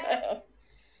together.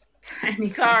 Tiny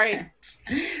Sorry.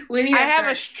 bitch. With your I have a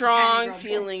shirt, strong tiny girl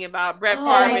feeling bitch. about Brett Oh,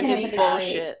 Favre I and can his see that.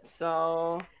 bullshit.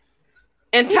 So,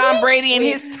 and Tom Brady and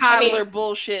his toddler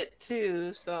bullshit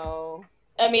too. So,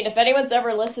 I mean, if anyone's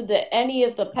ever listened to any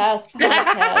of the past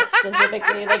podcasts,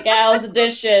 specifically the Gals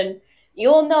Edition,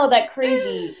 you'll know that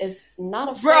Crazy is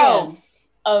not a fan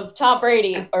of Tom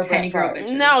Brady or Tiny Brett girl Favre.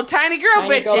 bitches. no, tiny girl Tiny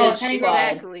bitches. girl Tiny girl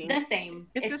bitch. Exactly. The same.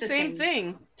 It's the same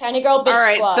thing. Tiny girl bitch All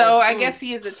right, squad. so I Mm. guess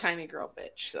he is a tiny girl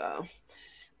bitch. So,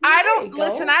 There I you don't go.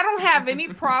 listen. I don't have any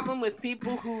problem with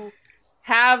people who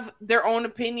have their own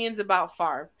opinions about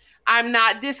Favre. I'm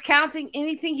not discounting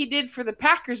anything he did for the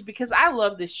Packers because I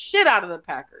love the shit out of the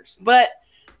Packers. But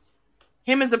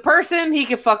him as a person, he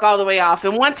could fuck all the way off.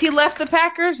 And once he left the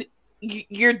Packers,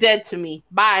 you're dead to me.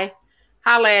 Bye.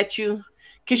 Holla at you.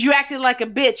 Because you acted like a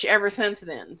bitch ever since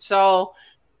then. So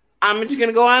I'm just going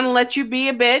to go on and let you be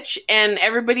a bitch. And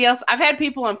everybody else, I've had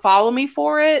people unfollow me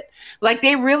for it. Like,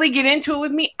 they really get into it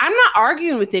with me. I'm not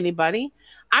arguing with anybody.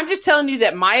 I'm just telling you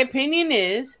that my opinion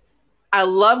is I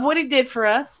love what he did for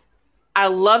us. I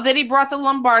love that he brought the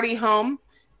Lombardi home.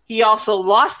 He also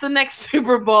lost the next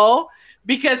Super Bowl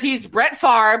because he's Brett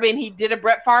Favre and he did a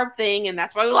Brett Favre thing, and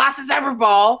that's why we lost the Super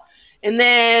Bowl. And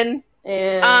then,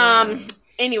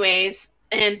 anyways,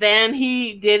 and then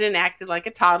he did and acted like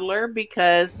a toddler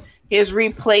because his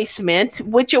replacement,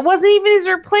 which it wasn't even his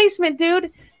replacement, dude.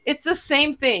 It's the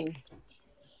same thing.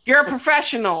 You're a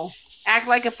professional. Act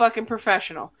like a fucking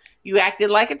professional. You acted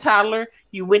like a toddler.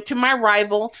 You went to my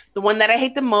rival, the one that I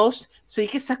hate the most, so you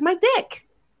can suck my dick.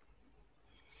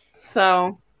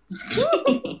 So,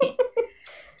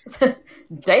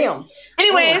 Damn.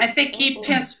 anyways, I think he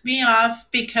pissed me off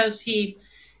because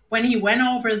when he went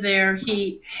over there,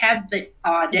 he had the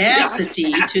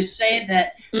audacity to say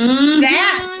that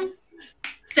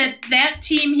that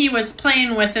team he was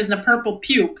playing with in the Purple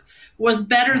Puke was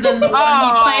better than the one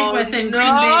he played with in Green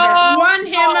Bay that won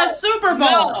him a Super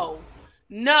Bowl.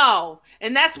 No.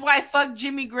 And that's why I fucked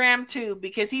Jimmy Graham too,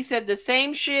 because he said the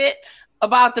same shit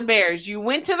about the Bears. You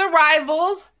went to the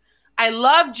rivals. I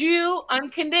loved you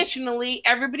unconditionally.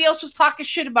 Everybody else was talking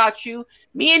shit about you.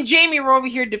 Me and Jamie were over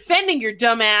here defending your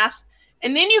dumb ass.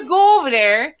 and then you go over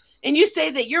there and you say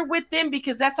that you're with them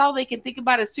because that's all they can think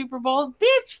about is Super Bowls.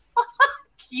 Bitch, fuck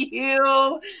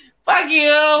you.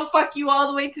 Fuck you all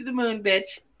the way to the moon,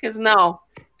 bitch. Because no.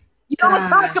 You don't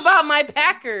talk about my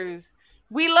Packers.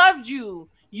 We loved you.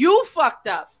 You fucked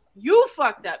up. You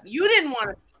didn't want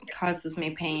to. It causes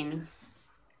me pain.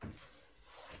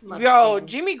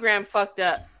 Jimmy Graham fucked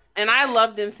up. And I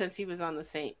loved him since he was on the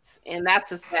Saints. And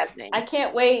that's a sad thing. I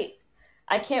can't wait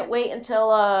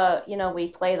until we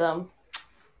play them.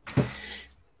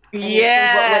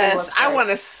 Yes, I want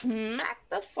to smack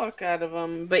the fuck out of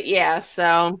them. But yeah,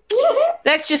 so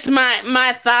that's just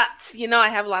my thoughts. I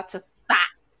have lots of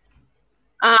thoughts.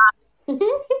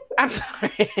 I'm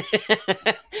sorry.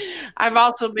 I've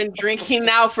also been drinking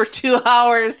now for 2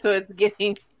 hours, so it's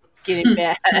getting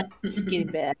bad. It's getting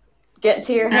bad. Get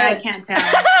to your head. I can't tell.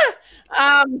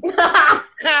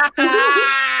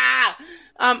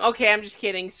 Okay, I'm just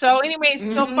kidding. So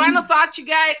anyways, so final thoughts, you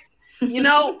guys.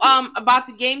 About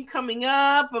the game coming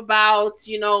up, about,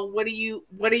 what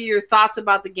are your thoughts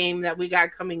about the game that we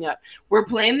got coming up? We're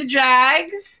playing the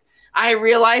Jags. I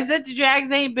realize that the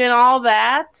Jags ain't been all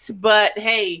that, but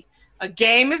hey, a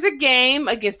game is a game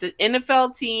against an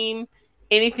NFL team.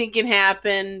 Anything can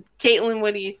happen. Caitlin,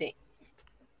 what do you think?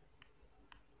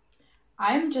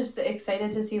 I'm just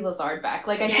excited to see Lazard back.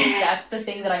 I think that's the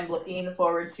thing that I'm looking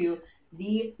forward to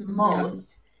the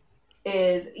most.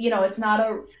 Is, it's not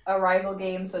a rival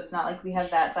game, so it's not like we have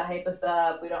that to hype us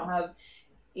up. We don't have,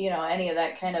 any of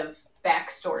that kind of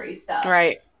backstory stuff.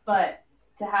 Right. But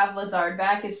to have Lazard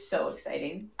back is so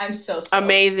exciting. I'm so stoked.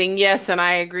 Amazing. Yes, and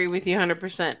I agree with you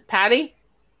 100%. Patty?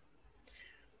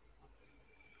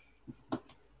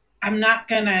 I'm not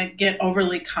going to get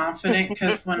overly confident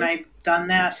because when I've done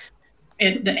that,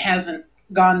 it hasn't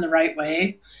gone the right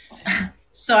way.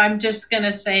 So I'm just going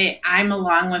to say I'm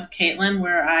along with Caitlin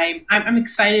where I'm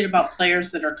excited about players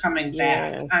that are coming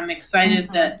back. I'm excited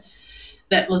that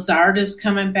Lazard is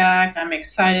coming back. I'm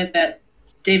excited that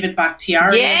David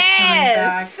Bakhtiari is coming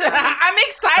back. I'm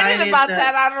excited about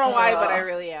that. I don't know why, but I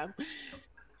really am.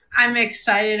 I'm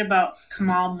excited about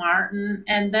Kamal Martin.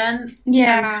 And then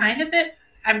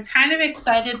I'm kind of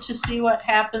excited to see what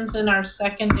happens in our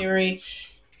secondary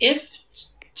if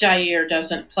Jair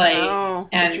doesn't play. Oh,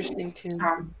 and interesting too.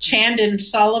 Chandon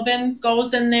Sullivan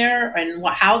goes in there, and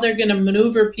how they're going to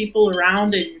maneuver people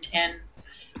around and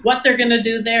what they're going to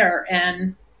do there,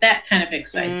 and that kind of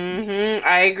excites me.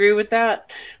 I agree with that.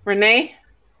 Renee?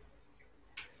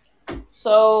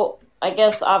 So I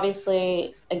guess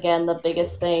obviously, again, the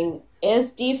biggest thing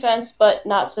is defense, but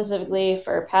not specifically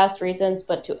for past reasons,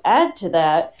 but to add to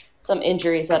that, some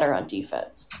injuries that are on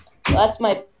defense. So that's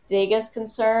my biggest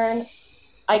concern.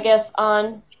 I guess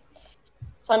on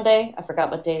Sunday, I forgot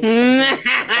what day it's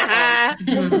I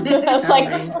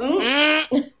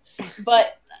was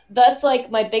but that's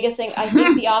my biggest thing. I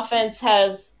think the offense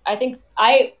has, I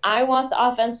want the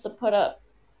offense to put up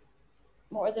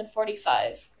more than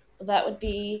 45. That would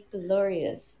be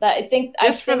glorious.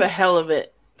 For the hell of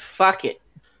it. Fuck it.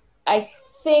 I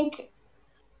think,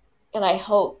 and I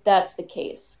hope that's the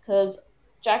case, because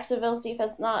Jacksonville's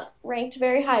defense not ranked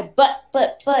very high, but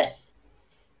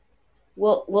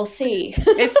We'll see.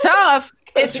 It's tough.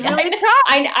 It's really tough.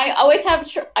 I always have.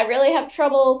 I really have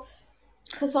trouble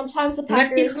because sometimes the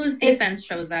Packers. Let's see whose defense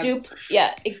shows up.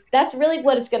 That's really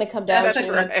what it's going to come down to. That's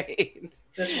right.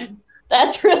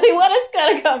 That's really what it's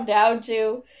going to come down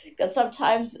to. Because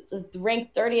sometimes the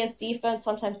ranked 30th defense,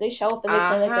 sometimes they show up and they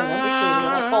play like the number 2. And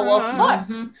you're like, oh well, fuck.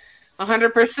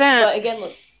 100%. But again,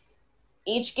 look,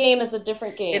 each game is a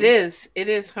different game. It is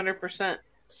 100%.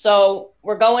 So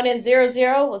we're going in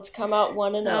 0-0. Let's come out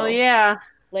 1-0. Oh yeah,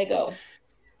 Lego.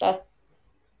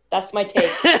 That's my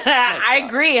take. I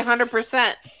agree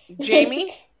 100%.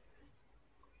 Jamie,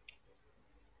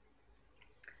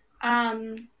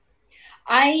 I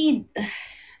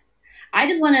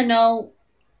just want to know,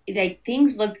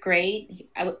 things looked great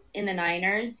in the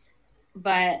Niners,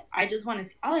 but I just want to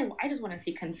see. I just want to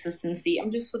see consistency.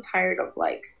 I'm just so tired of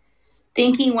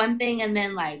thinking one thing and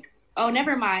then oh,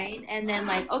 never mind. And then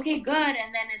okay, good.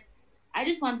 And then I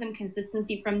just want some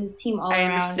consistency from this team all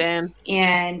around. I understand.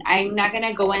 And I'm not going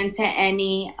to go into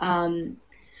any,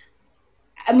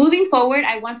 moving forward,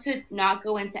 I want to not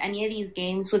go into any of these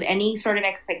games with any sort of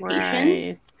expectations.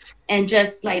 Right. And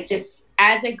just just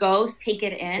as it goes, take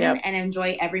it in and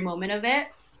enjoy every moment of it.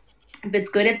 If it's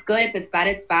good, it's good. If it's bad,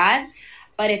 it's bad.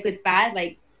 But if it's bad,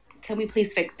 can we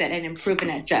please fix it and improve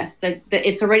and adjust?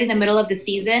 It's already the middle of the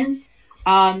season.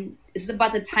 This is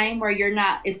about the time where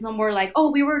it's no more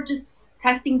oh, we were just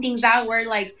testing things out. We're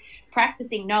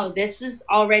practicing. No, this is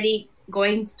already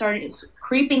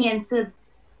creeping into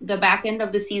the back end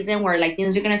of the season where like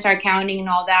things are going to start counting and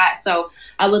all that. So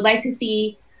I would like to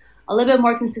see a little bit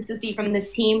more consistency from this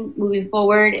team moving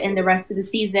forward in the rest of the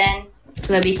season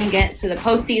so that we can get to the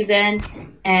postseason.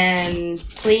 And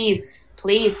please,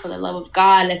 for the love of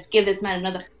God, let's give this man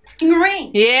another fucking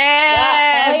ring.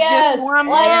 Yes, just one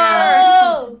more.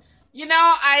 Oh. You know,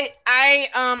 I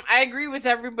agree with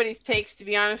everybody's takes. To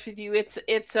be honest with you,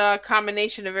 it's a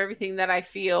combination of everything that I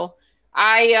feel.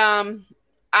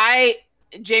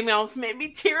 Jamie almost made me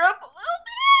tear up a little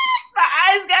bit. My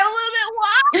eyes got a little bit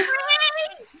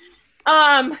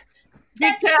watery.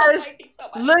 Because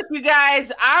look, you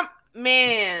guys, I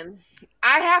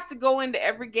have to go into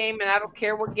every game, and I don't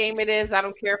care what game it is. I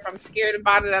don't care if I'm scared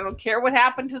about it. I don't care what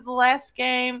happened to the last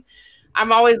game.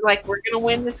 I'm always like, we're gonna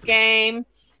win this game.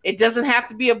 It doesn't have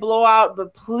to be a blowout,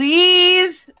 but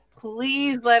please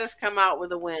let us come out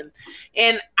with a win.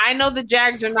 And I know the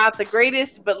Jags are not the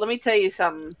greatest, but let me tell you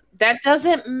something. That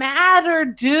doesn't matter,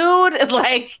 dude.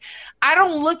 Like, I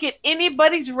don't look at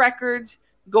anybody's records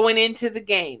going into the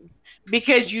game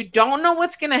because you don't know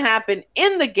what's going to happen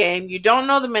in the game. You don't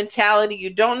know the mentality.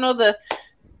 You don't know the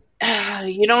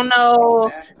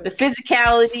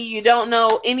physicality. You don't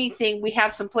know anything. We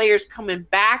have some players coming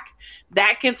back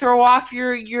that can throw off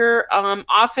your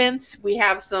offense. We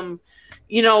have some,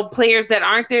 players that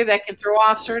aren't there that can throw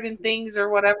off certain things or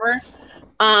whatever.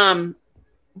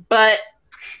 But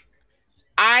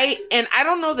I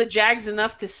don't know the Jags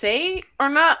enough to say or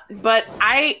not, but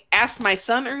I asked my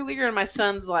son earlier, and my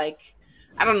son's like,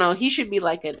 I don't know, he should be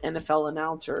like an NFL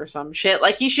announcer or some shit.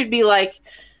 Like, he should be like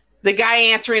the guy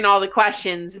answering all the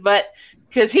questions, but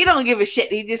because he don't give a shit.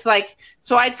 He just like,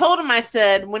 so I told him, I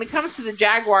said, when it comes to the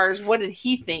Jaguars, what did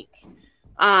he think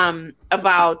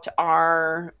about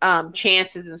our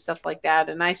chances and stuff like that?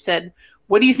 And I said,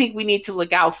 what do you think we need to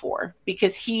look out for?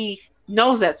 Because he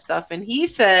knows that stuff. And he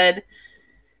said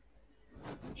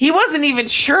he wasn't even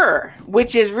sure,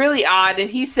 which is really odd. And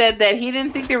he said that he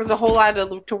didn't think there was a whole lot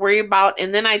to worry about.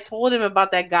 And then I told him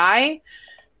about that guy,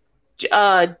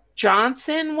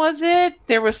 Johnson, was it?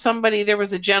 There was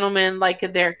a gentleman like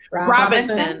there,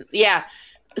 Robinson. Yeah.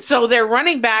 So they're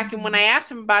running back. And when I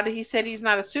asked him about it, he said he's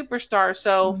not a superstar.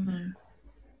 So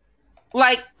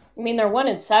like, I mean, they're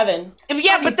 1-7.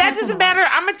 Yeah, but that doesn't matter.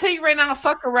 I'm gonna tell you right now,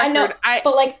 fuck a record. I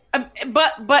know,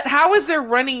 but how is their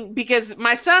running? Because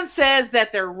my son says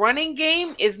that their running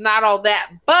game is not all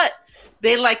that, but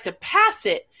they like to pass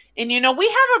it. And we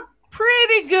have a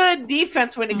pretty good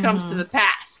defense when it comes to the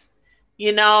pass.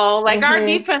 Our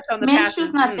defense on the pass.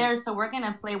 Minshew's not there, so we're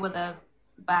gonna play with a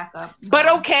backup. So. But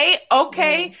okay.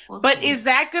 We'll see. Is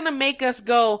that gonna make us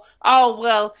go, oh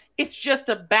well, it's just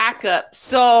a backup,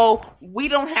 so we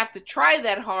don't have to try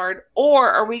that hard? Or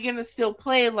are we gonna still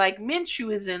play like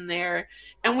Minshew is in there,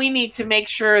 and we need to make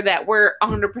sure that we're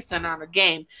 100% on our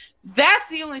game? That's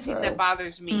the only thing that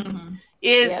bothers me.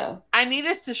 I need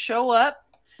us to show up.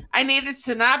 I need us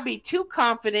to not be too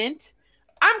confident.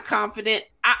 I'm confident.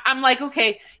 I'm like,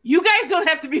 okay, you guys don't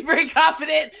have to be very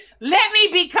confident. Let me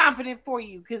be confident for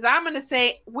you, because I'm going to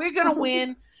say we're going to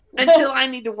win until I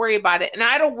need to worry about it. And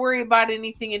I don't worry about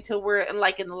anything until we're in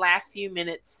the last few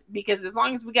minutes, because as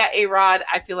long as we got A-Rod,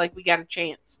 I feel like we got a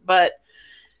chance. But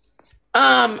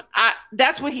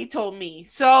that's what he told me.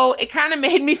 So it kind of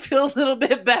made me feel a little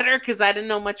bit better, because I didn't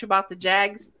know much about the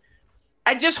Jags.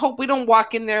 I just hope we don't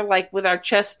walk in there like with our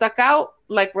chest stuck out,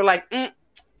 like we're like,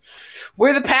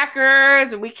 we're the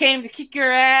Packers and we came to kick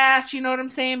your ass. You know what I'm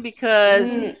saying?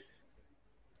 Because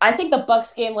I think the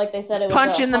Bucks game, like they said, it was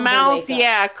punch in the mouth. Makeup.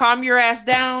 Yeah, calm your ass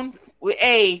down.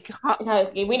 Hey,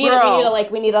 we need to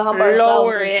humble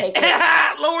ourselves and take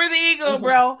it. Lower the ego,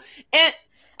 bro. And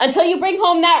until you bring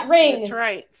home that ring. That's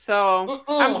right. So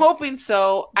I'm hoping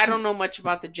so. I don't know much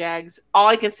about the Jags. All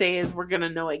I can say is we're gonna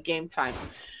know at game time.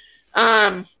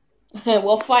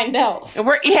 We'll find out.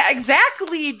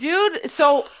 Exactly, dude.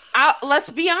 So let's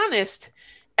be honest.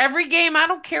 Every game, I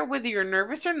don't care whether you're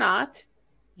nervous or not.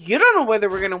 You don't know whether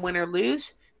we're going to win or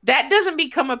lose. That doesn't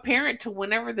become apparent to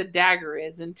whenever the dagger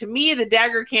is. And to me, the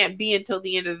dagger can't be until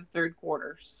the end of the third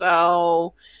quarter.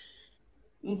 So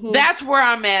that's where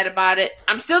I'm at about it.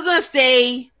 I'm still going to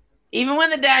stay even when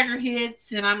the dagger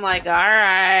hits. And I'm like, all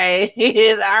right.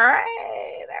 Yeah,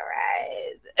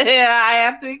 I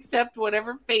have to accept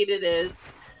whatever fate it is.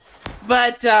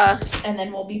 But and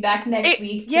then we'll be back next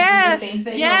week to do the same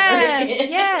thing.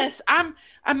 Yes. Am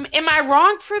I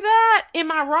wrong for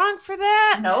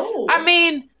that? No. I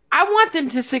mean, I want them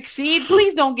to succeed.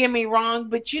 Please don't get me wrong,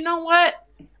 but you know what?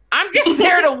 I'm just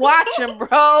there to watch them,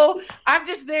 bro. I'm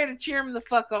just there to cheer them the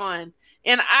fuck on.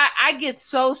 And I get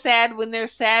so sad when they're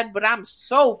sad, but I'm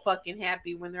so fucking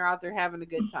happy when they're out there having a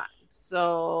good time.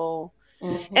 So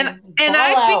Mm-hmm. And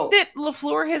I think that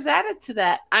LaFleur has added to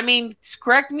that. I mean,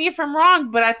 correct me if I'm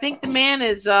wrong, but I think the man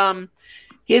is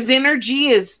his energy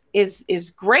is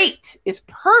great, is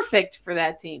perfect for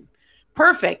that team,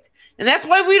 perfect. And that's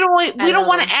why we don't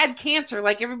want to add cancer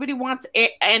like everybody wants.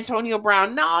 Antonio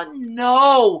Brown,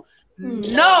 no.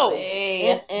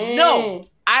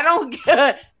 I don't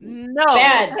no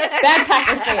bad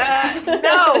Packers fans.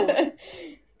 No.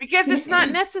 Because it's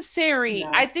not necessary. No.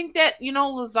 I think that,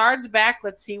 Lazard's back.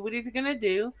 Let's see what he's going to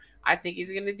do. I think he's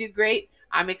going to do great.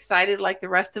 I'm excited like the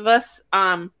rest of us.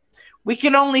 We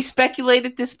can only speculate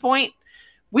at this point.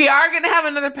 We are going to have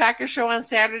another Packers show on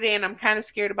Saturday, and I'm kind of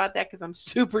scared about that because I'm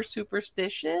super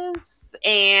superstitious.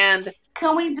 And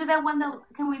can we do that one?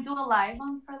 Can we do a live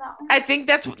one for that one? I think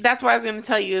that's what I was going to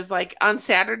tell you is like on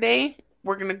Saturday,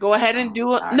 we're going to go ahead and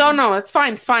do sorry. No, it's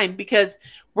fine because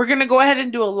we're going to go ahead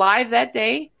and do a live that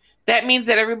day. That means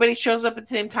that everybody shows up at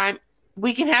the same time.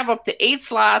 We can have up to 8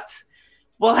 slots.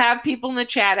 We'll have people in the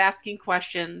chat asking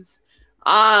questions.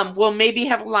 We'll maybe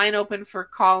have a line open for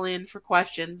call in for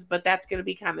questions, but that's going to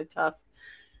be kind of tough.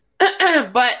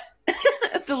 But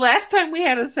the last time we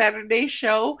had a Saturday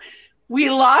show, we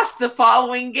lost the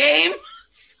following game.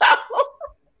 So,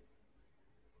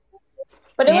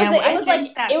 but it was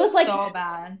like so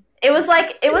bad. It was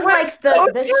like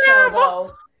this show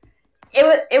though.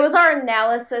 It was our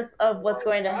analysis of what's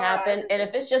going to happen, and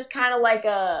if it's just kind of like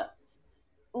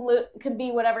could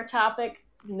be whatever topic,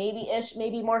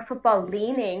 maybe more football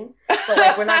leaning, but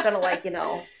like we're not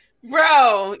gonna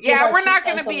Bro, yeah, we're not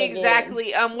going to be game.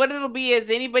 exactly. What it'll be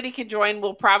is anybody can join.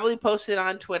 We'll probably post it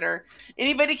on Twitter.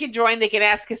 Anybody can join. They can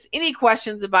ask us any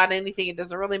questions about anything. It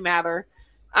doesn't really matter.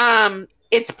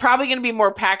 It's probably going to be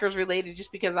more Packers related,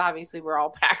 just because obviously we're all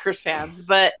Packers fans.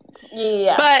 But we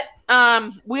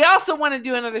also want to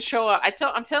do another show.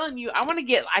 I'm telling you, I want to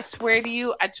get. I swear to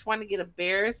you, I just want to get a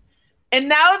Bears. And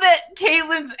now that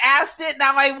Caitlin's asked it,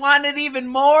 now I want it even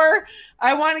more.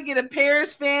 I want to get a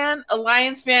Bears fan, a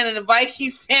Lions fan, and a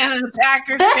Vikings fan, and a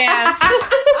Packers fan.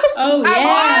 Oh, yeah.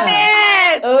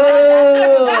 I want it!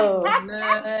 Oh,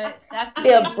 that's be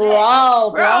a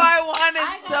brawl, bro. I want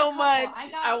it so much.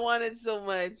 I want it so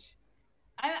much.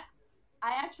 I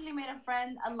actually made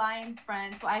a Lions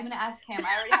friend, so I'm going to ask him.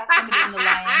 I already have somebody in the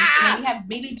Lions. And then we have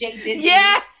maybe Jake Disney.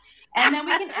 Yeah. And then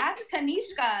we can ask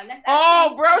Tanishka. Let's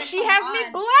ask Tanishka bro, to she come has on. me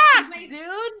blocked,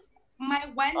 dude. My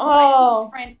Vikings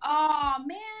friend. Oh,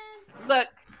 man. Look,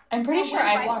 I'm pretty sure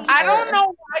I blocked I her. don't know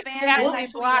why she Fans has is me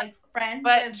actually blocked, like friends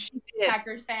but with she did.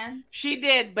 Packers fans. She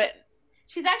did, but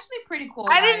She's actually pretty cool.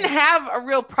 I guys. didn't have a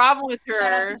real problem with her.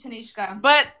 Shout out to Tanishka.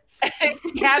 But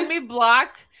she had me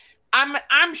blocked.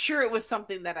 I'm sure it was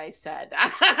something that I said.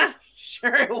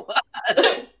 Sure it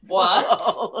was. What?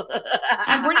 So.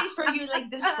 I'm pretty sure you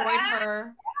destroyed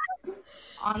her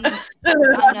on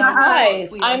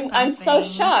Guys, I'm so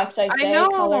shocked. I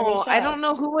know. I don't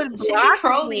know who would She'd be block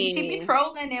trolling. me. She'd be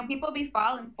trolling, and people be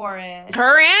falling for it.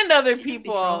 Her and other She'd just be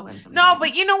people. trolling No, sometimes.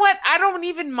 but you know what? I don't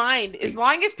even mind as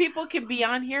long as people can be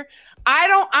on here.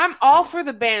 I'm all for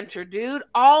the banter, dude.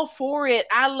 All for it.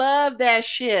 I love that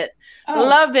shit. Oh,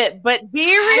 Love it. But be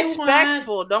I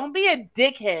respectful. Don't be a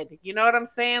dickhead. You know what I'm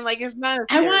saying? Like it's not.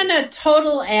 I want a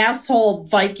total asshole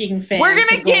Viking fan. We're to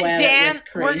gonna go get at it Dan. with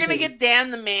We're crazy. gonna get Dan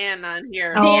the man on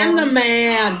here. Dan the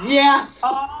man. Yes.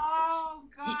 Oh,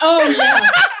 God. Oh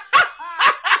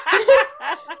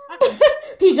yes.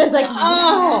 He's just like,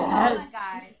 Oh. yes.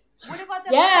 God. What about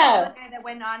the Yeah. guy that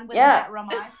went on with Yeah. Matt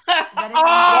Ramage? Oh,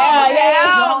 Yeah.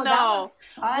 hell No, that no.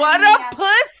 was What funny. a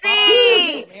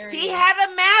pussy! Hilarious. He had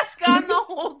a mask on the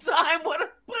whole time. What a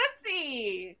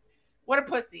pussy! What a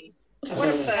pussy! What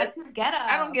a That's pussy! his getup.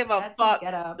 I don't give a That's fuck. His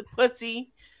getup. Pussy.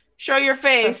 Show your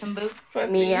face. Some boots.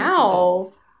 Pussy. Meow.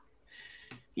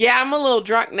 Yeah, I'm a little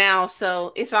drunk now,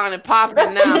 so it's on and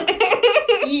popping now.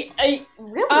 Really?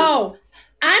 Oh,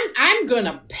 I'm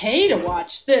gonna pay to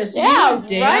watch this. Yeah, You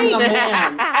damn the right.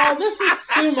 man. Oh, this is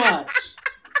too much.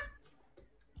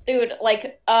 Dude,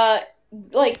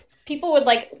 people would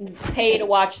pay to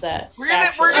watch that. We're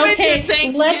gonna Okay, do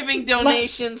Thanksgiving let's-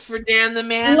 donations for Dan the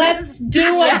man. Let's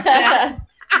do a bet.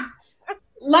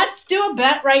 Let's do a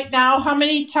bet right now. How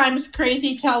many times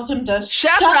Crazy tells him to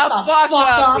shut the fuck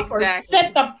up or exactly.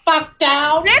 sit the fuck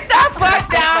down? Sit the fuck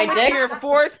Suck my down with dick. your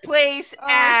fourth place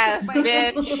ass, suck my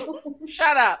dick. bitch.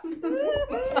 Shut up.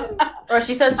 Or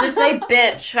she says, just say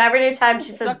bitch. Every time she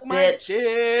says Suck my bitch.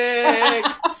 dick.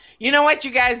 You know what, you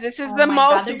guys? This is Oh the my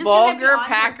God, most they're just gonna be vulgar on here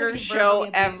Packers saying show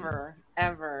verbally abused.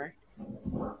 ever.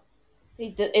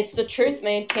 It's the truth,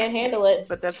 man. Can't handle it.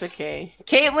 But that's okay.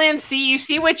 Caitlin, you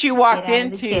see what you walked Get out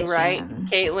of the into, kitchen. right?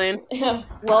 Caitlin.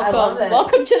 Welcome. it.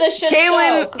 Welcome to the shit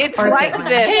Caitlin, show. it's Perfect. like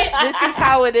this. This is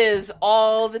how it is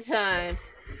all the time.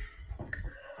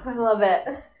 I love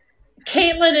it.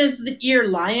 Caitlin, is your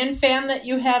lion fan that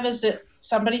you have? Is it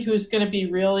somebody who's going to be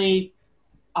really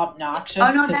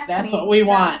obnoxious? Because that's what we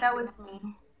want. That was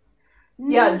me.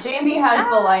 Yeah, Jamie has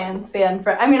the Lions fan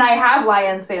friend. I mean, I have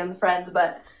Lions fans friends,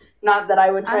 but not that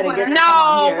I would try On to Twitter? get them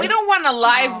on No, here. we don't want a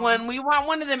live No. one. We want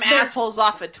one of them assholes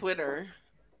off of Twitter.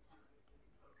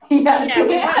 Yes,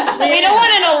 Yeah, we We don't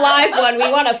want an alive one.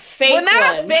 We want a fake Well,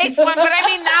 not one. a fake one, but I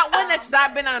mean not one that's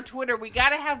not been on Twitter. We got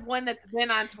to have one that's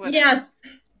been on Twitter. Yes,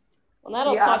 Well,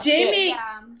 that'll Yeah. talk Jamie.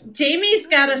 shit. Jamie's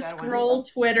got to scroll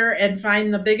Twitter and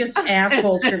find the biggest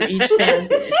assholes from each fan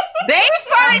base. They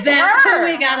find That's her.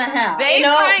 who we gotta have. They You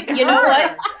know- find you know her.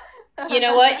 what? You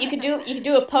know what? You could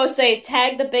do a post say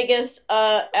tag the biggest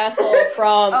asshole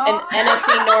from an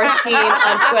NFC North team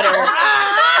on Twitter.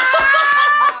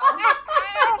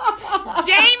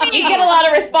 Jamie, You get a lot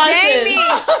of responses.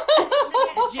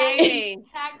 Jamie,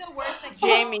 Tag the worst that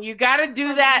Jamie, you got to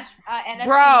do that, NFC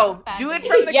bro. fan Do it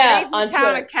base. from the Yeah, Crazy on Town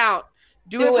Twitter. account.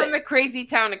 Do Do it it. from the Crazy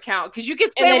Town account because you can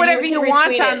And say then whatever you you can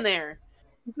want retweet on it. there.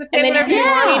 You can say And then you whatever you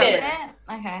can want. retweet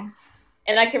it. Okay.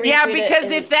 And I can retweet Yeah, it because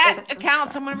and- if that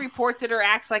account someone reports it or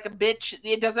acts like a bitch,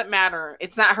 it doesn't matter.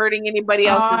 It's not hurting anybody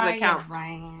else's accounts.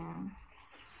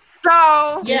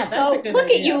 So Yeah, so that's a good look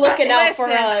at idea. you looking out listen,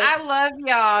 for us. I love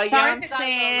y'all. You know what I'm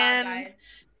saying?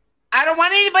 I don't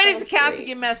want anybody's That was accounts to great.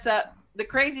 get messed up. The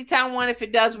Crazy Town one, if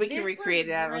it does, we can recreate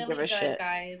it. I don't give a shit.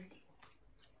 Guys.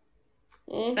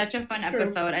 Mm. Such a fun True.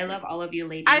 episode. I love all of you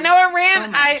ladies. I know it ran. so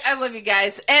much. I love you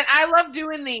guys, and I love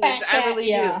doing these. I really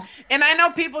do. And I know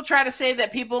people try to say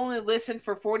that people only listen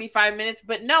for 45 minutes,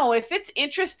 but no, if it's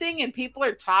interesting and people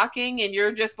are talking and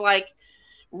you're just like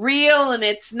real and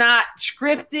it's not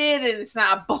scripted and it's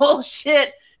not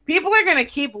bullshit, people are gonna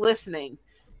keep listening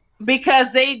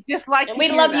because they just like And to we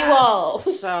hear love that. you all.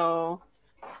 So,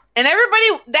 and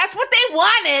everybody, that's what they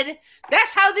wanted.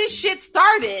 That's how this shit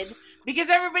started.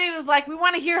 Because everybody was like, we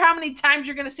want to hear how many times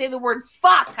you're going to say the word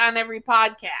fuck on every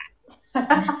podcast.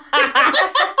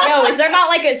 Yo, is there not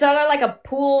like a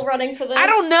pool running for this? I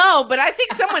don't know, but I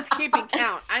think someone's keeping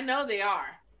count. I know they are.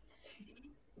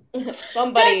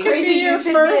 Somebody. That could be your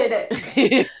first.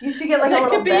 You should get like a That little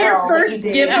could be your bell first that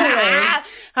you do. giveaway.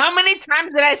 How many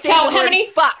times did I say Count the how word many-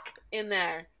 fuck in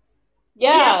there?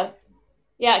 Yeah.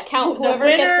 Count The whoever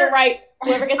gets winner- the right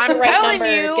I'm right telling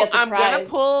number you, gets a I'm prize. gonna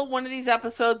pull one of these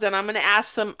episodes and I'm gonna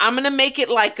ask them. I'm gonna make it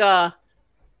like a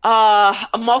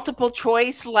multiple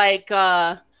choice, like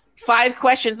 5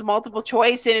 questions multiple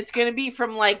choice, and it's gonna be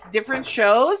from like different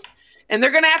shows, and they're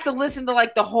gonna have to listen to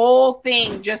like the whole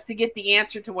thing just to get the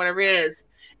answer to whatever it is.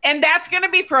 And that's gonna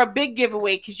be for a big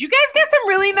giveaway because you guys got some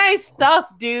really nice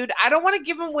stuff, dude. I don't want to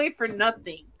give them away for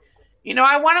nothing. You know,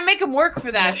 I want to make them work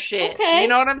for that shit. Okay. You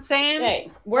know what I'm saying? Hey,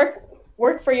 work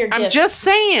for your gift. I'm just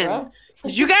saying. bro.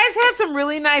 'Cause you guys had some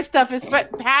really nice stuff.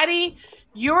 Patty,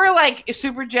 you were like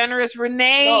super generous.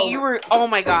 Renee, No. you were, oh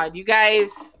my God, you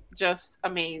guys just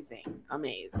amazing.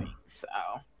 Amazing. So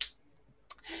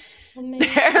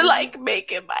they're like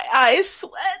making my eyes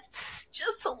sweat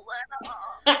just a little.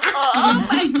 Oh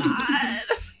my God.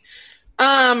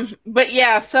 But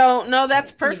yeah, so no,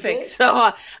 that's perfect.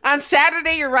 So on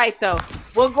Saturday, you're right though.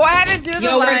 We'll go ahead and do the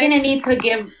Yo, we're live. gonna need to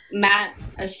give Matt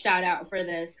a shout out for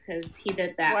this because he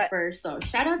did that What? first. So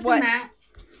shout out to What? Matt.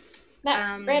 Matt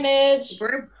Um, Ramage.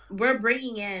 We're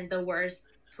bringing in the worst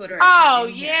Twitter. Oh account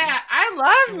in here. yeah, I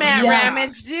love Matt Yes.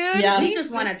 Ramage, dude. Yes. We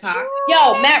just want to talk.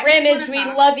 Yo, Matt Ramage, we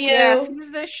love you. Yes,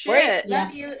 he's the shit. Love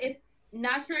Yes. you. If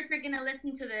not sure if you're gonna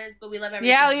listen to this, but we love everything.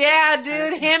 Yeah, Shout out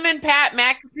dude. to Him and Pat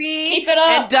McAfee Keep it up.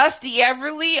 and Dusty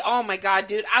Everly. Oh my God,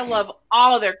 dude. I love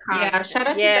all of their content. Yeah, shout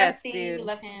out to Yes, Dusty. dude. We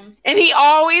love him. And he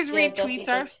always Yeah, retweets Dusty, our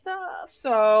thanks. stuff.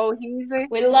 So he's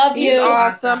We love he's you.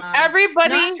 awesome. Awesome.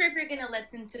 Everybody, Not sure if you're gonna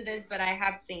listen to this, but I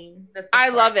have seen the I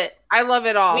support. love it. I love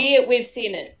it all. We've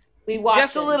seen it. We watched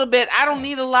Just a little bit. I don't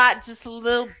need a lot, just a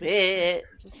little bit.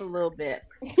 Just a little bit.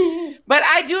 But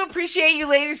I do appreciate you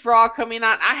ladies for all coming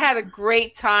on. I had a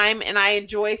great time and I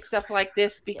enjoy stuff like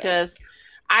this because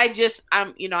I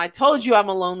told you I'm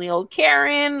a lonely old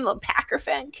Karen, a Packer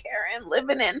fan Karen,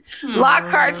 living in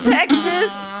Lockhart, Texas.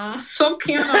 Aw, so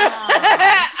cute.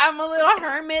 I'm a little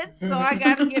hermit, so I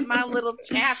gotta get my little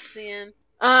chats in.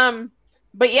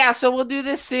 But yeah, so we'll do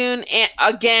this soon and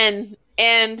again.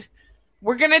 And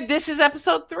This is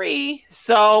episode 3,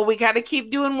 so we got to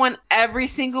keep doing one every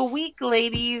single week,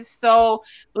 ladies. So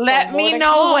let me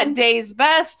know what day's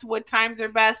best, what times are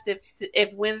best.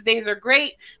 If Wednesdays are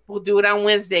great, we'll do it on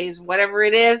Wednesdays. Whatever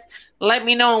it is, let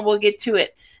me know and we'll get to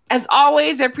it. As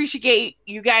always, I appreciate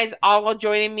you guys all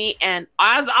joining me. And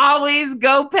as always,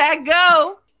 go Pack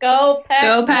Go! Go Pack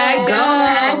Go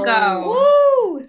Pack Go! Woo!